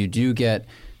is you do get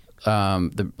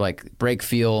the like brake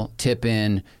feel, tip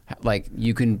in, like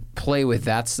you can play with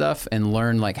that stuff and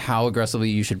learn like how aggressively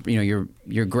you should,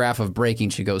 your graph of braking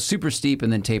should go super steep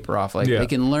and then taper off. Like Yeah. they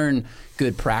can learn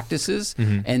good practices.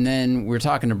 And then we're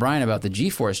talking to Brian about the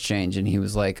G-force change, and he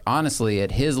was like, honestly,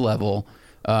 at his level,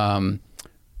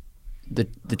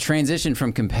 the transition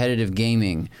from competitive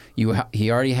gaming,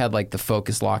 he already had like the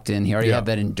focus locked in. He already had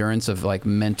that endurance of like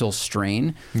mental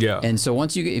strain. Yeah. And so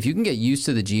if you can get used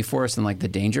to the G-force and like the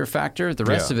danger factor, the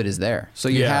rest of it is there. So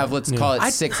you have, let's call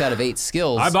it 6 out of 8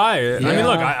 skills. I buy it. I mean,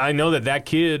 look, I know that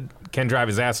kid can drive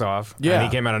his ass off. Yeah. And he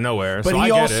came out of nowhere.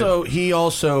 But so he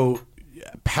also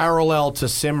parallel to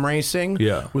sim racing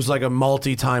was like a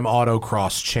multi-time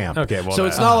autocross champ. Okay, well, so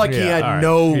it's not like he had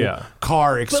no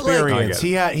car experience.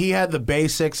 Like, he had the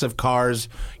basics of cars.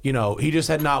 You know, he just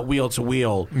had not wheel to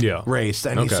wheel raced,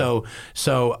 and so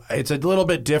it's a little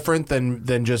bit different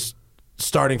than just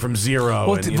starting from zero.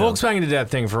 Well, and, Volkswagen did that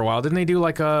thing for a while. Didn't they do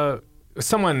like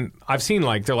someone I've seen,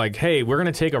 like, they're like, hey, we're going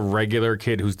to take a regular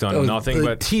kid who's done nothing the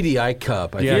but TDI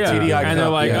Cup. TDI Cup. And they're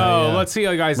like, let's see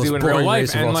how guys Most do in boring real life.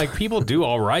 race of And all like, time. people do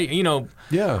all right. You know,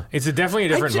 it's definitely a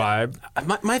different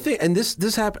vibe. My thing, and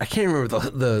this happened. I can't remember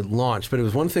the launch, but it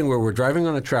was one thing where we're driving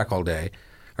on a track all day,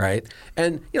 right?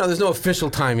 And there's no official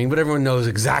timing, but everyone knows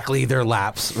exactly their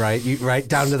laps, right? Right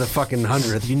down to the fucking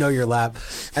 100th, you know your lap.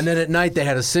 And then at night they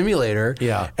had a simulator,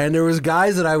 and there was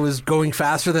guys that I was going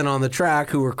faster than on the track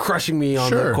who were crushing me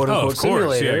on the quote unquote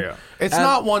simulator. Yeah. It's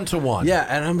not 1-to-1. Yeah,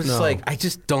 and I'm just like, I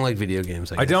just don't like video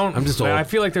games. I don't. I'm just old. I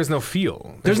feel like there's no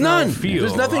feel. There's none. No feel.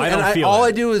 There's nothing. I don't and feel all it.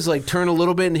 I do is like turn a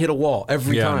little bit and hit a wall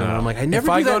every time. no. And I'm like, I never If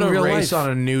I do that go in to real race life. on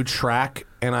a new track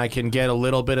and I can get a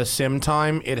little bit of sim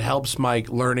time, it helps my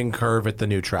learning curve at the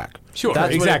new track. Sure,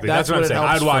 That's exactly. That's what I'm it saying.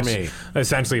 helps I'd watch for me.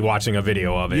 essentially watching a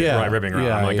video of it, Yeah. ripping around.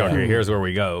 Yeah, I'm like, yeah. okay, here's where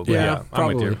we go. But yeah, I'm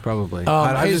with you. Probably.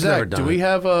 Hey, just never Zach, done do we it.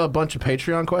 have a bunch of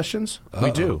Patreon questions? We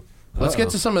do. Let's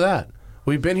get to some of that.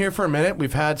 We've been here for a minute.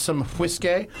 We've had some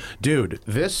whiskey. Dude,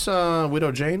 this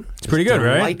Widow Jane It's pretty good,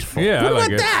 right? delightful. Yeah, I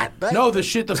like it. No, the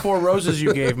shit, the 4 roses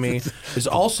you gave me is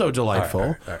also delightful.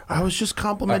 All right. I was just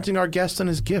complimenting our guest on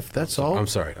his gift. That's all. I'm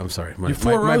sorry. My, Your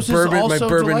Four my Roses bourbon, also my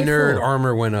bourbon nerd delightful.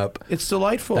 armor went up. It's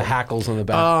delightful. The hackles on the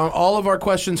back. All of our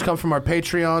questions come from our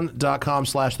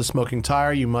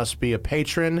patreon.com/thesmokingtire. You must be a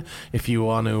patron if you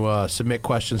want to submit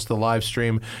questions to the live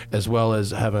stream, as well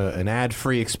as have an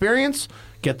ad-free experience.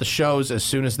 Get the shows as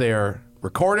soon as they are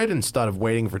recorded instead of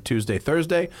waiting for Tuesday,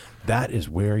 Thursday. That is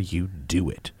where you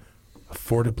do it.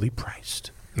 Affordably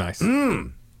priced. Nice. Our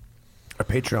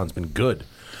Patreon's been good.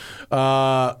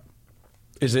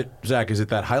 Is it, Zach, is it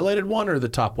that highlighted one or the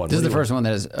top one? This is the first one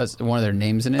that has one of their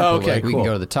names in it. Oh, but, okay, like, we cool. can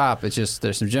go to the top. It's just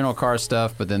there's some general car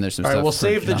stuff, but then there's some All stuff. right, we'll for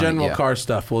save the Jonny, general yeah. car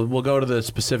stuff. We'll go to the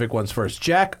specific ones first.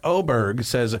 Jack Oberg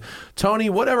says,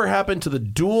 Tony, whatever happened to the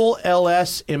dual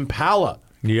LS Impala?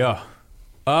 Yeah.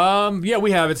 Yeah,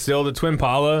 we have it still. The Twin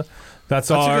Pala.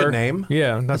 That's a our good name.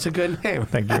 Yeah, That's a good name.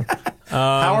 Thank you.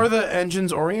 How are the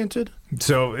engines oriented?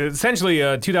 So essentially,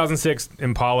 2006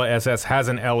 Impala SS has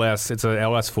an LS. It's a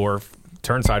LS4,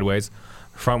 turn sideways,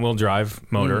 front wheel drive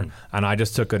motor, and I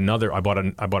just took another. I bought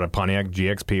a Pontiac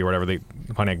GXP or whatever the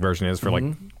Pontiac version is for like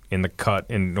in the cut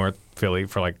in North Philly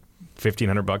for like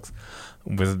 $1,500.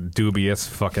 With dubious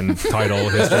fucking title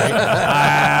history.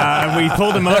 We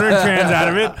pulled the motor and trans out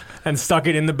of it and stuck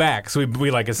it in the back. So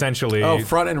we like essentially. Oh,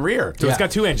 front and rear. So it's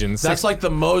got 2 engines. That's like the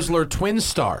Mosler Twin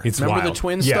Star. It's Remember wild. the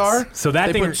Twin Yes. Star? So that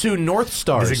they thing put 2 North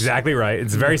Stars. That's exactly right.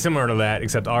 It's very similar to that,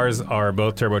 except ours are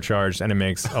both turbocharged and it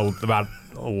makes about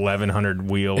 1,100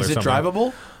 wheel Is or it something.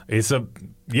 drivable?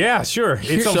 Yeah, sure.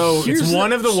 It's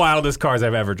one of the wildest cars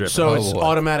I've ever driven. So it's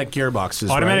automatic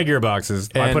gearboxes. Automatic right?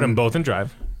 gearboxes. I put them both in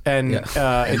drive. And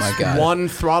my it's God. one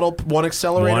throttle, one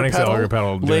accelerator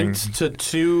pedal linked to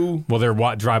 2 Well, they're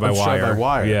drive-by-wire.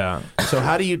 drive-by-wire. Yeah. So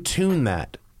how do you tune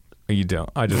that? You don't.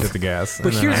 I just hit the gas.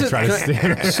 But and then here's I try to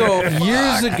steer. so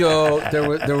years ago,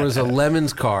 there was a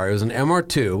Lemons car. It was an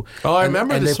MR2. Oh, I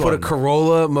remember and this they put a one.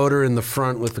 Corolla motor in the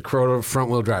front with the Corolla front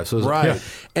wheel drive. So it was, Right.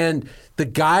 And the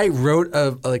guy wrote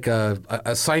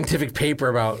a scientific paper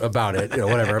about it,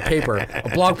 whatever, a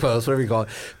blog post, whatever you call it.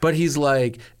 But he's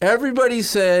like, everybody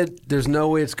said there's no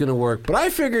way it's going to work. But I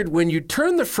figured when you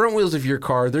turn the front wheels of your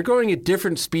car, they're going at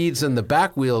different speeds than the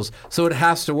back wheels, so it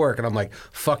has to work. And I'm like,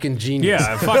 fucking genius.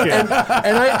 Yeah, fuck it.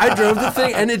 And I drove the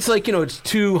thing, and it's like, it's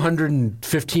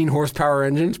 215 horsepower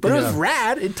engines, but it was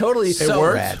rad. It totally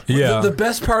worked? rad. Yeah. The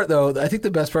best part, though, I think the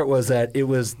best part was that it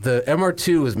was the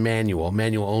MR2 was manual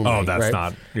only. Oh, that's right?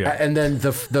 not. Yeah. And then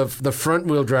the front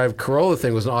wheel drive Corolla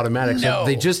thing was an automatic. So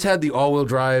they just had the all wheel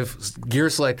drive gear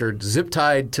selector zip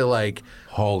tied to like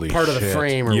Holy part of the shit.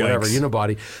 frame or whatever Yikes.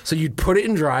 unibody. So you'd put it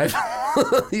in drive.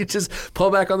 You just pull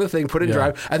back on the thing, put it in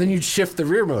drive, and then you'd shift the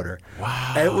rear motor.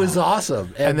 Wow, it was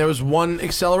awesome. And there was one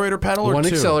accelerator pedal or one 2?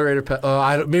 accelerator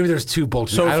pedal. Maybe there's 2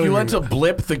 bolts. So I if don't you even went to know.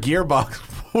 blip the gearbox,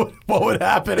 what would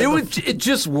happen? It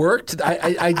just worked.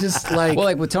 I just like. Well,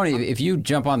 like with Tony, if you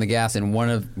jump on the gas and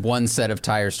one set of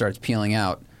tires starts peeling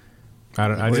out, I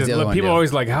don't. I What does just the other look, one people do?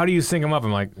 always like, how do you sync them up?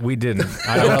 I'm like, we didn't.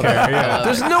 I don't care. Yeah.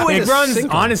 There's no way It to runs. sync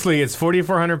 'em. Honestly, it's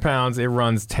 4,400 pounds. It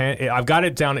runs 10. I've got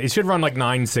it down. It should run like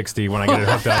 960 when I get it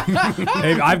hooked up.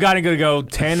 I've got it to go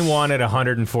 10-1 at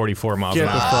 144 miles Get an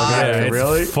the hour. fuck out of here, It's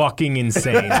really? fucking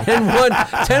insane.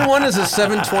 10-1 is a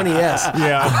 720S.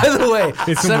 Yeah. By the way,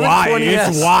 It's 720S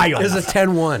It's wild. is a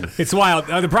 10-1. It's wild.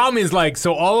 The problem is like,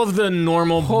 so all of the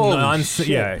normal Holy shit.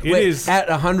 yeah, it Wait, is at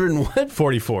 100 and what?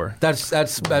 44. That's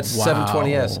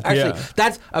 720S. Actually, Yeah.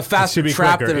 that's a faster should be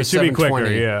trap quicker. than a It should be 720.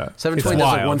 quicker, yeah. 720 It's does like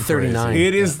wild. 139.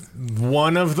 It is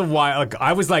one of the wild. Like,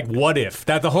 I was like, what if?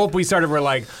 That the hope we started were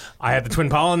like, I had the Twin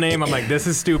Pala name. I'm like, this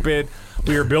is stupid.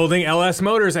 We were building LS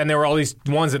motors, and there were all these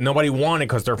ones that nobody wanted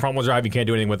because they're front wheel drive. You can't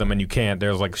do anything with them, and you can't.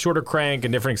 There's like shorter crank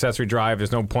and different accessory drive.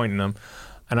 There's no point in them.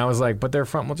 And I was like, but they're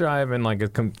front wheel drive, and like I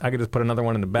could just put another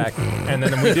one in the back. And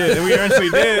then we did. And we eventually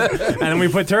did. And then we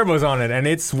put turbos on it, and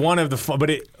it's one of the but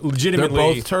it They're legitimately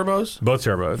both turbos? both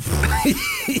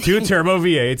turbos. 2 turbo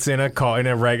V8s in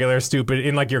a regular stupid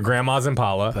in like your grandma's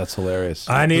Impala. That's hilarious.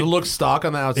 And Does it- it look stock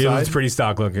on the outside? It was pretty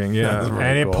stock looking, yeah, That's really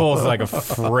and it cool. pulls like a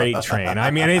freight train.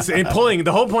 I mean, it's pulling.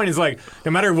 The whole point is like,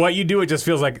 no matter what you do, it just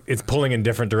feels like it's pulling in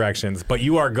different directions. But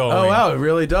you are going. Oh, wow. It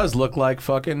really does look like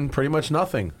fucking pretty much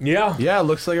nothing. Yeah, Yeah, it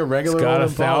looks like a regular It's got old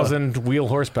Impala. 1,000 wheel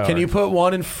horsepower. Can you put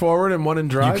one in forward and one in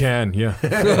drive? You can, yeah,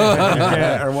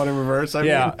 Yeah, or one in reverse, I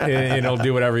yeah. mean. It'll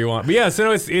do whatever you want. But yeah,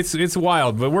 so it's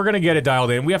wild. But we're gonna get it dialed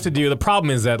in. We have to do. The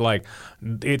problem is that like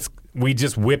we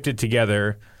just whipped it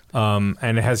together. And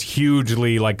it has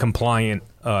hugely like compliant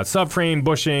subframe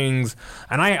bushings,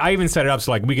 and I even set it up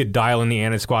so like we could dial in the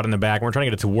anti-squat in the back. And we're trying to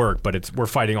get it to work, but we're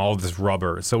fighting all of this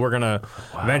rubber. So we're gonna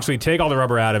eventually take all the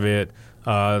rubber out of it,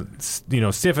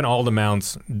 stiffen all the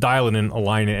mounts, dial it in,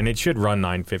 align it, and it should run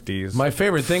 950s. My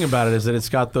favorite thing about it is that it's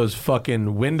got those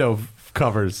fucking window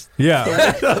covers. Yeah,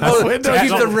 Oh, to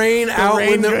keep the rain out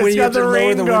when it's you got have to the lower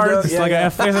rain the guards. window.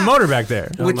 it's like there's a motor back there.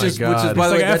 Oh which my is God. by It's the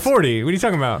like way a F40. What are you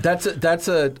talking about? that's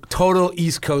a total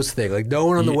East Coast thing. Like no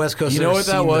one on the West Coast. You has know ever what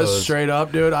that seen was? those. Straight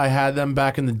up, dude. I had them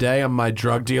back in the day on my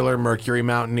drug dealer, Mercury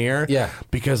Mountaineer. Yeah.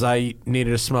 Because I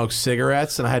needed to smoke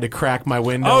cigarettes and I had to crack my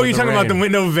window. Oh, in you're the talking about the rain.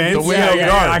 window vents? The window yeah,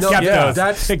 guards. I kept those.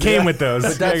 That's- it came with those.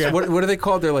 But that's Yeah. what are they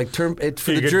called? They're like it's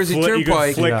for You the could Jersey flick-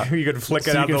 Turnpike. You could flick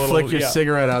So it you out can the little. flick your yeah.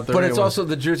 cigarette out the But rain it's with- also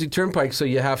the Jersey Turnpike, so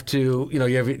you have to,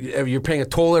 you're paying a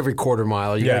toll every quarter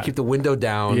mile. You got Yeah. to keep the window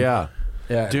down. Yeah.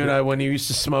 Yeah. Dude, when you used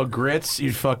to smoke grits,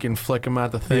 you'd fucking flick them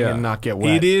out the thing and not get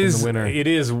wet It is. in the winter. It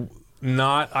is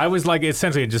not. I was like,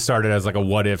 essentially, it just started as like a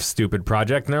what if stupid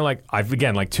project, and they're like,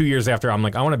 like 2 years after, I'm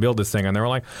like, I want to build this thing, and they were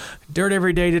like, Dirt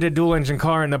Every Day did a dual engine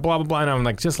car, and the blah blah blah, and I'm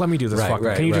like, just let me do this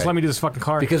fucking. Can you just let me do this fucking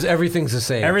car? Because everything's the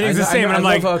same. Everything's the same, and I'm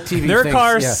I like, love how TV their thinks,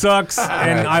 car yeah. sucks,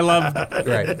 and I love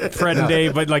Right. Fred and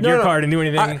Dave, but like your car didn't do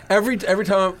anything. Every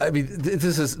time, I mean,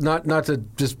 this is not to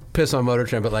just piss on Motor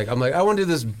Trend, but like, I'm like, I want to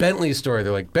do this Bentley story.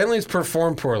 They're like, Bentley's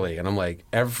perform poorly, and I'm like,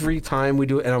 every time we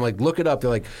do it, and I'm like, look it up. They're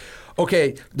like,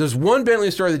 okay, there's one Bentley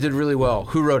story that did really well.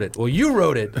 Who wrote it? Well, you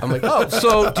wrote it. I'm like, oh,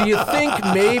 so do you think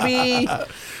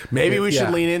maybe we should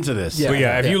Yeah. lean into this. Yeah. But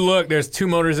yeah, if you look, there's 2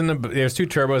 motors there's 2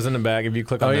 turbos in the back. If you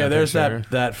click on Oh, yeah, there's picture.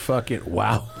 that fucking,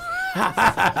 wow.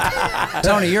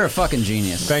 Tony, you're a fucking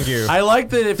genius. Thank you. I like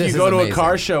that if This you go is to a amazing.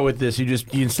 car show with this, you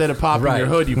instead of popping Right. your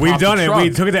hood, you We've pop done the it. trunk. We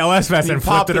took it to LS Fest You and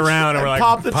pop flipped it the around, and we're like,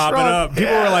 pop the pop it trunk. up. People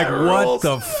Yeah, were like, it what rules.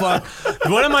 the fuck?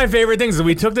 One of my favorite things is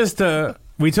we took it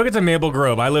to Maple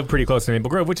Grove. I live pretty close to Maple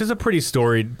Grove, which is a pretty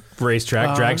storied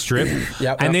racetrack, drag strip.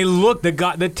 Yep. And they looked,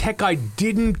 the tech guy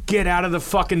didn't get out of the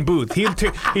fucking booth. He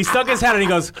stuck his head and he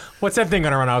goes, what's that thing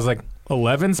gonna run? I was like,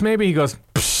 11s maybe? He goes,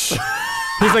 psh.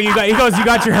 He's like, you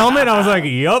got your helmet? I was like,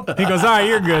 yup. He goes, all right,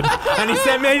 you're good. And he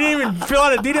said, man, he didn't even fill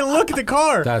out it. He didn't look at the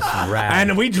car. That's rad.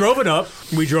 And we drove it up.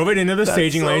 We drove it into the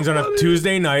staging so lanes on a funny.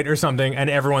 Tuesday night or something, and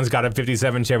everyone's got a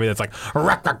 57 Chevy that's like,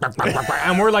 rack, rack, rack, rack, rack, rack.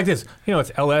 And we're like this.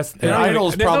 It's LS. And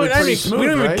Idle's probably pretty smooth, We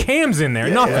don't even right? have cams in there.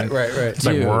 Nothing. right. It's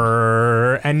like,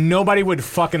 whirr, and nobody would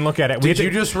fucking look at it. Did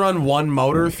you just run one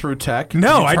motor through tech?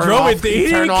 No, You I turn drove off- it. He you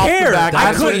didn't turn off the care. back I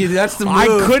That's end? what couldn't- that's the move. I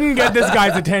couldn't get this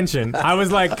guy's attention. I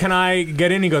was like, can I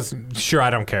get in? He goes, sure, I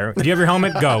don't care. Do you have your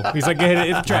helmet? Go. He's like,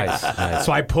 hit the track. Nice.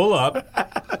 So I pull up.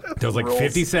 There's like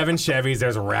 57 Chevys.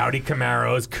 There's rowdy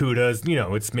Camaros, Cudas.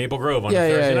 It's Maple Grove on a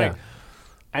Thursday night.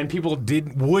 And people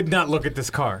would not look at this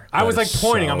car. I was like is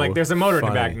pointing. I'm so like, there's a motor in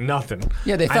the funny. back. Nothing.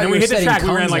 Yeah, they thought and then you we were hit the setting track. We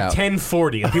ran cones like out.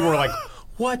 1040. And people were like,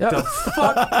 what the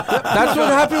fuck? That's what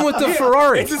happened with the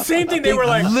Ferrari. It's the same thing. They were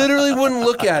like, literally wouldn't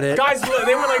look at it. guys,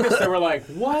 they were like this. They were like,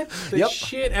 what the Yep.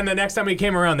 shit? And the next time we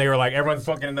came around, they were like, everyone's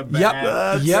fucking in the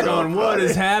back. Yep. Going, what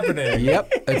is happening?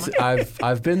 Yep,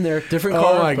 I've been there. Different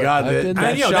car. Oh my but God! I've been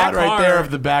That there. shot that right car- there of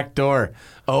the back door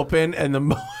open and the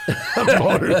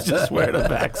motor's just where the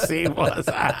back seat was.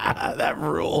 That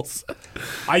rules.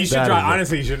 You should That drive. is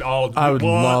Honestly, you should all. I would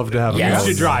love to have a You go.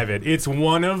 should drive it. It's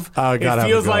one of. I gotta it have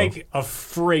feels a go. like a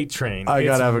freight train. I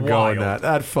gotta have a go wild. on that.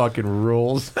 That fucking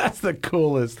rules. That's the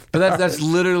coolest. But that's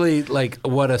literally like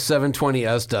what a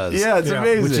 720S does. Yeah, it's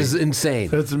amazing. Which is insane.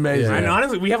 It's amazing. And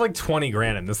honestly, we have like 20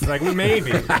 grand in this. Like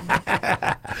maybe.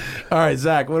 All right,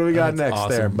 Zach, what do we got next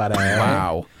there, buddy?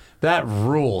 Wow. That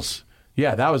rules.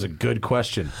 Yeah, that was a good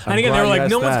question. And again, they were like,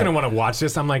 no one's going gonna want to watch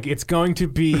this. I'm like, it's going to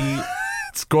be.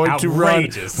 It's going to run.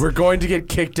 outrageous. We're going to get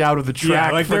kicked out of the track.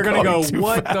 Yeah, like for they're gonna go. going too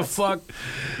What fast." the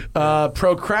fuck?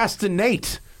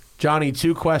 Procrastinate. Johnny,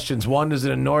 2 questions. One, does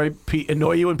it annoy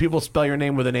you when people spell your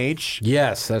name with an H?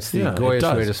 Yes, that's the Yeah, it goyiest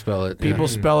does. way to spell it. People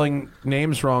spelling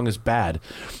names wrong is bad.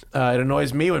 It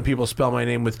annoys me when people spell my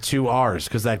name with 2 R's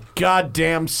because that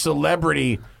goddamn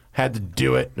celebrity had to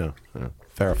do it. No,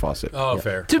 Farrah Fawcett. Oh,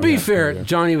 fair. To be fair,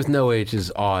 Johnny with no H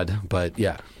is odd, but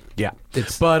yeah. Yeah.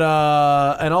 It's- But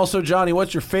and also, Johnny,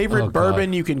 what's your favorite Oh, God.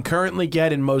 bourbon you can currently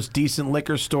get in most decent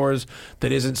liquor stores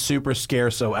that isn't super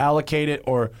scarce? So allocate it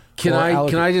or Can or I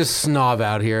allocate- can I just snob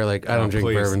out here? Like I don't drink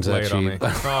Please, bourbons lay that it on me. cheap.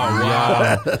 Oh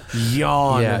wow.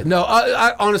 yawn? Yeah, no.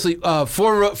 I honestly,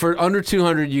 for under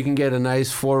 200, you can get a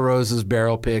nice Four Roses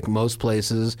barrel pick most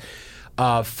places.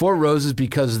 Four Roses,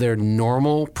 because their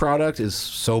normal product is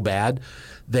so bad,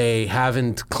 they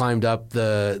haven't climbed up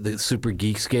the super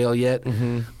geek scale yet.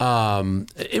 I mean,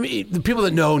 the people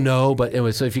that know, but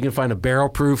anyway. So if you can find a barrel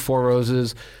proof Four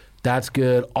Roses, that's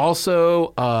good.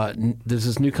 Also, there's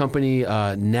this new company,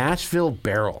 Nashville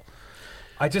Barrel.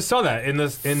 I just saw that in Whoa.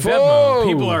 Venmo.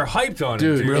 People are hyped on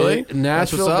Dude, it. really? That's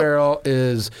Nashville what's up? Barrel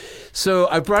is. So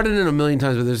I brought it in a million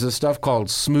times, but there's this stuff called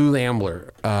Smooth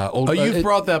Ambler. Oh, you've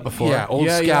brought that before. Yeah, Old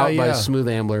Yeah, Scout yeah, by yeah. Smooth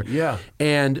Ambler. Yeah.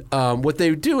 And what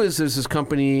they do is there's this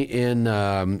company in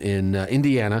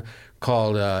Indiana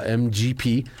called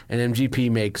MGP, and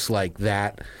MGP makes like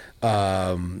that.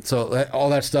 So all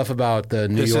that stuff about the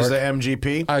New This York. is the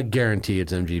MGP. I guarantee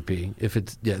it's MGP. If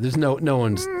it's there's no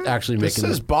one's actually This making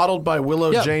says bottled by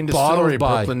Willow Jane bottled Distillery,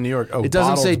 by. Brooklyn, New York. Oh, it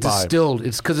doesn't say bottled by. distilled.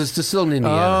 It's because it's distilled in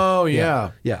Indiana. Oh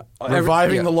yeah, yeah.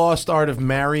 Reviving Yeah. the lost art of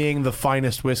marrying the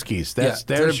finest whiskeys. That's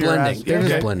they're there's your blending. ass- They're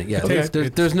just okay. blending. Yeah, Okay.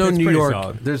 there's no it's New pretty York.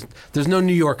 solid. There's no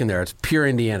New York in there. It's pure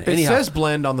Indiana. It Anyhow, says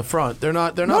blend on the front. They're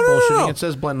not no, bullshitting. no. It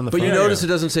says blend on the but front. you notice it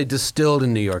doesn't say distilled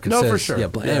in New York. It No, says, for sure. Yeah,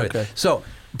 blend. Yeah, Anyway, okay. so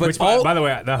but Which, all by the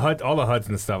way, all the HUDs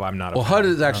and stuff, I'm not. well, a HUD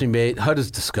fan is actually made. HUD is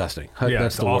disgusting. HUD, Yeah,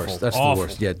 that's it's the awful. worst. That's Awful. the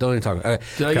worst. Yeah, don't even talk about it.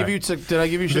 Did I Okay. give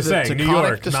you Just the saying, New Taconic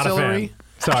York, not a Distillery? fan.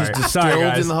 Sorry, Which is sorry,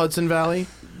 distilled guys. in the Hudson Valley.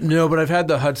 No, but I've had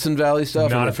the Hudson Valley stuff.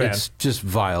 Not and a fan. It's just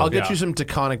vile. I'll get Yeah. you some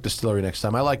Taconic Distillery next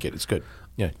time. I like it. It's good.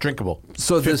 Yeah, drinkable.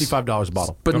 So this- $55 a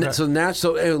bottle. But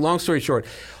Okay. long story short,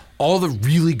 all the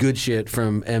really good shit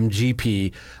from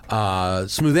MGP,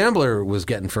 Smooth Ambler was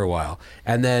getting for a while,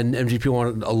 and then MGP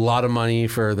wanted a lot of money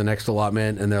for the next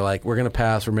allotment, and they're like, "We're going to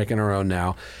pass. We're making our own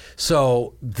now."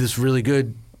 So this really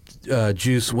good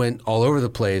juice went all over the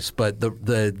place, but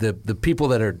the people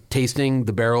that are tasting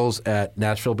the barrels at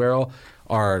Nashville Barrel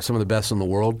are some of the best in the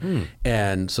world,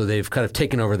 and so they've kind of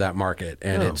taken over that market,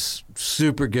 and it's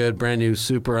super good, brand new,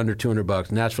 super under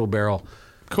 $200. Nashville Barrel.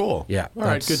 Cool. Yeah. All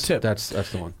right. Good tip. That's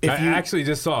the one. If I you- actually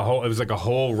just saw it was like a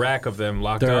whole rack of them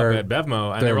locked They're- up at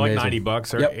Bevmo, and they they're were like amazing.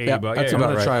 $90 or Yep, $80. yep, that's Yeah, I'm about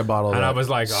gonna right. try a bottle of And that. I was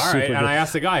like, all Super right. good. And I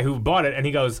asked the guy who bought it, and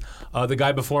he goes, the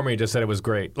guy before me just said it was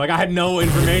great. Like, I had no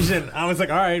information. I was like,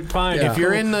 all right, fine. If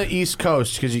you're in the East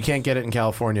Coast, because you can't get it in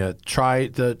California, try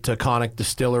the Taconic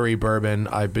Distillery bourbon.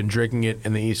 I've been drinking it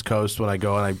in the East Coast when I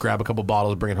go and I grab a couple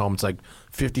bottles, bring it home. It's like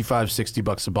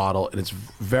 $55-$60 a bottle, and it's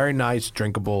very nice,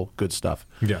 drinkable, good stuff.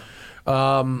 Yeah.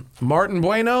 Martin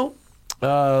Bueno,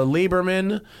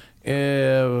 Lieberman,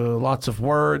 lots of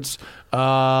words.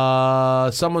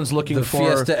 Someone's looking The for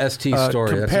Fiesta ST story. That's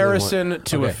a good comparison one.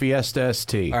 to a Okay. Fiesta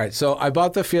ST. All right, so I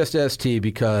bought the Fiesta ST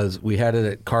because we had it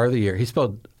at Car of the Year. He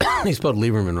spelled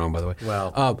Lieberman wrong, by the way.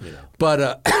 Well,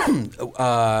 but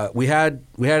we had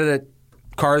it at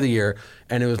Car of the Year,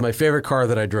 and it was my favorite car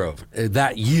that I drove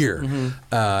that year.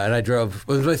 And it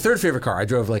was my third favorite car. I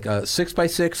drove like a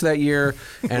 6x6 that year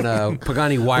and a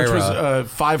Pagani Huayra. Which was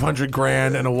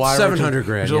 $500,000 and a Huayra.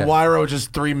 $700,000, A Huayra was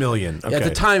just $3 million. Okay. At the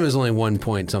time, it was only 1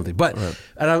 point something. But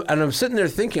and I'm sitting there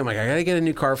thinking, I'm like, I gotta get a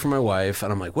new car for my wife.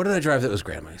 And I'm like, what did I drive that was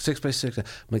great? I'm like, 6x6. I'm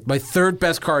like, my third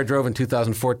best car I drove in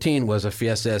 2014 was a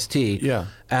Fiesta ST. Yeah.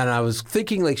 And I was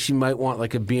thinking like she might want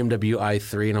like a BMW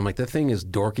i3, and I'm like, that thing is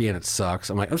dorky and it sucks.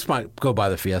 I'm like, I'm just might go buy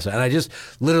the Fiesta, and I just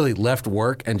literally left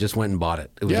work and just went and bought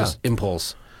it. It was just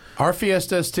impulse. Our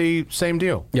Fiesta ST, same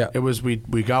deal. Yeah. It was we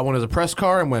got one as a press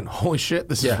car and went, holy shit,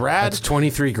 this is rad. That's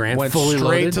 $23,000. Went fully straight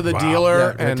loaded. to the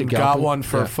dealer Yeah, went to and got Galpin. one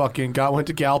for went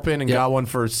to Galpin and got one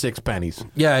for 6 pennies.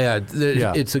 Yeah.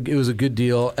 It was a good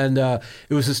deal, and it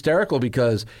was hysterical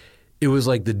because it was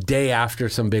like the day after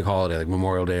some big holiday, like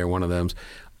Memorial Day or one of them.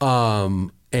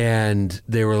 And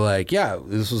they were like, yeah,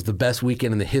 this was the best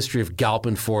weekend in the history of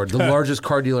Galpin Ford, the largest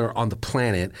car dealer on the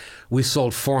planet. We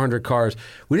sold 400 cars.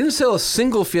 We didn't sell a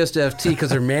single Fiesta FT because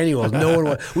they're manuals. No one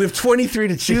wanted. We have 23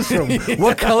 to choose from.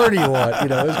 What color do you want? You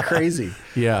know, it was crazy.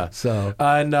 Yeah. So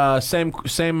and same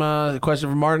question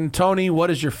for Martin. Tony, what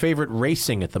is your favorite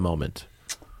racing at the moment?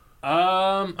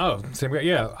 Same guy.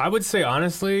 Yeah, I would say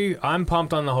honestly, I'm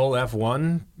pumped on the whole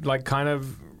F1 like kind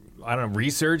of. I don't know,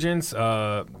 resurgence,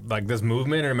 like this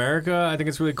movement in America. I think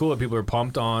it's really cool that people are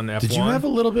pumped on F1. Did you have a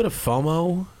little bit of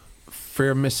FOMO?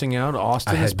 Fear of missing out?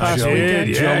 Austin this past Jomo. weekend?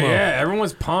 Yeah, everyone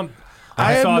was pumped.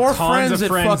 I had saw more tons friends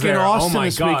of at fucking there. Austin oh my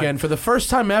this God. weekend. For the first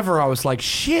time ever, I was like,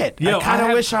 shit, Yo, I kind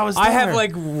of wish I was there. I have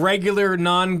like regular,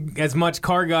 non as much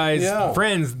car guys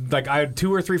friends. Like I had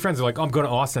 2 or 3 friends. They're like, oh, I'm going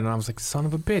to Austin. And I was like, son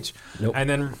of a bitch. Nope. And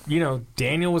then,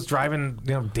 Daniel was driving,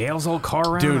 Dale's old car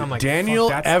around. Dude, and I'm like, Daniel,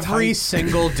 fuck, that's every tight.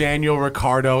 single Daniel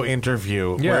Ricciardo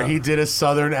interview where he did a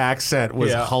southern accent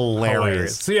was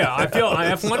hilarious. So yeah, I feel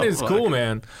F1 is cool,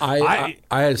 man. I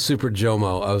had Super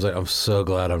Jomo. I was like, I'm so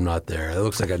glad I'm not there. It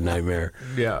looks like a nightmare.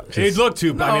 Yeah, it looked too.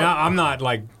 I mean, I'm not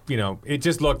like it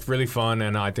just looked really fun,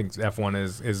 and I think F1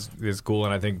 is cool,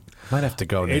 and I think Might have to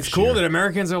go next it's cool year. that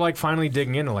Americans are like finally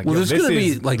digging into like. Well, there's going to be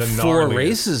is like the 4 gnarliest-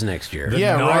 races next year.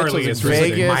 Yeah, right. So it's gnarliest racing.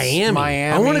 Vegas, Miami.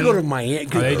 I want to go to Miami.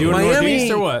 Are they doing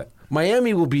Northeast or what?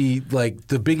 Miami will be like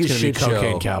the biggest It's gonna shit be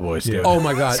Cocaine show. Cowboys, dude. Oh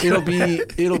my God, it'll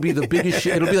be the biggest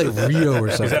shit. It'll be like Rio or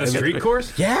something. Is that a street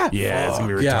course? Yeah, Yeah, it's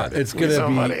gonna be yeah. retarded. It's gonna So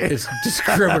be. funny. It's just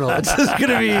criminal. It's just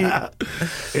gonna be.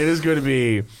 It is going to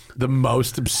be the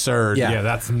most absurd. Yeah. Yeah,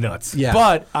 that's nuts. Yeah,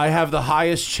 But I have the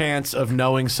highest chance of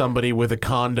knowing somebody with a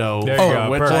condo. There you go,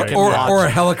 we're perfect. talking or lots. a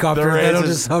helicopter There that'll is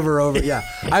a- just hover over. Yeah,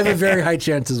 I have a very high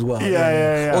chance as well.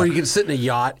 Yeah. Or you can sit in a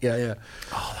yacht. Yeah.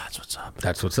 Oh, that's what's up.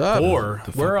 That's what's up. Or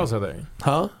where else are they?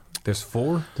 Huh? There's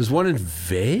 4. There's one in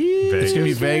Vegas. It's going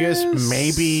to be Vegas,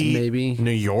 maybe Maybe.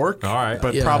 New York. All right.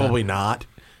 But Yeah. probably not.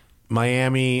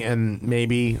 Miami and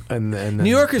maybe and then New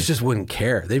Yorkers just wouldn't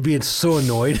care. They'd be so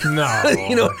annoyed. No.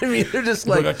 You know what I mean? They're just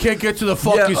like, like, I can't get to the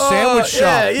fucking Yeah, sandwich shop.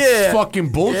 yeah. It's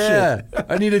fucking bullshit. yeah,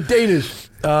 I need a Danish.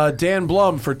 Dan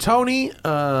Blum, for Tony,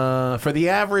 for the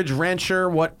average rancher,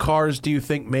 what cars do you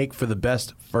think make for the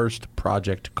best first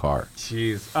project car?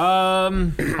 Jeez.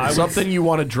 Something you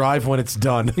want to drive when it's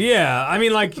done. Yeah, I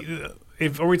mean, like,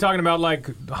 are we talking about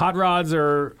like hot rods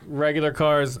or regular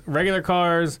cars? Regular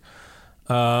cars.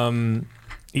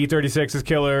 E36 is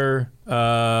killer.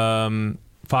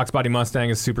 Fox Body Mustang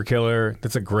is super killer.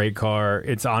 That's a great car.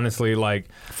 It's honestly like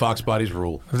Fox bodies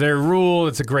rule. their rule.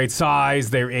 It's a great size.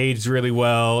 They're aged really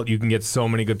well. You can get so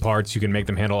many good parts. You can make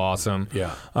them handle awesome.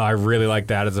 Yeah. I really like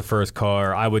that as a first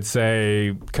car. I would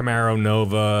say Camaro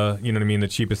Nova. You know what I mean? The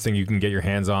cheapest thing you can get your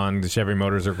hands on. The Chevy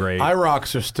Motors are great.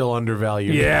 IROCs are still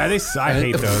undervalued. Yeah, I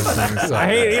hate those things. I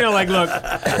hate, like, look,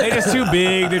 they're just too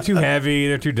big, they're too heavy,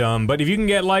 they're too dumb. But if you can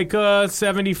get like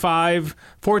 75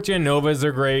 4th Gen Novas,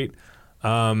 they're great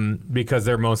because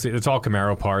they're it's all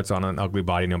Camaro parts on an ugly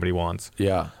body nobody wants.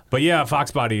 Yeah. But yeah,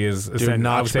 Fox Body is Dude,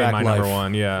 I would say notchback my life. number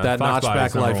one. Yeah, That Fox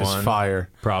Body's notchback life number is one. fire.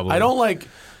 Probably.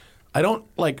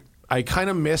 I kind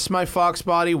of miss my Fox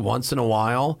body once in a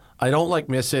while. I don't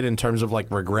miss it in terms of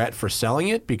regret for selling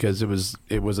it because it was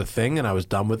a thing and I was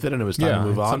done with it and it was time to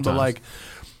move on. sometimes. But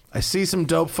I see some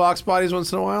dope Fox bodies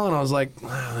once in a while and I was like,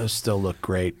 those still look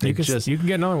great. You can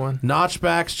get another one.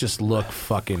 Notchbacks just look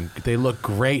they look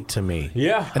great to me.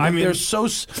 Yeah, and I mean- they're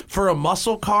for a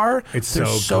muscle car. It's they're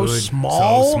so good.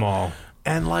 small, So small.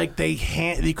 and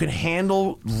you can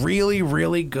handle really,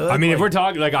 really good. I mean, if we're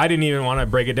talking, I didn't even want to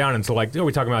break it down until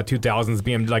we're talking about 2000s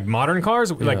BMW, modern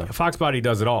cars. Fox Body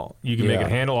does it all. You can make Yeah.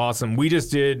 it handle awesome. We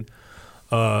just did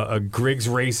a Griggs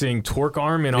Racing torque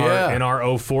arm in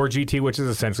our 04 GT, which is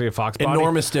essentially a Fox body.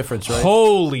 Enormous difference, right?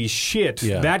 Holy shit!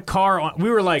 Yeah. That car, we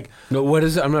were like, No, what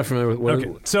is it? I'm not familiar with. What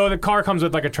okay. So the car comes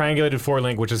with like a triangulated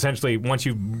 4-link, which essentially once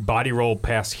you body roll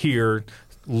past here,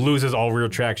 loses all rear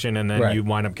traction, and then you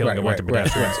wind up killing a bunch of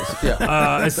pedestrians.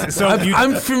 So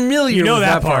I'm familiar. You know with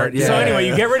that part. Yeah, so anyway,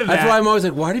 you get rid of that. That's why I'm always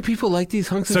like, why do people like these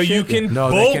hunks of So shit? you can No,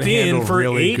 they bolt can in handle for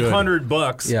really good.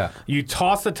 $800. Yeah. You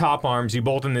toss the top arms. You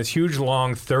bolt in this huge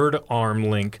long third arm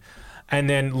link, and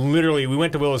then literally we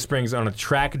went to Willow Springs on a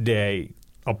track day,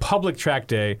 a public track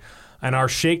day, and our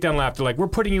shakedown lap. They're like, we're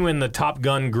putting you in the Top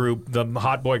Gun group, the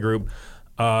Hot Boy group,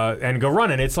 and go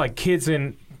run it. It's like kids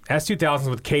in S2000s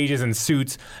with cages and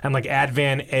suits and like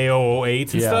Advan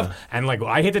A008s and stuff. And like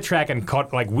I hit the track and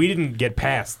caught, like we didn't get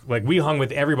past. Like we hung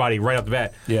with everybody right off the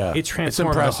bat. Yeah. It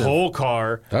transformed the impressive. whole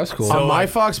car. That's cool. On my like-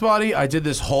 Fox body, I did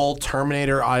this whole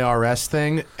Terminator IRS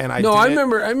thing, and I I did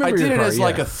remember I your did it car, as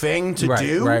like yeah. a thing to Right,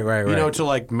 do, right. You know, to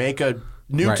like make a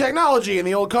new Right. technology in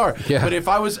the old car. Yeah. But if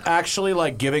I was actually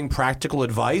like giving practical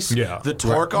advice, the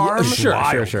torque Yeah, arm,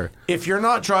 sure. If you're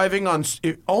not driving on,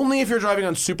 only if you're driving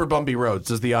on super bumpy roads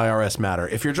does the IRS matter.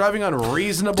 If you're driving on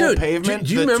reasonable Dude, pavement,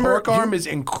 do you the remember- torque arm is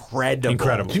incredible.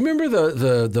 Incredible. Do you remember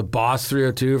the Boss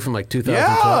 302 from like 2012?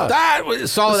 Yeah. That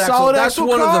was solid The axle. solid That's axle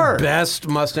one car. of the best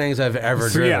Mustangs I've ever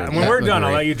So driven. yeah, when we're done,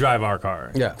 I'll agree. let you drive our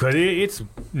car. Yeah. Because it's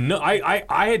no, I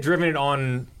had driven it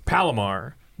on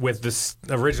Palomar with this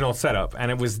original setup, and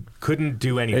it couldn't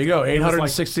do anything. There you go, It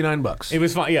was like- $869. It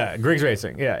was fine. Yeah, Griggs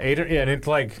Racing. Yeah, and it's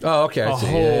like Oh, okay, I a see.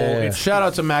 whole. Yeah. It's, Shout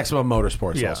out to Maximum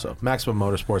Motorsports Yeah. also. Maximum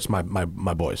Motorsports,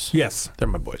 my boys. yes. They're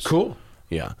my boys. Cool.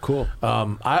 Yeah. Cool.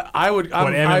 I would. What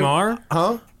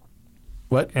MMR?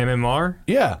 What? MMR?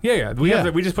 Yeah. Yeah.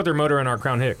 We just put their motor in our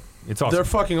Crown Hic. It's awesome. They're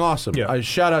fucking awesome. Yeah.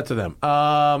 Shout out to them.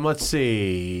 Let's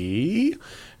see.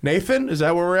 Nathan, is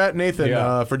that where we're at? Nathan,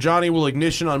 Yeah. for Johnny, will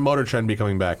Ignition on Motor Trend be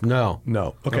coming back? No.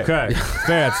 No. Okay. okay.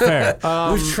 That's fair.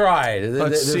 We've tried.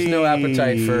 let's There's no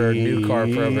appetite for new car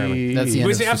programming. That's the end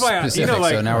But of see, that's why, specifics. you know,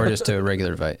 like- So now we're just to a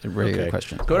regular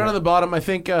question. Go down to the bottom. I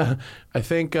think.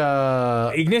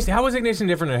 Ignition. How was Ignition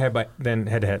different than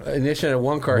head to head? Ignition had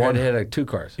one car, had to hit like two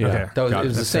cars. Okay. That was, Got it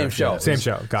was it. the same That's show. fair. Same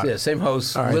show. Got Yeah, it. same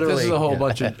host. All right, literally. this is a whole yeah.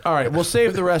 bunch of. All right, we'll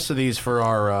save the rest of these for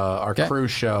our Okay. cruise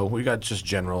show. We got just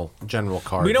general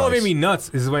car. We know what made advice. me nuts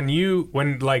is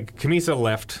when like Camisa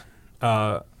left,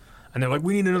 and they're like,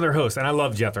 we need another host, and I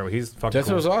love Jethro. He's fucking Jethro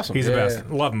cool. was awesome. He's the Yeah, best.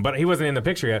 Love him, but he wasn't in the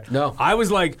picture yet. No. I was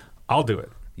like, I'll do it.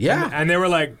 Yeah. and they were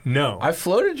like, no. I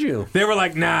floated you. They were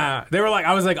like, nah. They were like,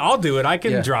 I was like, I'll do it. I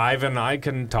can Yeah. drive and I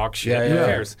can talk shit. Yeah, Who yeah.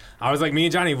 cares? I was like, me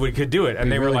and Johnny could do it,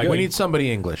 and they were really like, good. We need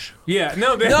somebody English. yeah,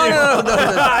 no, they, No.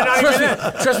 not even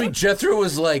that. Trust me, Jethro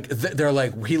was like, they're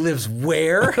like, he lives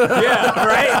where? Yeah,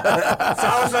 right. So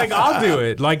I was like, I'll do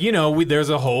it. Like, you know, there's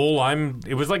a whole.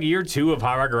 It was like year 2 of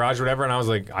Hot Rod Garage, or whatever, and I was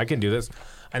like, I can do this.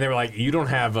 And they were like, you don't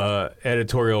have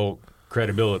editorial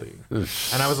credibility. And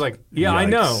I was like, yeah, I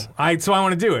know. So I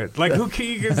want to do it. Like, who can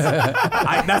you?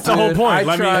 That's the whole point.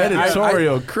 I tried-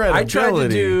 Editorial I credibility. tried to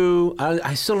do.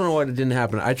 I still don't know why it didn't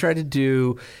happen. I tried to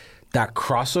do that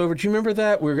crossover. Do you remember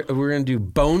that? We're going to do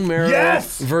Bone Marrow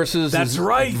Yes! versus That's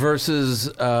right. versus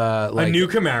like a new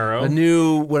Camaro. a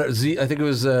new I think it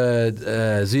was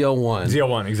ZL1.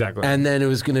 ZL1, exactly. And then it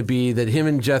was going to be that him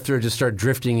and Jethro just start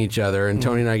drifting each other, and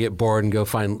Tony and I get bored and go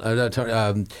find.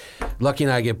 Lucky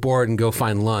and I get bored and go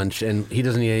find lunch, and he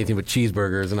doesn't eat anything but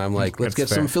cheeseburgers, and I'm like, let's That's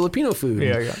get some fair. Filipino food.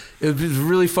 Yeah, yeah. It was a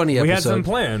really funny episode. We had some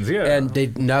plans, yeah. And they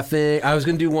nothing. I was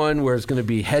going to do one where it's going to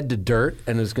be head to dirt,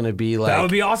 and it's going to be like That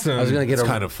would be awesome. I was going to get It's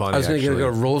kind of funny, I was going to get actually.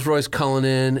 a Rolls Royce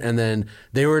Cullinan, and then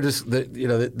they were just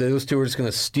those two were just going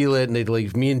to steal it, and they'd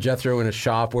leave me and Jethro in a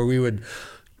shop where we would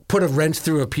put a wrench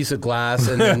through a piece of glass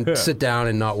and then sit down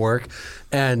and not work,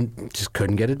 and just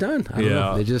couldn't get it done. I don't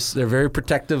know. Yeah. They're very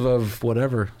protective of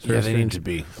whatever. Yeah, they need to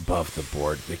be above the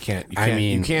board. They can't.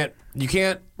 You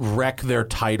can't wreck their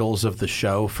titles of the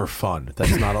show for fun.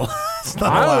 That's not allowed. It's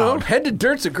not I don't know. allowed. Head to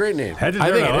Dirt's a great name. Head to I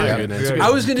dirt, think it like is it. good. It's Yeah. good. I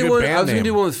was gonna Good do one. band I was gonna do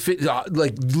name. one with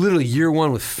like literally year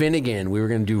 1 with Finnegan. We were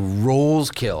gonna do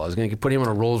Rolls Kill. I was gonna put him on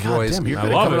a Rolls Royce. Damn, you're I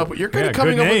good at love coming it. up. You're good Yeah, at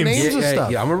coming good up with names. names and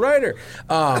stuff. Yeah, I'm a writer.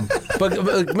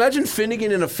 But imagine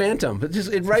Finnegan in a Phantom.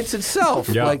 It writes itself.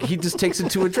 Yeah. Like he just takes it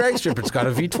to a drag strip. It's got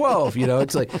a V12. You know,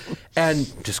 it's like,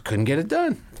 and just couldn't get it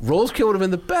done. Rolls Kill would have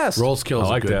been the best. Rolls Kills. I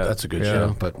like good. that. That's a good Yeah.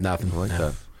 show. but nothing like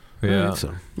that. Yeah.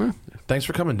 So, Thanks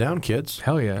for coming down, kids.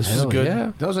 Hell yeah. This is good.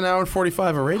 yeah. That was an hour and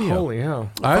 45 of radio. Holy hell.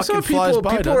 I saw Fucking flies people.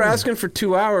 by, People were doesn't it? asking for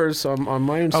 2 hours on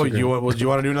my Instagram. Oh, do you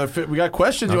want to do another? We got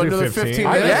questions. I'll You want to do do another 15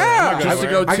 15. minutes? Yeah, Just to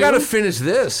go. I got to two? finish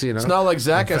this. You know, It's not like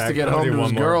Zach has to fact, get I'll home do to his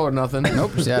one more. girl or nothing.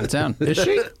 Nope, she's out of town. Is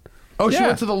she? Oh, she Yeah.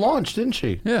 went to the launch, didn't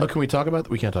she? Yeah. Oh, can we talk about that?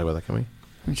 We can't talk about that, can we?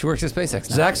 She works at SpaceX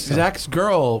now. Zach's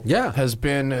girl Yeah. has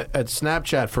been at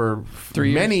Snapchat for 3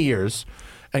 years. many years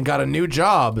and got a new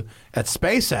job at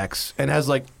SpaceX and has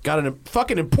got a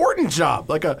fucking important job.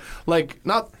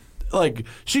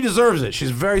 She deserves it.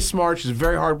 She's very smart. She's a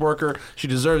very hard worker. She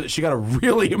deserves it. She got a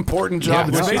really important job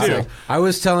at what they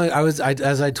SpaceX. do.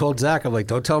 As I told Zach, I'm like,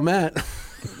 don't tell Matt.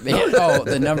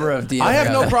 The number of DMs. I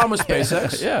have no problem with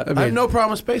SpaceX. Yeah. I have no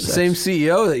problem with SpaceX. Same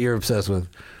CEO that you're obsessed with.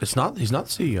 He's not the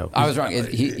CEO. I was wrong.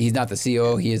 He's not the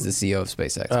CEO. He is the CEO of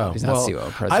SpaceX. He's not CEO.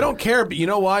 President. I don't care, but you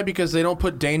know why? Because they don't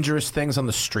put dangerous things on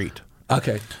the street.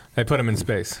 Okay. They put him in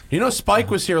space. You know,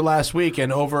 Spike was here last week,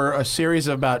 and over a series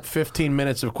of about 15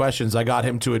 minutes of questions, I got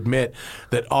him to admit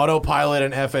that autopilot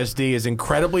and FSD is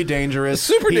incredibly dangerous.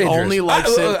 Super dangerous. He only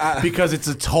likes it because it's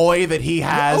a toy that he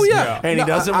has, Oh, yeah. and he No,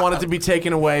 doesn't want it to be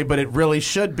taken away, but it really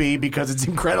should be because it's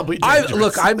incredibly dangerous.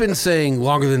 Look, I've been saying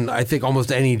longer than I think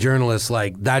almost any journalist,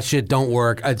 like, that shit don't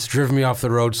work. It's driven me off the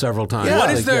road several times. Yeah, What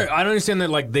like, is there? I don't understand that.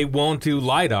 Like they won't do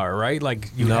lidar, right? Like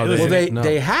you No, listen-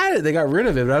 They had it. They got rid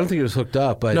of it, but I don't think it was hooked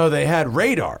up. But No, they had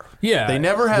radar. Yeah, They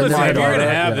never had Listen, if lidar. you're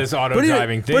gonna have Yeah. this auto But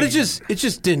driving thing, it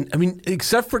just didn't. I mean,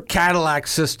 except for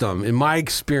Cadillac's system, in my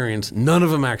experience, none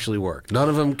of them actually work. None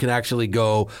of them can actually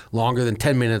go longer than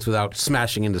 10 minutes without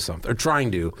smashing into something or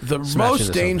trying to. The smash most into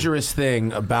something. dangerous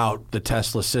thing about the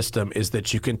Tesla system is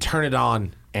that you can turn it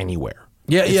on anywhere.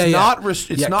 Yeah, it's yeah, yeah. Not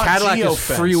it's not Cadillac is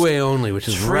geofenced. freeway only, which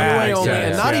is Freeway rad. only, Yeah,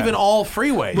 and yeah. not even all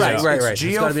freeways. Right, It's- right, it's right.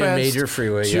 It's gotta be a geofenced major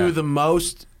freeway, to yeah. the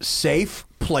most safe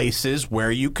places where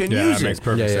you can yeah, use that it. makes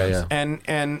perfect Yeah, yeah, sense.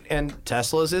 yeah. And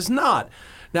Tesla's is not.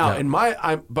 Now,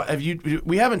 but have you?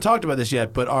 We haven't talked about this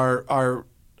yet, but our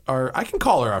I can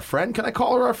call her our friend. Can I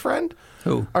call her our friend?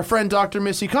 Who? Our friend Dr.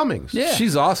 Missy Cummings. Yeah.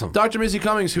 She's awesome. Dr. Missy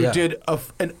Cummings, who Yeah. did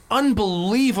an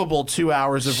unbelievable 2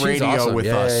 hours of She's radio awesome. with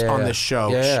Yeah, us yeah, on yeah. this show.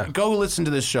 Yeah, yeah. Go listen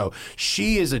to this show.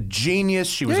 She is a genius.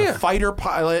 She was Yeah, a yeah. fighter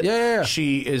pilot. Yeah, yeah, yeah.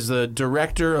 She is the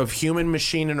director of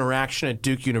human-machine interaction at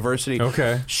Duke University.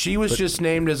 Okay. She was just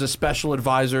named as a special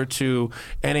advisor to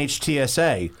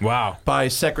NHTSA. Wow. By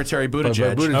Secretary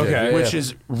Buttigieg. Buttigieg, Okay. yeah, Which yeah.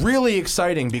 is really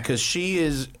exciting because she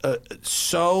is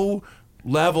so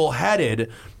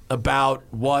level-headed about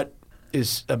what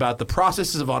is about the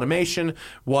processes of automation.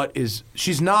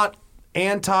 She's not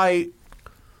anti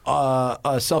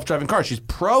self-driving cars. She's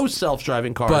pro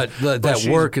self-driving cars, but that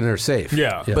she's- work and are safe.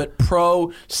 Yeah. but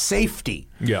pro safety.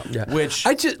 Yeah. Which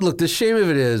I just look. The shame of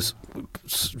it is,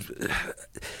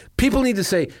 people need to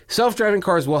say self-driving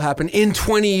cars will happen in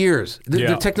 20 years. The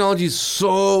Yeah. technology is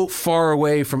so far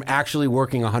away from actually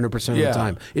working 100% of Yeah. the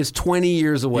time. It's 20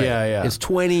 years away. Yeah, yeah. It's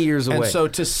 20 years away. and so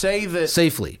to say that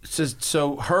safely.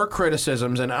 So her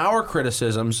criticisms and our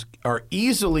criticisms are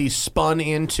easily spun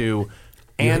into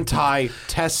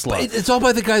anti-Tesla. It's all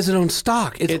by the guys that own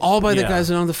stock. It's all by the yeah. guys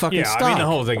that own the fucking Yeah, stock. I mean the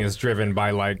whole thing is driven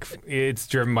by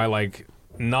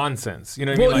nonsense. You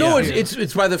know what I Well, mean? no, Like,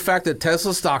 it's by the fact that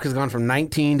Tesla stock has gone from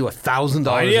 $19 to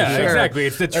 $1,000 a yeah, share. exactly.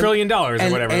 It's the $1 trillion or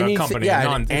And whatever the company. Yeah,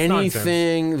 It's and nonsense.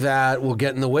 anything that will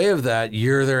get in the way of that,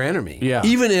 you're their enemy. Yeah.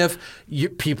 Even if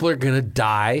people are going to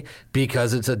die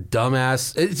because it's a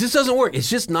dumbass. It just doesn't work. It's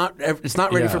just not. It's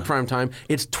not ready Yeah. for prime time.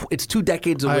 It's 2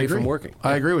 decades away from working.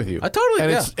 I agree with you. I totally.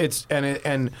 And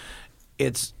yeah.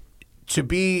 it's to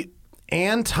be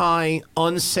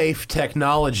anti-unsafe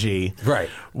technology, Right.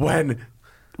 when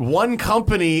one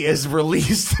company is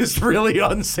released this really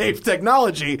unsafe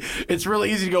technology, it's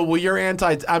really easy to go, well, you're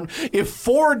anti. If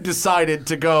Ford decided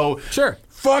to go, Sure.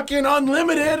 fucking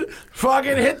unlimited,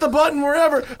 fucking hit the button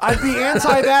wherever, I'd be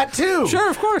anti that too. Sure,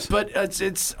 of course. But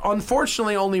it's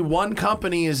unfortunately only one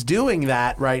company is doing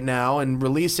that right now and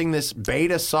releasing this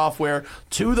beta software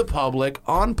to the public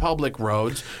on public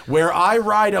roads where I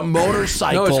ride a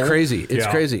motorcycle. No, it's crazy. It's Yeah.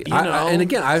 crazy. You know, and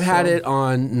again, I've had so- it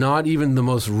on not even the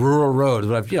most rural roads,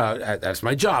 but that's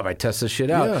my job. I test this shit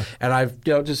out, Yeah. and I've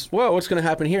just what's going to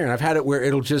happen here? And I've had it where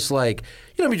it'll just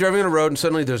be driving on a road and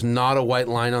suddenly there's not a white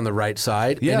line on the right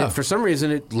side. Yeah. And for some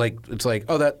reason it's like,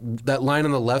 oh, that line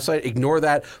on the left side, ignore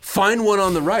that. Find one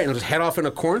on the right, and it'll just head off in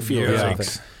a cornfield or Yeah. something.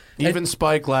 Even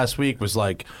Spike last week was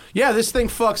like, "Yeah, this thing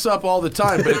fucks up all the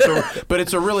time, but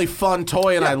it's a really fun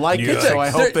toy, and I like it. Yeah. So I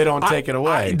hope they don't take it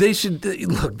away." They should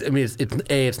look. I mean,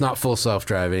 it's not full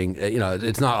self-driving.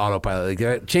 It's not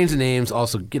autopilot. Change the names.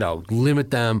 Also, limit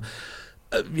them.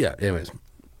 Anyways,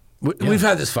 we've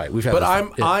had this fight. We've had. But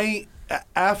this fight.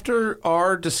 after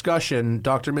our discussion,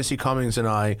 Dr. Missy Cummings and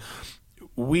I,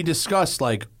 we discussed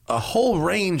like a whole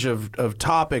range of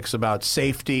topics about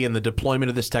safety and the deployment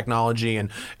of this technology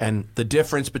and the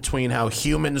difference between how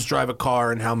humans drive a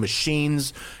car and how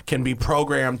machines can be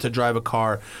programmed to drive a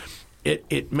car.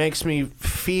 It makes me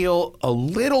feel a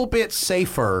little bit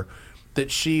safer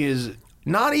that she is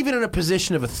not even in a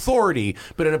position of authority,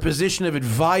 but in a position of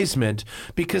advisement.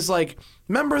 Because, like,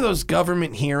 remember those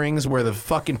government hearings where the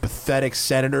fucking pathetic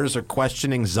senators are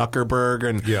questioning Zuckerberg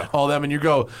and all them, and you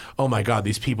go, "Oh my God,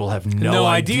 these people have no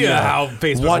idea how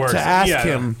Facebook what works." to ask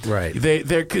him." Right.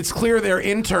 It's clear their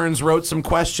interns wrote some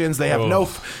questions. They have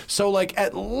so, like,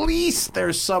 at least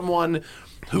there's someone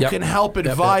who can help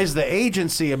advise the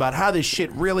agency about how this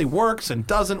shit really works and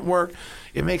doesn't work.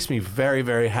 It makes me very,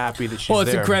 very happy that she's there. Well,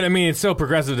 it's incredible. I mean, it's so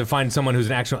progressive to find someone who's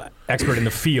an actual expert in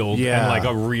the field and like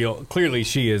a real. Clearly,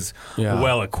 she is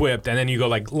well equipped, and then you go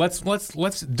like, let's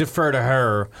defer to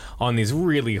her on these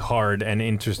really hard and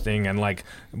interesting and like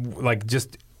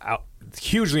just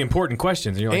hugely important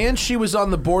questions. And, you're like, and she was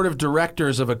on the board of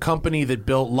directors of a company that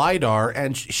built LiDAR,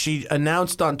 and she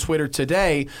announced on Twitter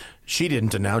today. She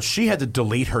didn't announce. She had to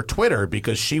delete her Twitter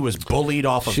because she was bullied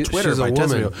off of Twitter she's by a woman.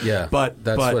 Tesla. Yeah, but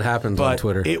that's what happens on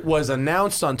Twitter. It was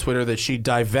announced on Twitter that she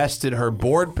divested her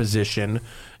board position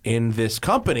in this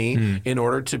company in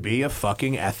order to be a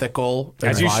fucking ethical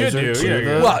As you should advisor do, to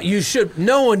yeah. the- Well, you should.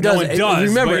 No one does. one does,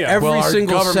 Remember, but yeah. every Well, our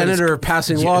single government is- senator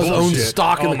passing laws owns bullshit.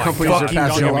 stock in Oh the my companies God. that are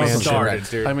passing Don't get me laws. started,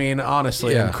 dude. I mean,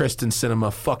 honestly, Yeah. and Kristen Cinema,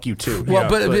 fuck you too. Well, Yeah,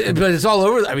 but it's all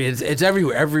over. I mean, it's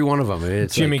everywhere. Every one of them. I mean,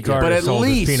 it's Jimmy like, Carter But at sold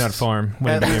least- his peanut farm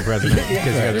when he became president. Because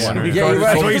you guys wondering. Yeah, you're right.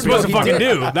 That's what you're supposed to He fucking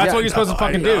did. do. That's what you're supposed to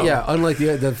fucking do. Yeah, unlike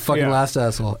the fucking Yeah. last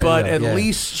asshole. but Yeah, at yeah.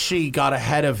 least she got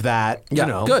ahead of that. Yeah,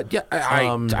 You know, good. Yeah,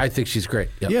 I think she's great.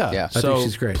 Yep. Yeah. I So think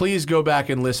she's great. please go back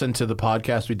and listen to the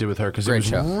podcast we did with her because it Great was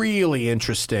show. really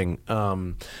interesting.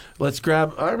 Let's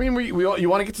grab. I mean, you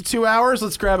want to get to 2 hours?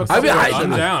 Let's grab a couple. I'm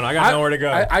down. I got nowhere to go.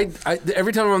 I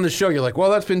every time I'm on the show, you're like, "Well,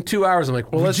 that's been 2 hours." I'm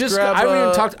like, "Well, let's just grab I haven't even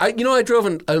a- talked. I drove a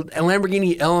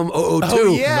Lamborghini LM002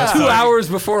 Oh, yeah. 2 hours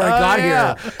before I got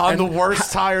here on And- the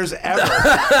worst tires ever.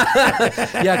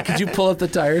 Yeah, could you pull up the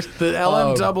tires? The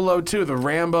LM002, the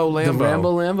Rambo Lambo. The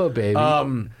Rambo Lambo, baby.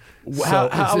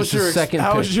 How was your second?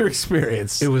 How was your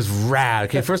experience? It was rad.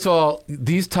 Okay, first of all,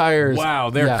 these tires.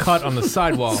 Wow, they're yeah. cut on the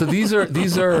sidewall. So these are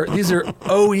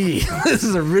OE. This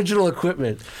is original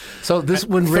equipment. So this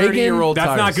when Reagan 30-year-old That's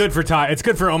tires. not good for tires. It's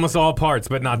good for almost all parts,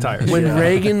 but not tires. When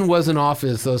Reagan was in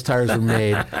office, those tires were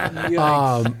made.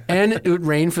 And it would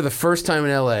rain for the first time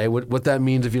in LA. What that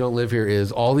means if you don't live here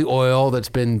is all the oil that's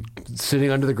been sitting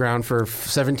under the ground for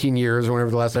 17 years or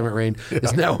whenever the last time it rained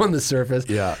is now on the surface.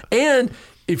 Yeah. And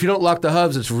if you don't lock the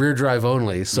hubs, it's rear drive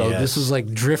only. So Yes. this was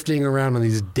like drifting around on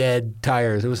these dead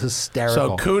tires. It was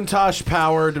hysterical. So Countach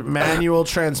powered manual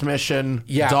transmission,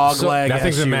 Yeah, dog so leg. that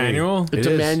thing's a SUV. manual? It's It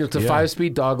a is. manual. It's a Yeah.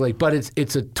 5-speed dogleg, but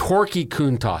it's a torquey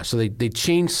Countach. So they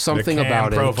changed something the cam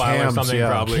about profile it. or Cams, something yeah.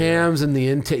 probably. Cams and the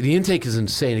intake. The intake is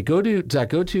insane. Zach,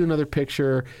 go to another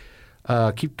picture.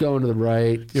 Keep going to the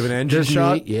right. You have an engine There's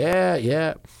shot?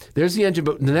 Yeah. There's the engine,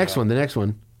 but the next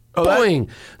one. Oh, Boing.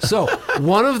 So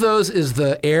one of those is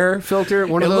the air filter.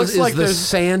 One of those is the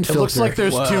sand filter. It looks like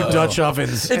there's two Dutch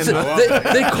ovens. It's in a- the-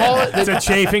 they call it. It's a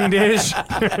chafing dish.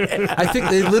 I think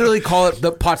they literally call it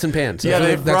the pots and pans. yeah, That's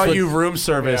they what- brought that's what- you room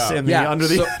service Yeah. in the under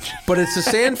the. so- but it's a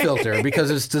sand filter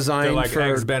because it's They're designed like for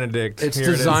eggs Benedict. It's Here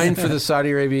it is. designed for the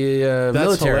Saudi Arabia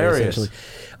military. hilarious.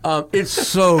 Essentially. It's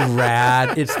so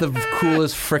rad. It's the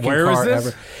coolest freaking Where is car this?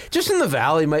 ever. Just in the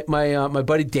valley. My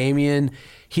buddy Damien,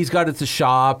 he's got it at the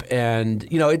shop, and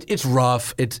it's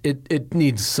rough. It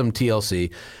needs some TLC.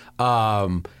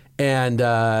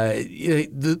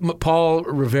 Paul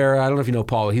Rivera, I don't know if you know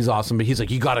Paul, he's awesome, but he's like,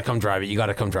 you got to come drive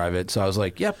it. So I was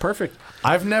like, yeah, perfect.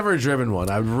 I've never driven one.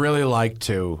 I'd really like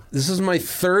to. This is my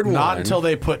third one. Not until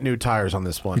they put new tires on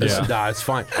this one. No, it's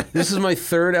fine. This is my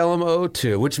third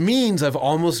LM02, which means I've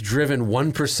almost driven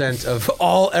 1% of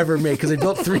all ever made because I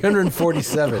built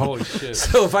 347. Holy shit.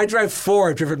 So if I drive 4,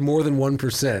 I've driven more than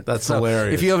 1%. That's So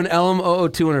hilarious. If you have an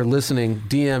LM002 and are listening,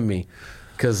 DM me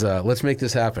because let's make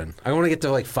this happen. I want to get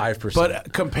to like 5%.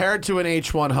 But compared to an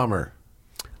H1 Hummer,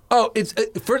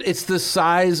 it's the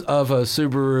size of a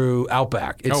Subaru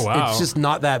Outback. Oh, wow. It's just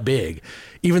not that big,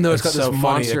 even though it's got so this funny.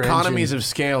 monster Economies engine. of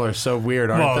scale are so weird,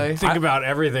 aren't Well, they? think about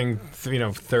everything,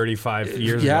 35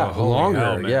 years Yeah, ago. Holy longer.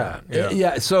 hell, man.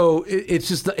 Yeah. So it's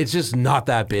just not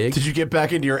that big. Did you get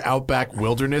back into your Outback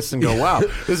wilderness and go, wow,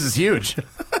 this is huge?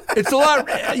 It's a lot.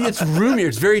 It's roomier.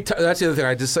 It's very. That's the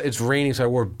other thing. It's raining, so I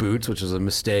wore boots, which is a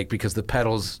mistake because the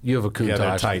pedals. You have a Countach. Yeah,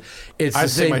 they're tight. It's I the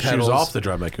take same my pedals. shoes off to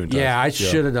drive my Countach. Yeah, I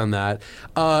should have done that.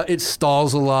 It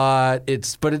stalls a lot.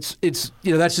 But it's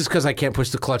that's just because I can't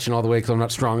push the clutch in all the way because I'm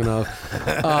not strong enough.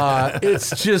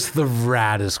 It's just the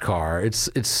raddest car. It's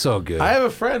so good. I have a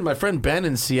friend. My friend Ben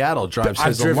in Seattle drives I've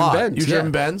his a driven lot. Ben's. You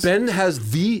driven Ben's? Ben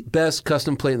has the best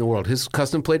custom plate in the world. His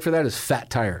custom plate for that is Fat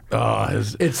Tire. Oh,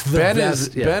 It's the Ben best.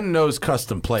 is Ben knows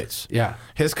custom plates. Yeah.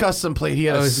 His custom plate, he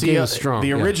had his game is strong, the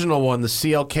yeah. original one, the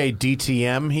CLK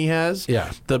DTM he has.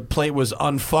 Yeah. The plate was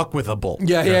unfuckwithable.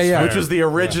 Yeah. Which was the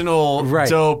original Right.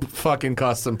 dope fucking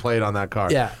custom plate on that car.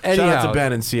 Yeah. Shout out Anyhow, to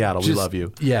Ben in Seattle. We Just- love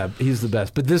you. Yeah, he's the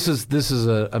best. But this is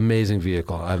an amazing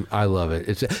vehicle. I love it.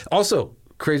 It's also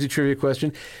crazy trivia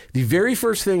question. The very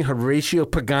first thing Horatio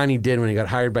Pagani did when he got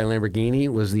hired by Lamborghini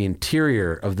was the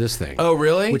interior of this thing. Oh,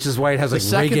 really? Which is why it has the like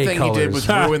second reggae thing colors. he did was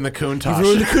ruin the Countach. He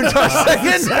ruined the Countach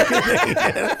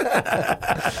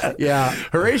second. Yeah.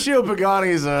 Horatio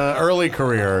Pagani's early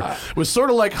career was sort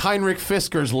of like Heinrich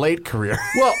Fisker's late career.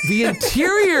 Well, the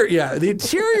interior, the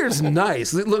interior's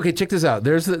nice. Look, okay, check this out.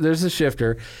 There's the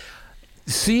shifter.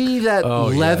 See that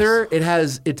leather?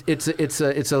 yes.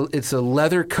 It's a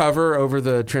leather cover over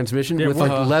the transmission with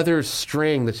like leather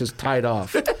string that's just tied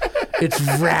off. It's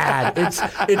rad.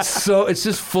 It's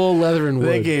just full leather and wood.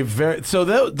 They gave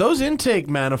those intake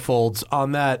manifolds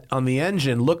on the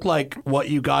engine look like what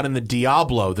you got in the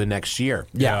Diablo the next year.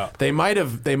 Yeah. They might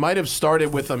have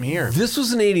started with them here. This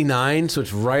was an '89, so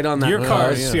it's right on that. Your car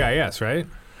cusp. is CIS, right?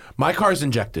 My car's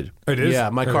injected. It is? Yeah,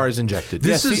 my car is injected.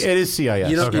 This Yes, is- it is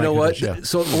CIS. You know what? Yeah.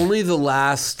 So only the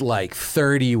last like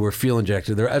 30 were fuel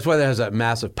injected. That's why there has that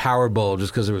massive power bowl,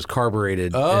 just because it was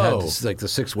carbureted. It had Oh. this, like the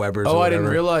 6 Webers. Oh, or I didn't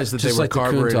whatever. realize that Just they were like the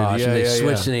carbureted. Countach, Yeah, and they yeah,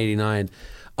 switched yeah. in '89.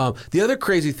 The other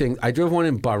crazy thing, I drove one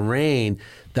in Bahrain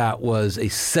that was a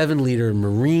 7-liter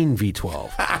Marine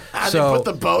V12. They put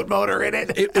the boat motor in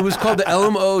it. It was called the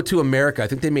LMO to America. I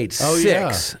think they made 6,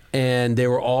 yeah. and they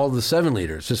were all the 7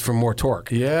 liters, just for more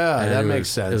torque. Yeah, And that it makes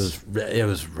sense. It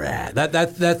was rad.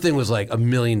 That thing was like $1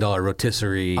 million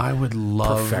rotisserie. I would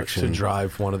love perfection. to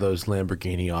drive one of those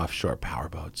Lamborghini offshore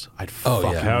powerboats. I'd Oh,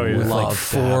 fucking yeah. Hell yeah. love With, like to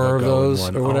 4 have a of going those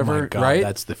one. or whatever, Oh my God, right?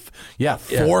 That's 4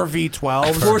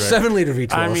 V12s. 4 7-liter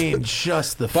V12s. I mean,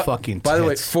 just the fucking. By the way,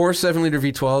 tits. 4 7-liter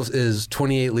V12s is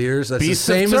 28 liters. That's Beast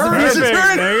the of same as the Turin. Beast of Perfect.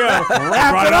 Turin. There you go.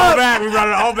 Wrap it all back. We brought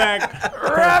it all back.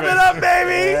 Wrap it up,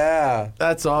 baby. Yeah.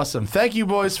 That's awesome. Thank you,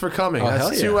 boys, for coming. hell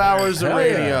That's yeah. 2 hours of Hell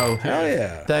radio. yeah. Hell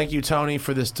yeah. Thank you, Tony,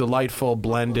 for this delightful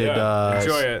blended Yeah,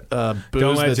 enjoy it. Booze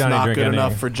Don't let that's Johnny not drink good any.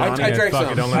 enough for Johnny. I drank fuck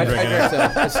some. it, don't let him I drink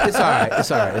drank some. It's all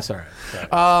right. It's all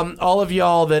right. All of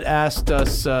y'all that asked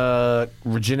us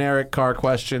generic car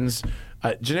questions.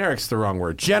 Generic's the wrong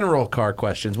word. General car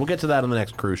questions. We'll get to that on the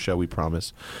next cruise show, we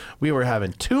promise. We were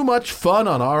having too much fun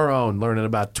on our own learning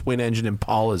about twin-engine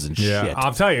Impalas and shit.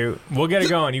 I'll tell you. We'll get it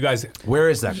going. You guys, Where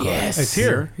is that car? it's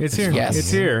here. It's here. Yes.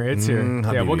 It's here. It's here.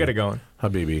 Yeah, we'll Habibi. get it going.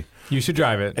 Habibi. You should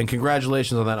drive it. And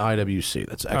congratulations on that IWC.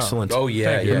 That's excellent. Oh,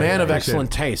 yeah. Thank you. The man of yeah.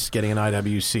 excellent taste getting an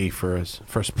IWC for his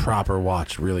first proper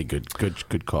watch. Really good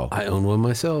call. I own one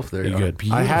myself. There you Good.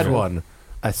 go. I had Beautiful. one.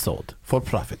 I sold for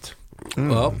profit.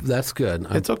 Well, that's good.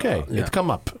 It's okay. Yeah. It's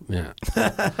come up. Yeah.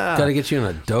 Got to get you in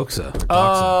a Doxa.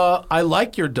 I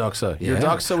like your Doxa. Your Yeah.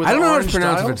 Doxa with I don't the know how to orange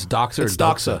pronounce dial? if it's Doxa or It's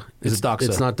Doxa. It's Doxa.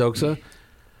 It's not Doxa?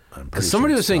 Because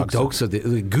somebody was saying Doxa. The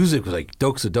Guzik was like,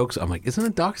 Doxa. I'm like, isn't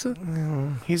it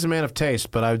Doxa? He's a man of taste,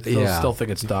 but I still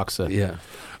think it's Doxa.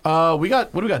 Yeah. We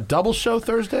got double show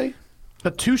Thursday?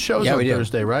 Got 2 shows Yeah, on we do.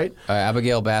 Thursday, right?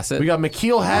 Abigail Bassett. We got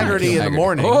McKeel Haggerty in the Haggerty.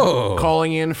 morning Oh.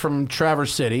 calling in from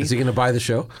Traverse City. Is he going to buy the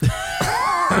show?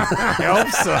 I hope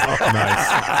so.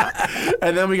 Nice.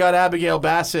 And then we got Abigail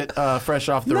Bassett fresh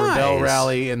off the Rebel Nice.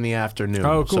 rally in the afternoon.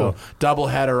 Oh, cool. So double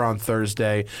header on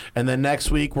Thursday. And then next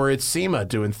week we're at SEMA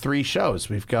doing 3 shows.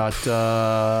 We've got who's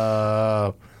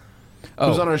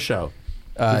on our show?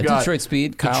 We've got Detroit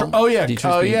Speed, Kyle.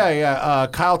 Detroit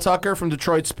Speed. Kyle Tucker from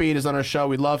Detroit Speed is on our show.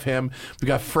 We love him. We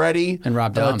got Freddie And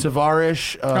Rob Dahm.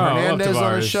 Tavares I love Hernandez on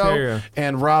our Tavares. show, Yeah.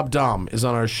 and Rob Dahm is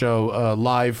on our show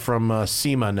live from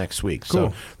SEMA next week. Cool.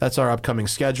 So that's our upcoming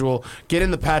schedule. Get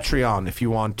in the Patreon if you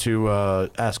want to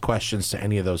ask questions to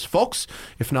any of those folks.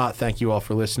 If not, thank you all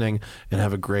for listening and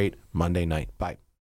have a great Monday night. Bye.